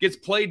now gets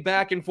played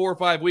back in 4 or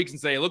 5 weeks and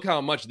say, look how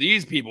much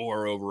these people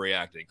are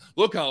overreacting.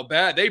 Look how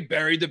bad they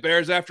buried the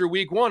Bears after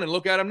week 1, and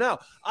look at them now.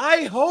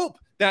 I hope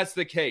that's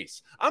the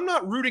case. I'm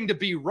not rooting to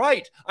be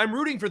right. I'm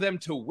rooting for them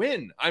to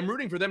win. I'm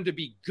rooting for them to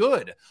be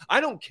good.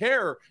 I don't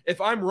care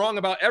if I'm wrong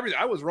about everything.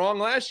 I was wrong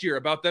last year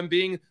about them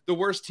being the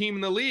worst team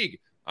in the league.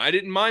 I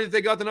didn't mind that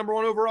they got the number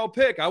 1 overall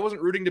pick. I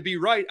wasn't rooting to be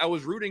right. I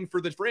was rooting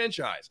for the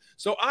franchise.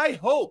 So I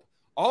hope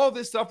all of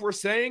this stuff we're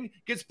saying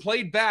gets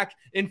played back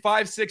in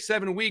 5, 6,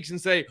 7 weeks and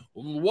say,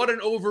 what an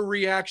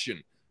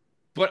overreaction.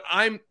 But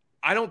I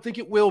don't think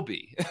it will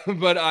be,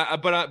 but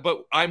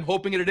I'm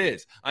hoping it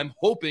is. I'm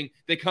hoping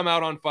they come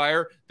out on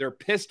fire. They're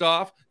pissed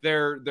off.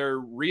 They're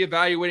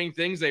reevaluating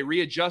things. They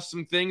readjust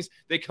some things.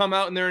 They come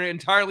out and they're an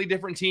entirely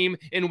different team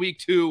in week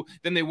 2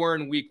 than they were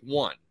in week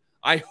 1.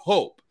 I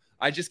hope.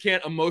 I just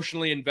can't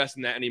emotionally invest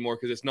in that anymore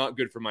because it's not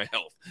good for my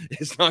health.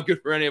 It's not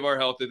good for any of our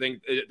health to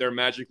think they're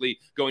magically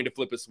going to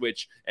flip a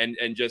switch and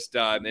just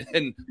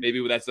and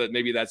maybe that's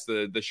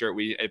the shirt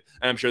and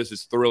I'm sure this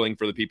is thrilling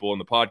for the people in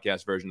the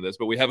podcast version of this,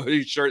 but we have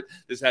a shirt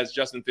that has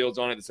Justin Fields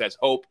on it that says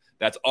hope.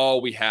 That's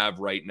all we have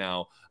right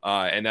now,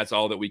 and that's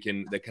all that we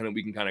can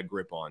kind of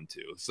grip on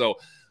to. So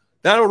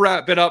that'll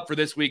wrap it up for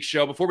this week's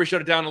show. Before we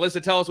shut it down,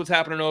 Alyssa, tell us what's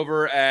happening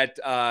over at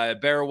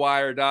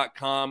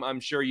bearwire.com. I'm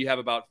sure you have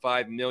about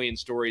 5 million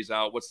stories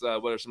out. What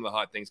are some of the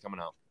hot things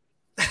coming out?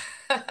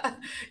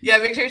 Yeah,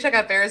 make sure you check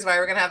out Bears Wire.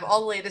 We're going to have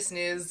all the latest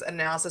news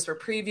analysis. We're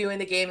previewing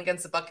the game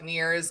against the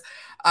Buccaneers,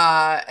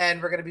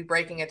 and we're going to be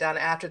breaking it down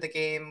after the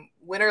game.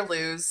 Win or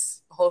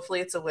lose, hopefully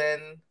it's a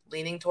win,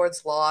 leaning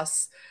towards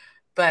loss.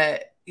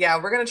 But,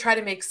 yeah, we're going to try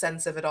to make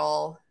sense of it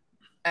all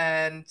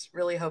and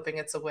really hoping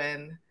it's a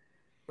win.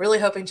 Really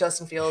hoping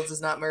Justin Fields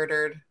is not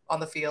murdered on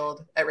the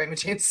field at Raymond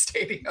James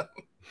Stadium.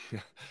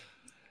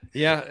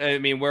 Yeah, I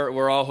mean,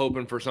 we're all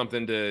hoping for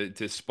something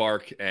to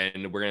spark,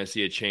 and we're going to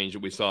see a change that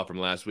we saw from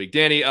last week.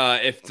 Danny,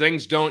 if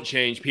things don't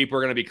change, people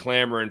are going to be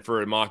clamoring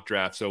for a mock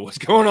draft. So what's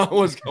going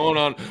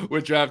on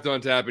with Draft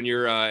on Tap and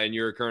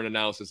your current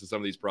analysis of some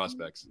of these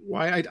prospects?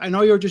 Well, I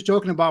know you were just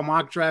joking about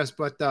mock drafts,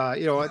 but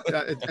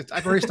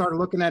I've already started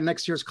looking at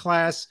next year's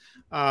class.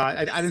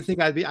 I didn't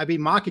think I'd be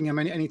mocking him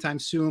anytime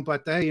soon,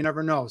 but hey, you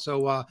never know.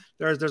 So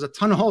there's a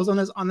ton of holes on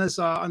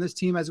this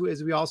team as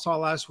we all saw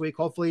last week.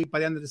 Hopefully by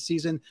the end of the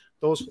season,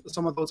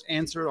 some of those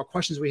answers or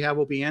questions we have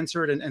will be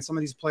answered, and some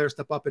of these players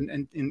step up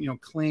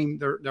and claim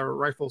their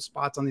rightful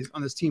spots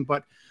on this team.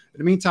 But in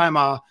the meantime,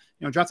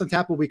 Draft on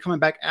Tap will be coming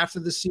back after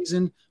the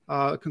season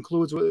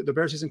concludes. The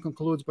Bears season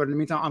concludes, but in the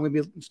meantime, I'm going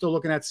to be still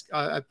looking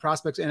at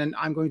prospects, and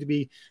I'm going to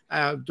be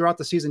throughout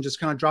the season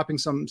just kind of dropping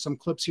some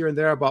clips here and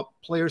there about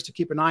players to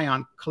keep an eye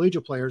on,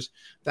 collegiate players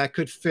that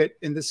could fit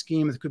in this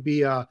scheme. It could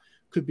be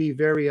could be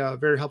very,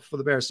 very helpful for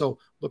the Bears. So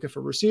looking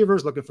for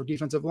receivers, looking for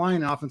defensive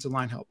line and offensive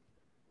line help.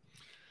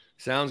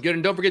 Sounds good.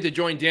 And don't forget to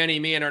join Danny,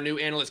 me, and our new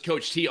analyst,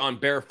 Coach T, on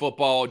Bear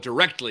Football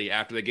directly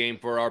after the game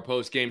for our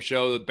post-game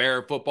show, the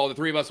Bear Football. The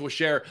three of us will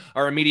share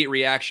our immediate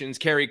reactions,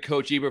 carry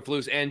Coach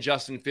Eberflus and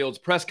Justin Fields'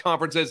 press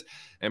conferences,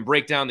 and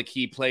break down the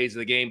key plays of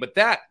the game. But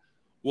that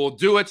will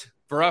do it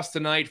for us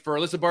tonight. For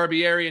Alyssa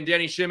Barbieri and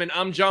Danny Shimon,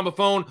 I'm John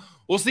Buffone.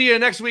 We'll see you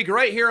next week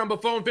right here on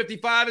Buffone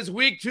 55. Is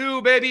week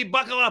 2, baby.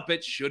 Buckle up.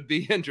 It should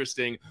be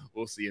interesting.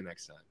 We'll see you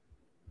next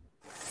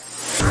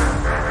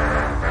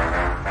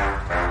time.